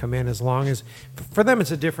sort of come in, as long as for them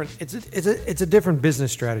it's a different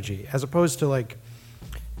business strategy, as opposed to like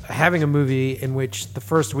having a movie in which the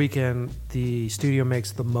first weekend the studio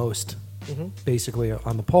makes the most basically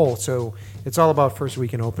on the poll. So it's all about first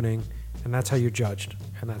weekend opening, and that's how you're judged,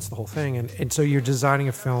 and that's the whole thing. And so you're designing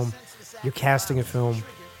a film, you're casting a film,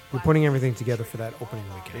 you're putting everything together for that opening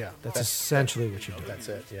weekend. Yeah, that's essentially what you do. That's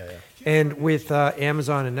it. Yeah. And with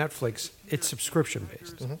Amazon and Netflix, it's subscription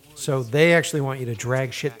based. So they actually want you to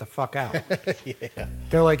drag shit the fuck out. Yeah.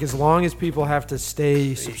 They're like, as long as people have to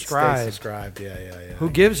stay subscribed, Stay subscribed. Yeah. who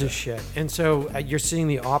gives a shit? And so you're seeing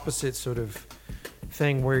the opposite sort of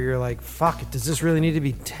thing where you're like, fuck, does this really need to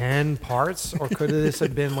be 10 parts? Or could this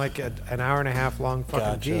have been like an hour and a half long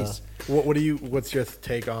fucking piece? What's your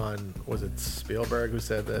take on, was it Spielberg who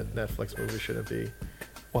said that Netflix movies shouldn't be?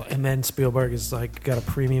 Well, and then Spielberg is like got a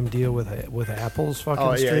premium deal with Apple's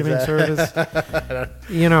fucking streaming service.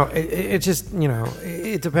 You know, it just, you know,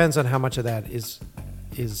 it depends on how much of that is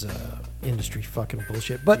industry fucking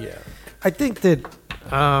bullshit. But I think that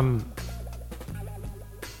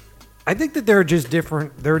there are just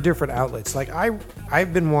different outlets. Like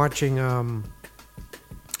I've been watching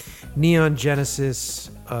Neon Genesis,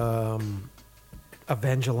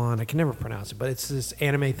 Evangelion. I can never pronounce it, but it's this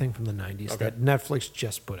anime thing from the 90s that Netflix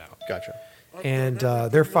just put out. Gotcha. And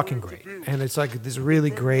they're fucking great. And it's like this really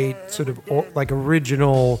great sort of like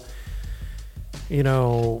original, you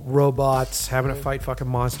know, robots having to fight fucking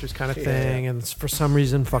monsters kind of thing. And for some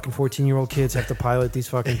reason, fucking 14-year-old kids have to pilot these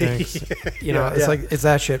fucking things. You know, it's like, it's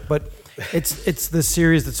that shit. But it's the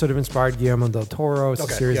series that sort of inspired Guillermo del Toro. It's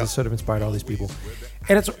the series that sort of inspired all these people.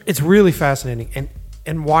 And it's really fascinating.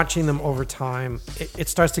 And watching them over time, it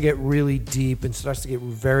starts to get really deep and starts to get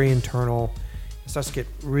very internal. It starts to get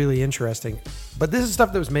really interesting. But this is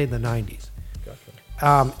stuff that was made in the 90s.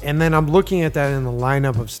 Gotcha. And then I'm looking at that in the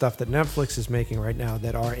lineup of stuff that Netflix is making right now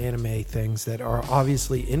that are anime things that are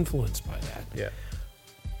obviously influenced by that. Yeah.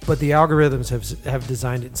 But the algorithms have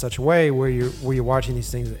designed it in such a way where you're watching these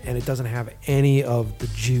things and it doesn't have any of the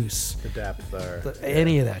juice, The depth or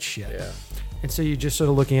any of that shit. Yeah. And so you're just sort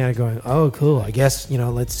of looking at it going, oh, cool. I guess, you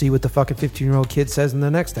know, let's see what the fucking 15-year-old kid says in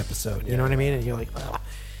the next episode. You know what I mean? And you're like, well.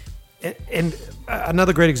 And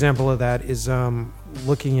another great example of that is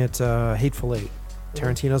looking at Hateful Eight,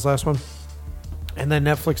 Tarantino's last one. And then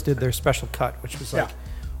Netflix did their special cut, which was like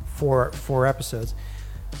four episodes.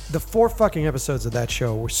 The 4 fucking episodes of that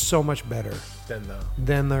show were so much better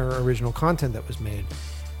than their original content that was made.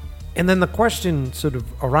 And then the question sort of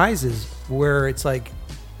arises where it's like,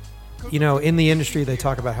 you know, in the industry, they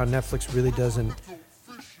talk about how Netflix really doesn't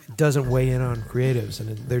weigh in on creatives,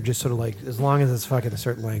 and they're just sort of like, as long as it's fucking a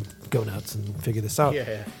certain length, go nuts and figure this out.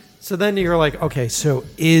 Yeah. So then you're like, okay, so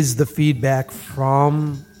is the feedback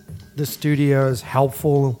from the studios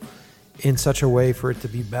helpful in such a way for it to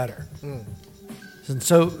be better? And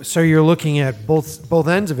so you're looking at both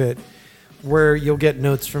ends of it, where you'll get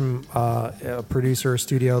notes from a producer or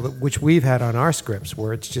studio, which we've had on our scripts,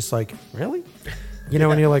 where it's just like, really? You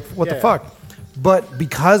know, and you're like, what the fuck? But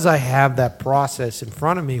because I have that process in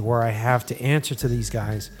front of me where I have to answer to these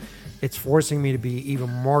guys, it's forcing me to be even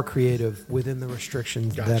more creative within the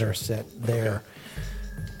restrictions that are set there. Okay.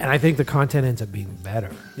 And I think the content ends up being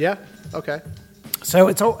better. Yeah. Okay. So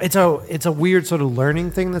it's a weird sort of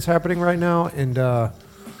learning thing that's happening right now, and I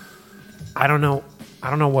don't know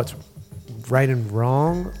what's right and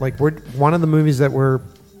wrong. Like one of the movies that we're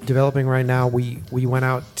developing right now, we went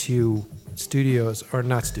out to studios, or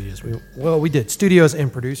not studios. We did studios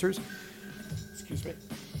and producers. Excuse me.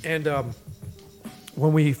 And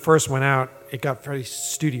when we first went out, it got very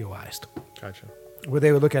studioized. Gotcha. Where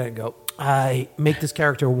they would look at it and go, I make this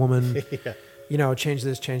character a woman. You know, change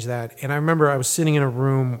this, change that. And I remember I was sitting in a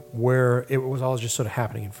room where it was all just sort of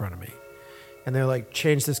happening in front of me. And they're like,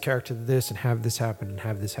 change this character to this and have this happen and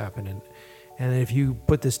have this happen. And if you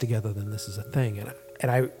put this together, then this is a thing. And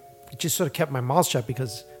I just sort of kept my mouth shut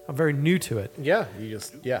because I'm very new to it. Yeah.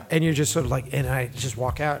 And you're just sort of like, and I just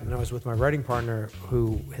walk out, and I was with my writing partner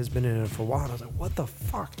who has been in it for a while. And I was like, what the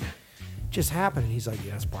fuck just happened? And he's like,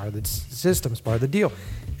 yeah, it's part of the system, it's part of the deal.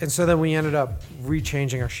 And so then we ended up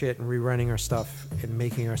rechanging our shit and rewriting our stuff and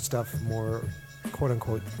making our stuff more, quote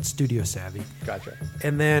unquote, studio savvy. Gotcha.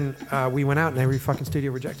 And then we went out and every fucking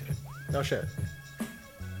studio rejected it. No shit.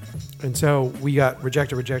 And so we got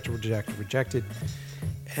rejected.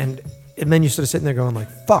 And then you're sort of sitting there going like,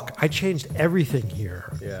 fuck, I changed everything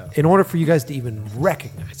here in order for you guys to even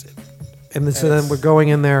recognize it. And then, so then we're going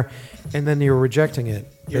in there, and then you're rejecting it.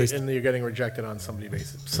 And you're getting rejected on somebody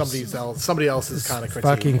else's kind of critique.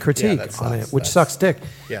 Fucking critique on it, which sucks dick.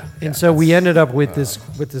 Yeah. And so we ended up with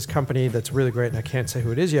this company that's really great, and I can't say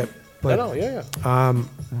who it is yet. But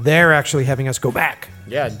they're actually having us go back.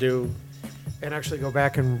 Yeah, and actually go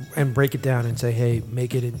back and break it down and say, hey,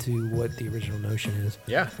 make it into what the original notion is.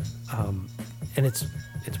 Yeah. And it's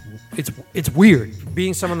weird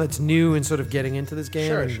being someone that's new and sort of getting into this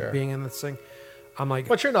game and being in this thing. I'm like,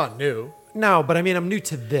 but you're not new. No, but I mean, I'm new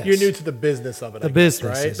to this. You're new to the business of it. The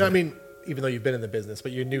business, right? No, I mean, even though you've been in the business,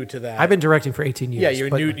 but you're new to that. I've been directing for 18 years. Yeah,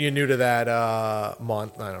 you're new to that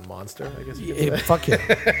monster, I guess you could say. Fuck yeah.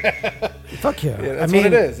 Fuck yeah. Yeah, that's what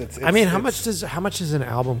it is. It's, I mean, how much does an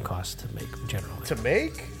album cost to make generally? To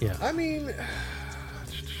make? Yeah. I mean,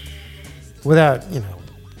 without,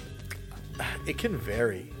 it can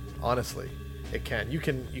vary, honestly. It can. You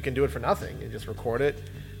can do it for nothing and just record it.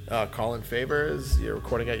 Call in favors, you're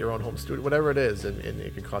recording at your own home studio, whatever it is, and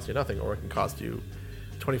it can cost you nothing, or it can cost you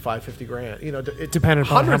 25, 50 grand. It depending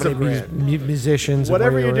upon how many musicians,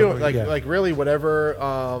 whatever you're doing, like really whatever.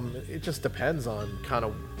 It just depends on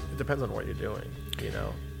what you're doing.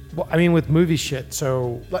 Well, I mean, with movie shit,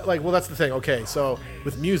 so well, that's the thing. Okay, so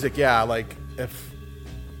with music, yeah, like if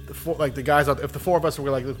the four of us were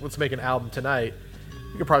like, let's make an album tonight,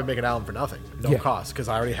 we could probably make an album for nothing, no cost, because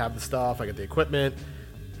I already have the stuff, I got the equipment.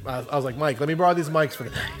 I was like, Mike, let me borrow these mics for the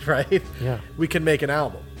night, right? Yeah. We can make an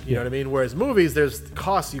album. You know what I mean? Whereas movies, there's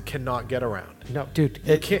costs you cannot get around. No, dude.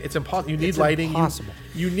 It's impossible. You need lighting. Impossible.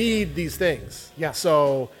 You need these things. Yeah.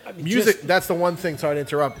 So music, that's the one thing, sorry to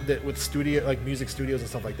interrupt, that with music studios and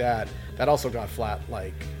stuff like that also got flattened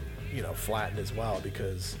as well,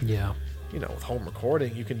 because with home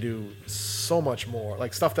recording, you can do so much more.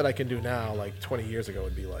 Like stuff that I can do now, like 20 years ago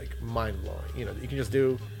would be like mind blowing. You can just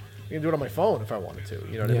do. You can do it on my phone if I wanted to.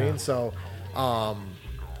 You know what I mean? So,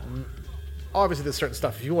 obviously, there's certain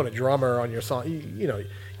stuff. If you want a drummer on your song, you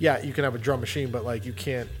can have a drum machine, but like you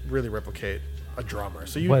can't really replicate a drummer.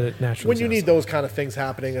 So when you need those kind of things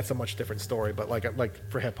happening, that's a much different story. But like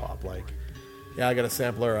for hip hop, I got a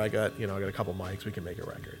sampler, I got a couple mics, we can make a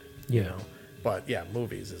record. But yeah,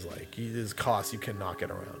 movies is there's costs you cannot get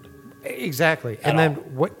around. Exactly. And then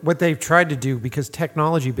what they've tried to do, because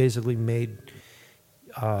technology basically made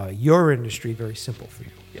your industry very simple for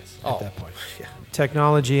you. Yes. At that point. Yeah.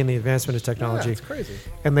 Technology and the advancement of technology. Yeah, it's crazy.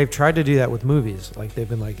 And they've tried to do that with movies. Like they've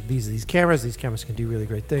been like, these cameras can do really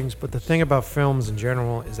great things. But the thing about films in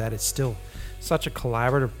general is that it's still such a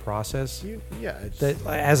collaborative process. That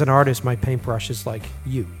as an artist, my paintbrush is like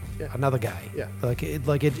another guy. Yeah.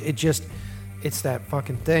 It's that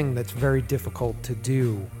fucking thing that's very difficult to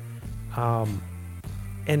do.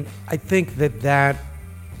 And I think that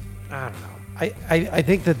I don't know. I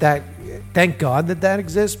think that thank God that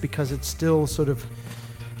exists, because it's still sort of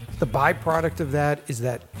the byproduct of that is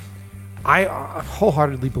that I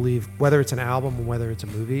wholeheartedly believe, whether it's an album or whether it's a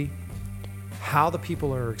movie, how the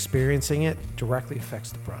people are experiencing it directly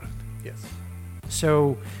affects the product. Yes.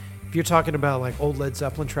 So if you're talking about like old Led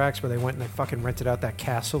Zeppelin tracks where they went and they fucking rented out that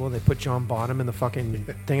castle and they put John Bonham in the fucking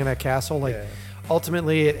thing in that castle,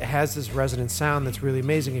 ultimately it has this resonant sound that's really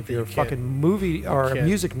amazing. If you're a fucking movie or a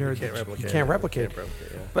music nerd, you can't replicate it.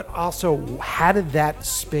 But also, how did that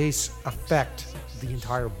space affect the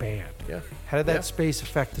entire band? Yeah. How did that space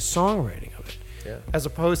affect the songwriting of it? Yeah. As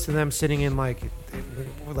opposed to them sitting in like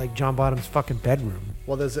John Bonham's fucking bedroom.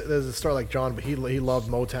 Well, there's a story like John, but he loved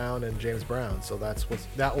Motown and James Brown, so that's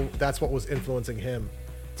what was influencing him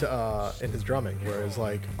to in his drumming. Whereas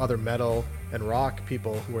like other metal and rock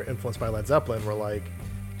people who were influenced by Led Zeppelin were like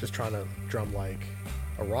just trying to drum like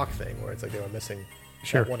a rock thing, where it's like they were missing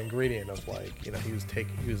that one ingredient of like, he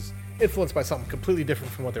was influenced by something completely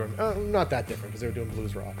different from what they were, not that different, because they were doing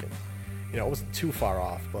blues rock, and it wasn't too far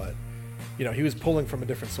off, but he was pulling from a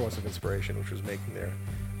different source of inspiration, which was making their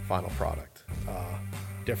final product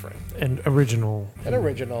different and original and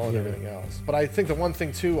everything else. But I think the one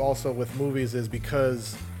thing too also with movies is,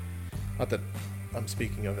 because not that I'm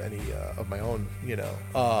speaking of any of my own,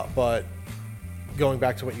 but going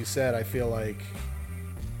back to what you said, I feel like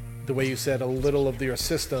the way you said a little of your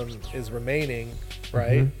system is remaining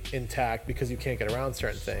intact because you can't get around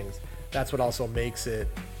certain things. That's what also makes it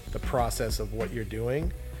the process of what you're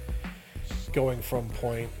doing, going from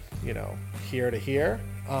point here to here,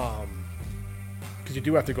 because you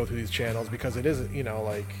do have to go through these channels, because it isn't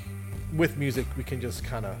like with music we can just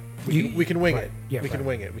kind of we can wing it. We can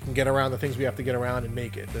wing it. We can get around the things we have to get around and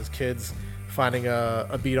make it. There's kids finding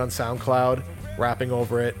a beat on SoundCloud, rapping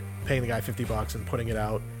over it, paying the guy $50 and putting it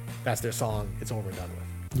out. That's their song. It's over and done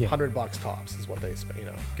with. Yeah. $100 tops is what they spend.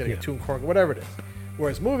 Getting Yeah. a tune chord, whatever it is.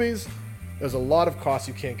 Whereas movies, there's a lot of costs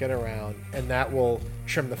you can't get around, and that will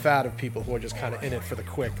trim the fat of people who are just kind of in it for the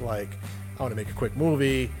quick, like, I want to make a quick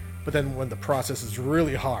movie. But then when the process is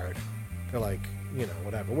really hard, they're like,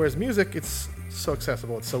 whatever. Whereas music, it's so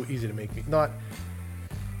accessible. It's so easy to make.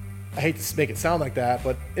 I hate to make it sound like that,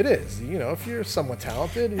 but it is. If you're somewhat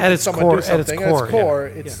talented, At its someone core- do something, at its core,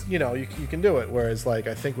 yeah. it's you can do it. Whereas like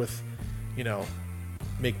I think with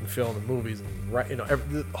making film and movies and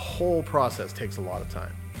the whole process takes a lot of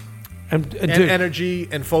time And and dude, energy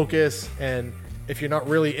and focus. And if you're not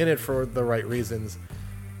really in it for the right reasons,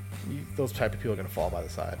 those type of people are going to fall by the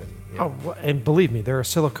side. And and believe me, there are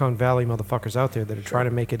Silicon Valley motherfuckers out there that are trying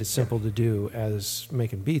to make it as simple to do as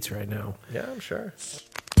making beats right now. yeah, I'm sure.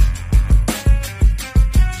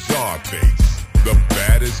 Czarface, the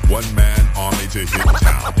baddest one-man army to hit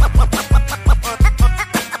town.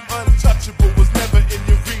 Untouchable was never in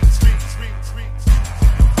your reach.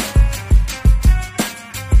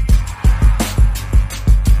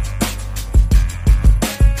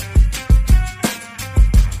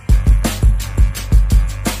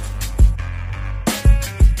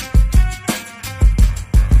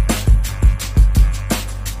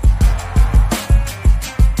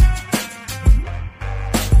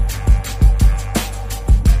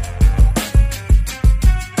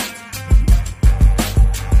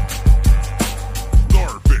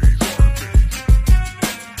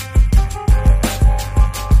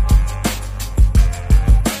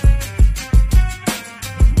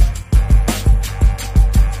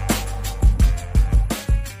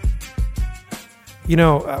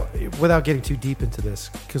 Without getting too deep into this,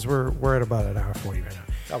 because we're at about an hour 40 right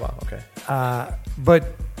now. Oh wow, okay. But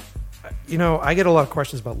I get a lot of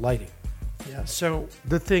questions about lighting. Yeah. So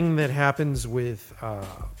the thing that happens with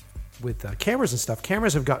cameras and stuff,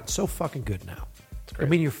 cameras have gotten so fucking good now. I great.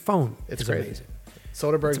 mean, your phone It's is crazy. amazing.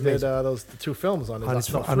 Soderbergh It's did amazing. the 2 films on his, On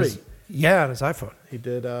his no, phone, 3. on his iPhone. He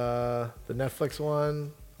did the Netflix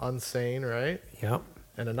one, Unsane, right? Yeah.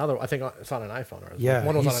 And another, I think it's on an iPhone. Or Yeah,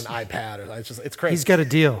 one was on he's- an iPad. Or it's crazy. He's got a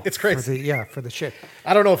deal. It's crazy. For the shit.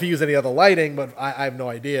 I don't know if he used any other lighting, but I have no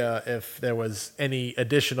idea if there was any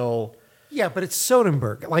additional. Yeah, but it's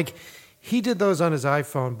Soderbergh. Like, he did those on his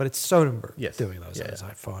iPhone, but it's Soderbergh Yes. doing those Yeah, on his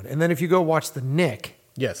yeah. iPhone. And then if you go watch the Nick,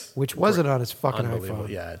 Yes. which wasn't on his fucking Unbelievable. iPhone.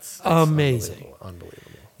 Yeah, it's amazing.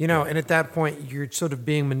 Unbelievable. And at that point, you're sort of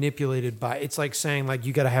being manipulated by. It's like saying like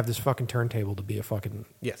you got to have this fucking turntable to be a fucking.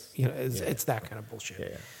 Yes. It's that kind of bullshit. Yeah,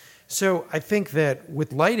 yeah. So I think that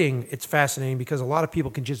with lighting, it's fascinating because a lot of people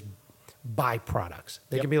can just buy products.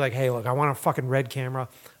 They Yep. can be like, hey, look, I want a fucking Red camera.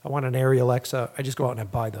 I want an Arri Alexa. I just go out and I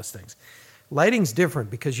buy those things. Lighting's different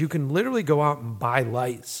because you can literally go out and buy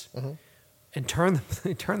lights and turn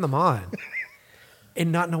them on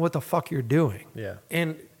and not know what the fuck you're doing. Yeah.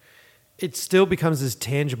 And it still becomes this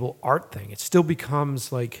tangible art thing. It still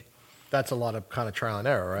becomes like That's a lot of kind of trial and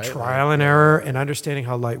error, right? trial and error and understanding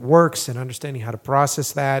how light works and understanding how to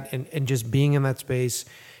process that and just being in that space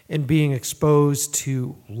and being exposed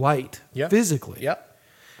to light Yeah. physically, Yep.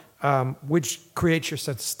 which creates your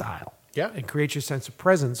sense of style Yeah. and creates your sense of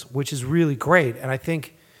presence, which is really great. And I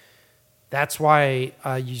think that's why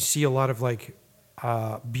you see a lot of like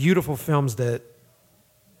beautiful films that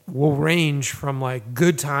will range from like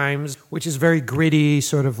Good Times, which is very gritty,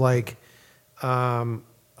 sort of like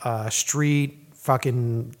street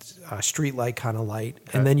light kind of light,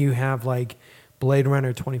 and then you have like Blade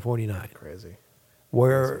Runner 2049, Crazy.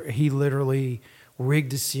 where he literally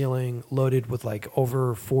rigged a ceiling loaded with like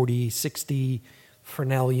over 40, 60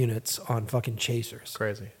 Fresnel units on fucking chasers.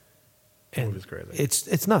 Crazy. And movie's crazy.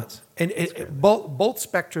 It's nuts. And both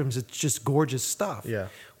spectrums, it's just gorgeous stuff. Yeah.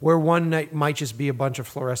 Where one night might just be a bunch of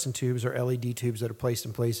fluorescent tubes or LED tubes that are placed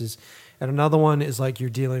in places, and another one is like you're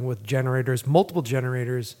dealing with generators, multiple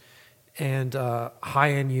generators, and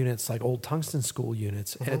high-end units like old tungsten school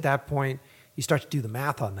units. And at that point, you start to do the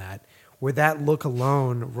math on that, where that look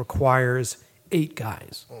alone requires 8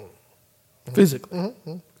 guys physically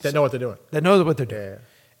They know what they're doing. that know what they're doing. Yeah.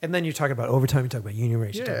 And then you talk about overtime, you talk about union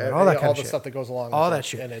rates, you talk Yeah, about all that kind all of the shit. stuff that goes along All with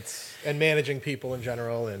that it. shit. And managing people in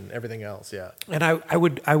general and everything else. Yeah. And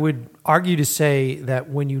I would argue to say that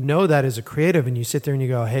when you know that as a creative and you sit there and you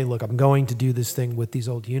go, hey, look, I'm going to do this thing with these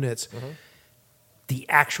old units, the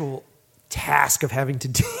actual task of having to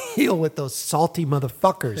deal with those salty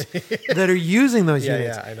motherfuckers that are using those Yeah,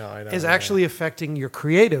 units yeah, I know, is yeah. actually affecting your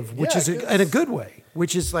creative, which Yeah, is in a good way,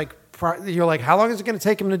 which is like you're like, how long is it going to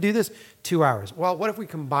take him to do this? 2 hours. Well, what if we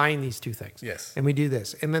combine these two things? Yes. And we do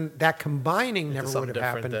this. And then that combining never Something would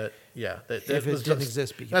have different happened. that if it was didn't just-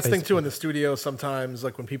 exist, That's the thing too basically. in the studio. Sometimes,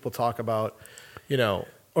 like when people talk about,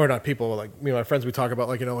 or not people, like my friends, we talk about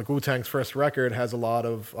like Wu-Tang's first record has a lot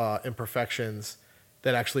of imperfections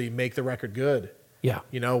that actually make the record good. Yeah.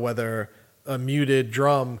 Whether a muted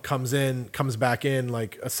drum comes back in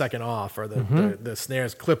like a second off, or the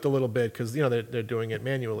snares clipped a little bit because they're doing it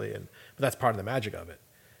manually, but that's part of the magic of it.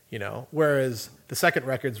 Whereas the second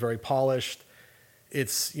record's very polished.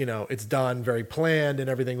 It's it's done very planned, and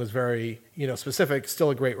everything was very specific. Still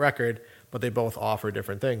a great record, but they both offer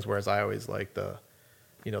different things. Whereas I always like the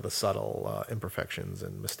subtle imperfections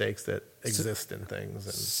and mistakes that exist in things.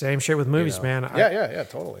 And, Same shit with movies, man. Yeah,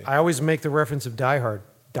 totally. I always make the reference of Die Hard.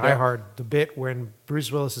 Die Yeah. Hard, the bit when Bruce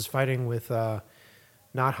Willis is fighting with not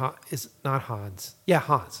Hans. Yeah,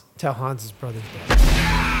 Hans. Tell Hans' brother's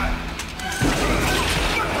dead.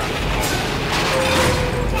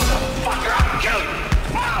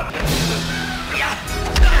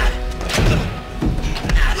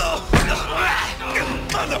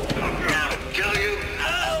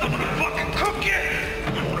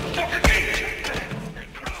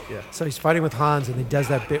 So he's fighting with Hans, and he does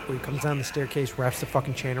that bit where he comes down the staircase, wraps the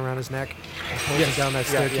fucking chain around his neck, and pulls him down that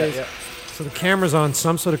staircase. Yeah. So the camera's on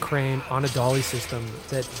some sort of crane on a dolly system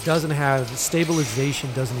that doesn't have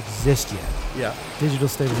stabilization, doesn't exist yet. Yeah. Digital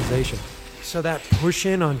stabilization. So that push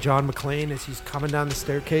in on John McClane as he's coming down the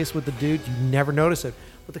staircase with the dude, you never notice it.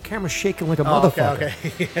 But the camera's shaking like a motherfucker.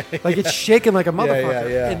 Okay. Like it's shaking like a motherfucker.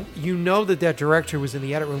 yeah. And you know that director was in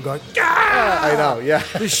the edit room going, "Ah!" I know. Yeah.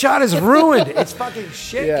 The shot is ruined. It's fucking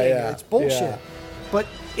shaking. Yeah. It's bullshit. Yeah. But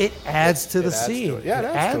it adds to the It adds scene. to it. Yeah, it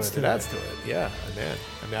adds to it. It that. adds to it. Yeah, man.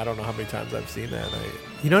 I mean, I don't know how many times I've seen that.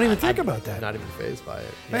 You don't even think about that. Not even fazed by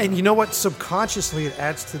it. And you know what? Subconsciously, it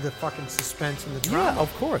adds to the fucking suspense and the drama. Yeah,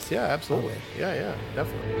 of course. Yeah, absolutely. Yeah,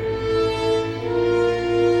 definitely.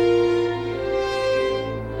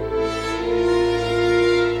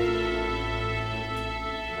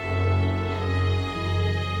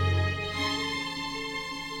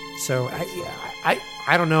 So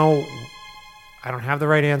I don't know. I don't have the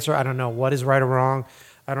right answer. I don't know what is right or wrong.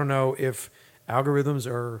 I don't know if algorithms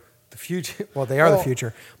are the future. Well, they are the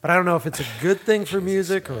future, but I don't know if it's a good thing for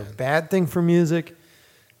music or a bad thing for music.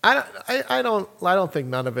 I don't think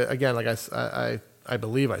none of it. Again, like I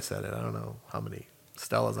believe I said it. I don't know how many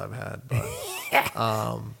Stellas I've had,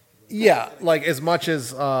 but yeah, like as much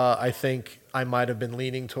as I think I might have been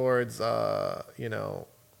leaning towards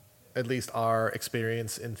at least our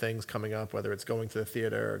experience in things coming up, whether it's going to the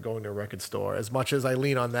theater or going to a record store. As much as I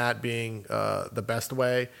lean on that being the best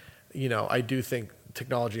way, I do think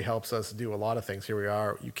technology helps us do a lot of things. Here we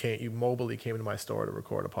are. You mobily came into my store to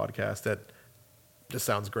record a podcast that just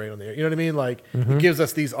sounds great on the air. You know what I mean? Like it gives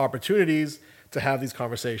us these opportunities to have these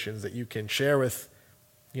conversations that you can share with,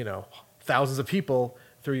 thousands of people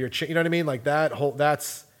through your, you know what I mean? Like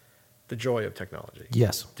that's the joy of technology.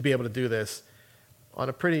 Yes. To be able to do this on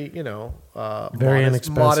a pretty, Very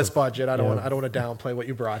inexpensive. modest budget. I don't Yeah. want to downplay what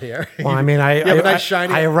you brought here. Well, I mean, You have a nice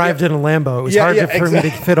shiny. I arrived in a Lambo. It was Yeah, hard yeah, for me to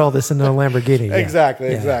fit all this into a Lamborghini. Yeah.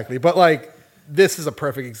 Exactly. Yeah. But like, this is a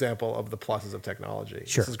perfect example of the pluses of technology.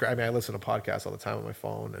 Sure. This is great. I mean, I listen to podcasts all the time on my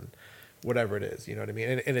phone and whatever it is, you know what I mean?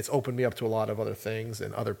 And it's opened me up to a lot of other things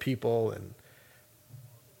and other people and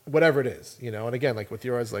whatever it is, And again, like with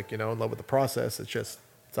yours, like, in love with the process, it's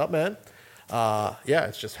up, man.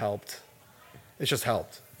 It's just helped. It's just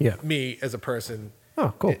helped me as a person.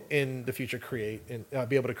 Oh, cool. In the future, create and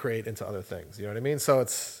be able to create into other things. You know what I mean? So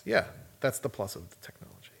that's the plus of the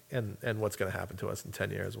technology and what's going to happen to us in 10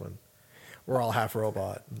 years when we're all half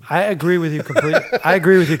robot. I agree with you completely. I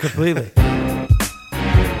agree with you completely.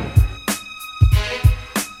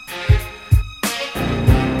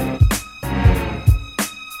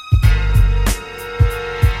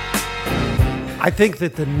 I think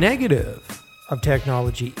that the negative of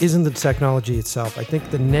technology isn't the technology itself. I think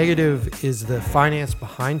the negative is the finance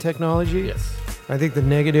behind technology. Yes. I think the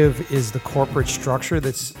negative is the corporate structure that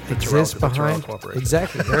exists Terrell behind. Corporation.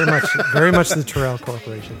 Exactly. Very much the Terrell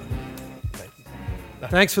Corporation.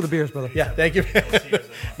 Thanks for the beers, brother. Yeah, thank you.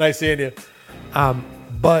 Nice seeing you. And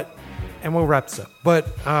we'll wrap this up. But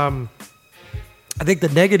I think the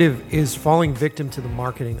negative is falling victim to the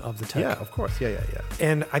marketing of the tech. Yeah, of course. Yeah.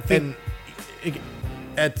 And I think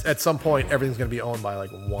at some point, everything's going to be owned by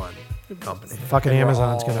like one company. fucking And we're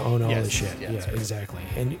Amazon's all- going to own all yes, this shit. yes, Yeah, right. exactly.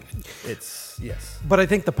 And Yes. but I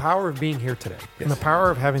think the power of being here today and the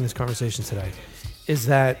power of having this conversation today is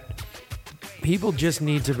that people just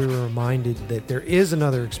need to be reminded that there is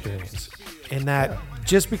another experience, and that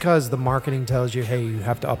just because the marketing tells you, hey, you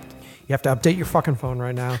have to You have to update your fucking phone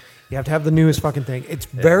right now. You have to have the newest fucking thing. It's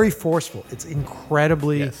very forceful. It's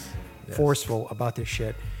incredibly Yes. forceful about this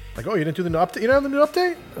shit. Like, oh, you didn't do the new update? You don't have the new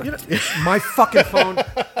update? You know? My fucking phone.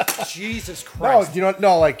 Jesus No, Christ. you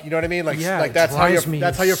know, like, you know what I mean? Like, Yeah, like it that's how drives me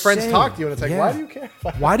your friends insane. talk to you, and it's like, Yeah. why do you care?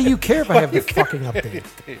 Why do you care if I have the do you care? fucking update?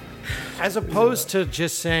 As opposed to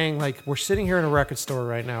just saying, like, we're sitting here in a record store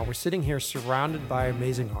right now. We're sitting here surrounded by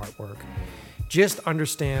amazing artwork. Just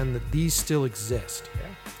understand that these still exist.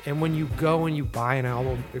 And when you go and you buy an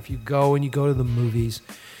album, if you go and you go to the movies,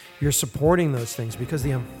 you're supporting those things, because the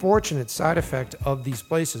unfortunate side effect of these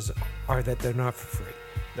places are that they're not for free.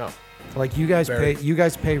 No. Like you guys Very-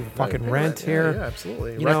 pay fucking rent Yeah, here. Yeah,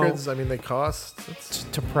 absolutely. You know, Records, I mean, they cost. It's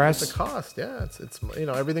to press. a cost. Yeah, it's you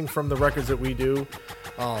know, everything from the records that we do,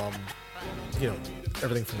 you know,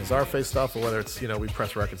 everything from the Czarface stuff, or whether it's, you know, we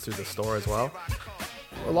press records through the store as well.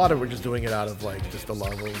 A lot of we're just doing it out of like just the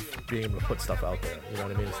love of being able to put stuff out there. You know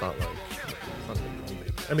what I mean? It's not like.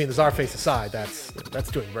 I mean, the Czarface aside, that's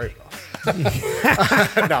doing very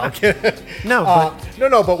well. No, I'm kidding. No,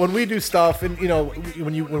 No. But when we do stuff, and you know,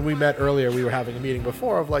 when we met earlier, we were having a meeting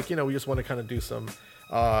before of like, you know, we just want to kind of do some,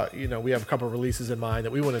 you know, we have a couple of releases in mind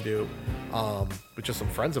that we want to do, with just some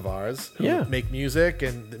friends of ours who make music,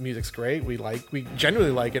 and the music's great. We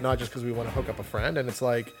genuinely like it, not just because we want to hook up a friend. And it's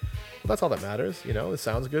like, well, that's all that matters. You know, it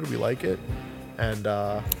sounds good. We like it. And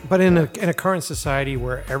But in a current society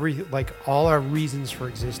where all our reasons for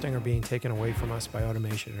existing are being taken away from us by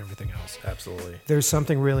automation and everything else, absolutely, there's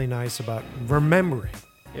something really nice about remembering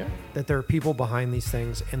yeah. that there are people behind these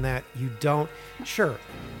things, and that you don't. Sure,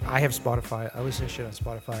 I have Spotify. I listen to shit on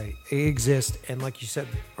Spotify. It exists, and like you said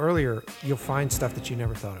earlier, you'll find stuff that you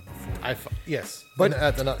never thought of before. Yes, But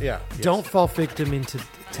yeah, yes. Don't fall victim into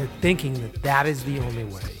thinking that is the only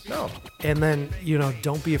way. No. And then, you know,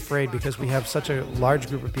 don't be afraid, because we have such a large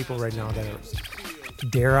group of people right now that are,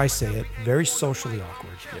 dare I say it, very socially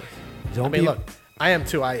awkward. Don't I mean, be. look, I am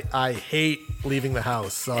too. I hate leaving the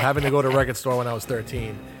house. So having to go to a record store when I was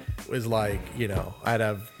 13 was like, you know, I'd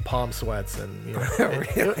have palm sweats, and you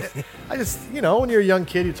know, I just, you know, when you're a young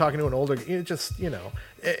kid, you're talking to an older, you just, you know,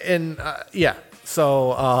 and yeah.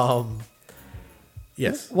 So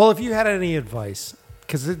yes. Well, if you had any advice,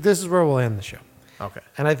 because this is where we'll end the show. Okay.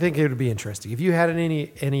 And I think it would be interesting. If you had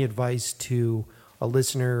any advice to a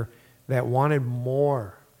listener that wanted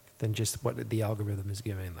more than just what the algorithm is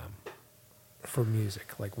giving them for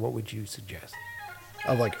music, like, what would you suggest?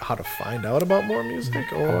 Of like how to find out about more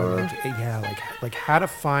music, or Like how to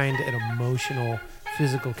find an emotional,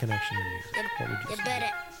 physical connection to music. What would you You say?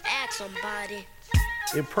 better ask somebody.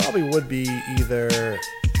 it probably would be either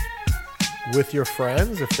with your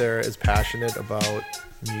friends if they're as passionate about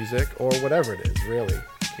music, or whatever it is, really.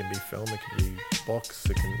 It can be film, it can be books,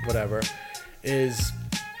 it can whatever, is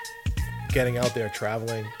getting out there,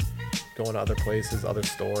 traveling, going to other places, other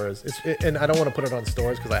stores. And I don't want to put it on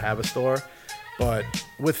stores because I have a store, but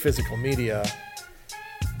with physical media,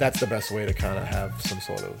 that's the best way to kind of have some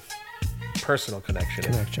sort of personal connection.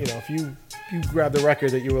 You know, if you grab the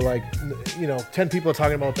record that you were like, you know, 10 people are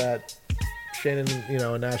talking about that Shannon, you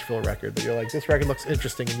know, Nashville record, but you're like, this record looks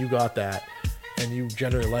interesting, and you got that, and you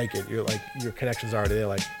generally like it. You're like, your connection's already there.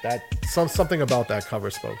 Like that, something about that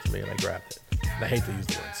cover spoke to me, and I grabbed it. And I hate to use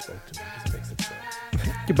the word "spoke to me" because it makes it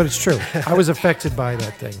sound. Yeah, but it's true. I was affected by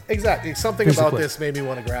that thing. Exactly. Something Physically. about this made me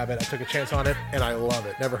want to grab it. I took a chance on it, and I love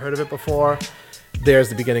it. Never heard of it before. There's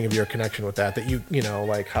the beginning of your connection with that. That you know,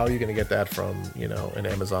 like, how are you going to get that from, you know, an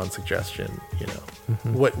Amazon suggestion? You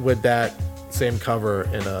know, what would that same cover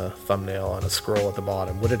in a thumbnail on a scroll at the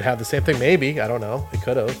bottom, would it have the same thing? Maybe. I don't know. It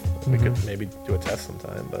could have. We could maybe do a test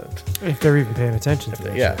sometime, but If they're even paying attention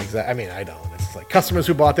to it. yeah, exactly. I mean, I don't. It's like customers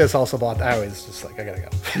who bought this also bought that. I was just like, I gotta go.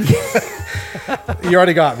 You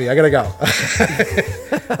already got me. I gotta go.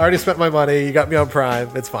 I already spent my money. You got me on Prime.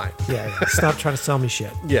 It's fine. Yeah. Stop trying to sell me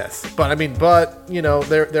shit. Yes, but I mean, you know,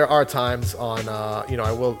 there are times on, you know,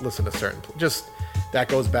 I will listen to certain, just that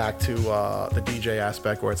goes back to the DJ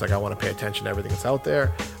aspect where it's like I want to pay attention to everything that's out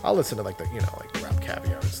there. I'll listen to like the, you know, like the Rap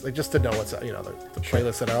Caviar, like just to know what's, you know, the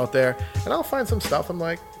playlists that are out there, and I'll find some stuff. I'm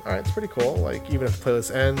like, all right, it's pretty cool. Like even if the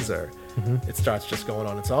playlist ends or it starts just going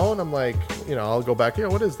on its own, I'm like, you know, I'll go back. You know,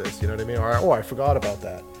 what is this? You know what I mean? Or oh, I forgot about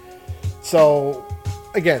that. So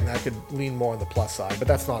again, that could lean more on the plus side, but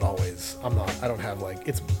that's not always. I don't have like,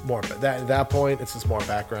 it's more at that point. It's just more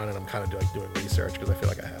background, and I'm kind of doing research because I feel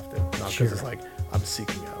like I have to, not because Sure. it's like I'm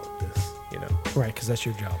seeking out this, you know. Right, because that's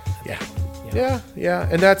your job.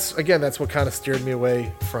 Yeah. And that's what kind of steered me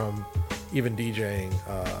away from even DJing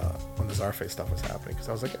when the Czarface stuff was happening, because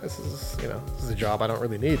I was like, this is a job I don't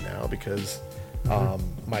really need now, because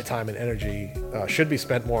My time and energy should be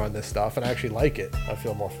spent more on this stuff, and I actually like it. I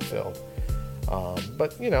feel more fulfilled.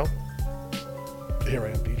 But you know, here I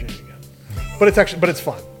am DJing again. But it's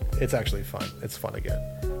fun. It's actually fun. It's fun again.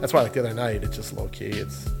 That's why, like the other night, it's just low key.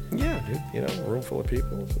 It's Yeah, dude. you know, room full of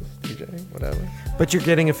people, just DJing, whatever. But you're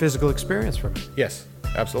getting a physical experience from it. Yes,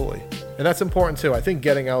 absolutely, and that's important too. I think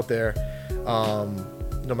getting out there,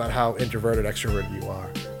 no matter how introverted, extroverted you are,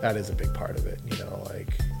 that is a big part of it. You know,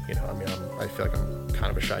 like I mean, I feel like I'm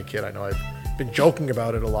kind of a shy kid. I know I've been joking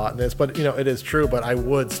about it a lot in this, but you know, it is true. But I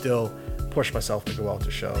would still push myself to go out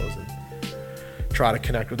to shows and try to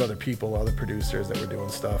connect with other people, other producers that were doing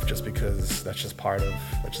stuff, just because that's just part of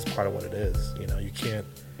what it is. You know, you can't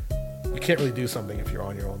really do something if you're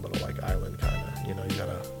on your own little like island kind of. You know, you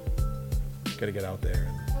gotta get out there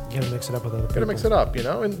and You gotta mix it up with other people. gotta mix it up. You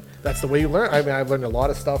know, and that's the way you learn. I mean, I've learned a lot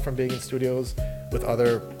of stuff from being in studios with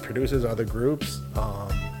other producers, other groups,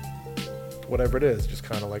 whatever it is. Just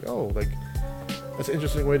kind of like, oh, like that's an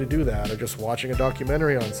interesting way to do that, or just watching a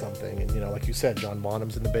documentary on something. And you know, like you said, John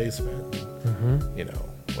Bonham's in the basement. And, you know,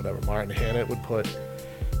 whatever. Martin Hannett would put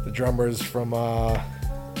the drummers from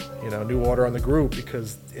New Order on the group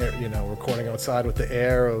because you know, recording outside with the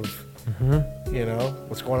air of you know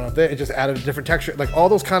what's going on up there. It just added a different texture. Like all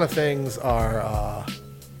those kind of things are I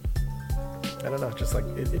don't know, just like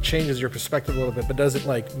it changes your perspective a little bit, but doesn't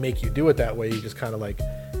like make you do it that way. You just kind of like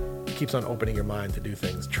keeps on opening your mind to do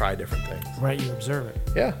things, try different things. Right, you observe it.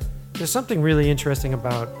 Yeah. There's something really interesting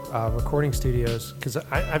about recording studios, because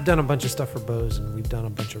I've done a bunch of stuff for Bose, and we've done a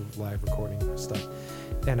bunch of live recording stuff.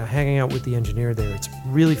 And hanging out with the engineer there, it's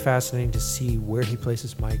really fascinating to see where he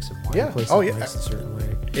places mics and why he places mics a certain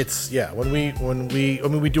way. It's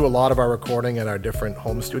when we do a lot of our recording at our different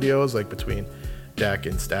home studios, like between Deck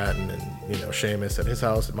and Staten and you know Seamus at his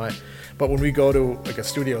house and mine. But when we go to like a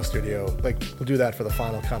studio, like we'll do that for the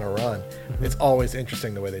final kind of run. It's always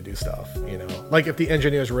interesting the way they do stuff. You know, like if the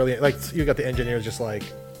engineers really like you got the engineers just like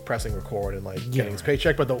pressing record and like getting his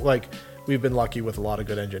paycheck, but like we've been lucky with a lot of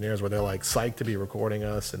good engineers where they're like psyched to be recording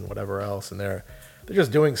us and whatever else, and they're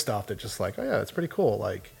just doing stuff that just like, oh yeah, it's pretty cool.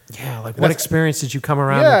 Like like what experience did you come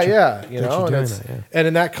around? You know, and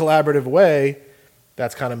in that collaborative way,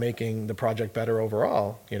 that's kind of making the project better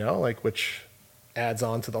overall. You know, like which adds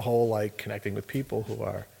on to the whole like connecting with people who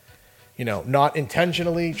are, you know, not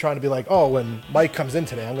intentionally trying to be like, oh, when Mike comes in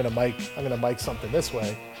today, I'm gonna mic something this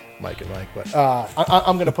way. Mike and Mike, but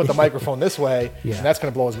I'm going to put the microphone this way, and that's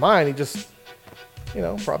going to blow his mind. He just, you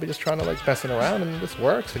know, probably just trying to like messing around, and this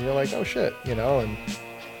works, and you're like, oh shit, you know, and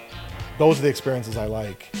those are the experiences I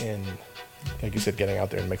like in, like you said, getting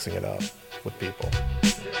out there and mixing it up with people.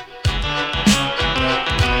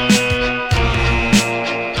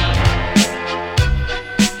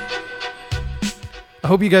 I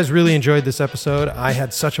hope you guys really enjoyed this episode. I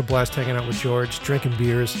had such a blast hanging out with George, drinking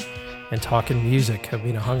beers and talking music. I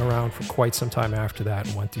mean, I hung around for quite some time after that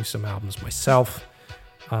and went through some albums myself.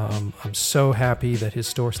 I'm so happy that his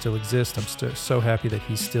store still exists. I'm so happy that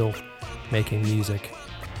he's still making music.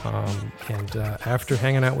 And after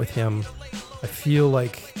hanging out with him, I feel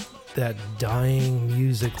like that dying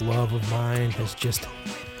music love of mine has just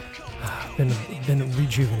been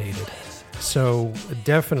rejuvenated. So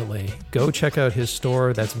definitely go check out his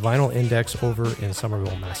store. That's Vinyl Index over in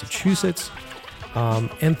Somerville, Massachusetts.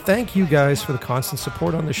 And thank you guys for the constant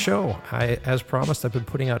support on the show. As promised, I've been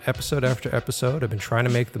putting out episode after episode. I've been trying to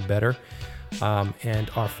make them better. And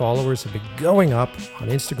our followers have been going up on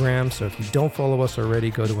Instagram. So if you don't follow us already,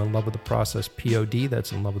 go to In Love With The Process POD.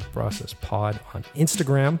 That's In Love With The Process Pod on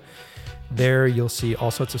Instagram. There you'll see all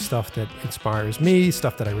sorts of stuff that inspires me,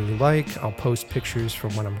 stuff that I really like. I'll post pictures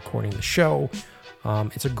from when I'm recording the show.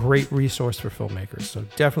 It's a great resource for filmmakers. So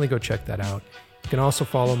definitely go check that out. You can also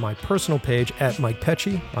follow my personal page at Mike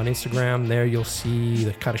Pecci on Instagram. There you'll see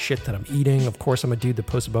the kind of shit that I'm eating. Of course, I'm a dude that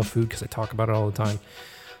posts about food because I talk about it all the time.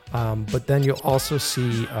 But then you'll also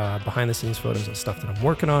see behind the scenes photos of stuff that I'm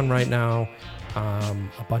working on right now.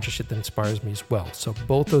 A bunch of shit that inspires me as well. So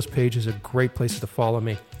both those pages are great places to follow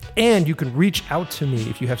me. And you can reach out to me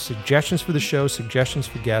if you have suggestions for the show, suggestions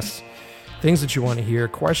for guests, things that you want to hear,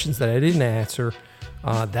 questions that I didn't answer.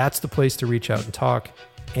 That's the place to reach out and talk.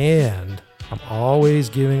 And I'm always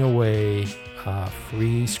giving away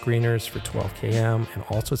free screeners for 12KM and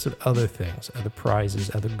all sorts of other things, other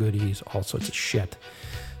prizes, other goodies, all sorts of shit.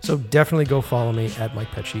 So definitely go follow me at Mike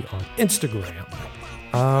Pecci on Instagram.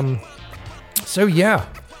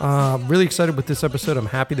 Really excited with this episode. I'm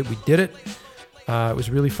happy that we did it. It was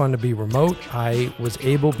really fun to be remote. I was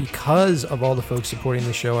able, because of all the folks supporting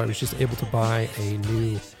the show, I was just able to buy a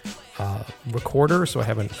new recorder, so I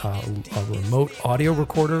have a remote audio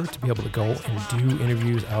recorder to be able to go and do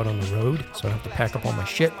interviews out on the road, so I don't have to pack up all my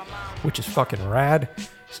shit, which is fucking rad.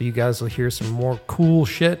 So you guys will hear some more cool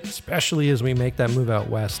shit, especially as we make that move out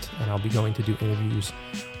west, and I'll be going to do interviews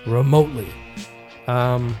remotely.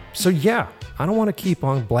 So yeah, I don't want to keep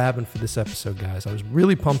on blabbing for this episode, guys. I was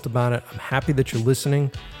really pumped about it. I'm happy that you're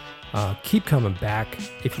listening. Keep coming back.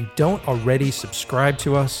 If you don't already subscribe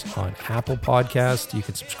to us on Apple Podcast, you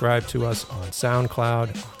can subscribe to us on SoundCloud,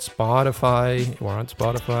 on Spotify. We're on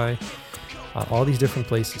Spotify, all these different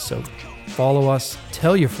places. So follow us,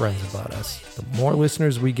 tell your friends about us. The more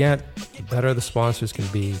listeners we get, the better the sponsors can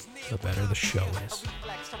be, the better the show is.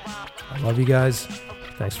 I love you guys.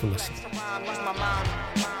 Thanks for listening.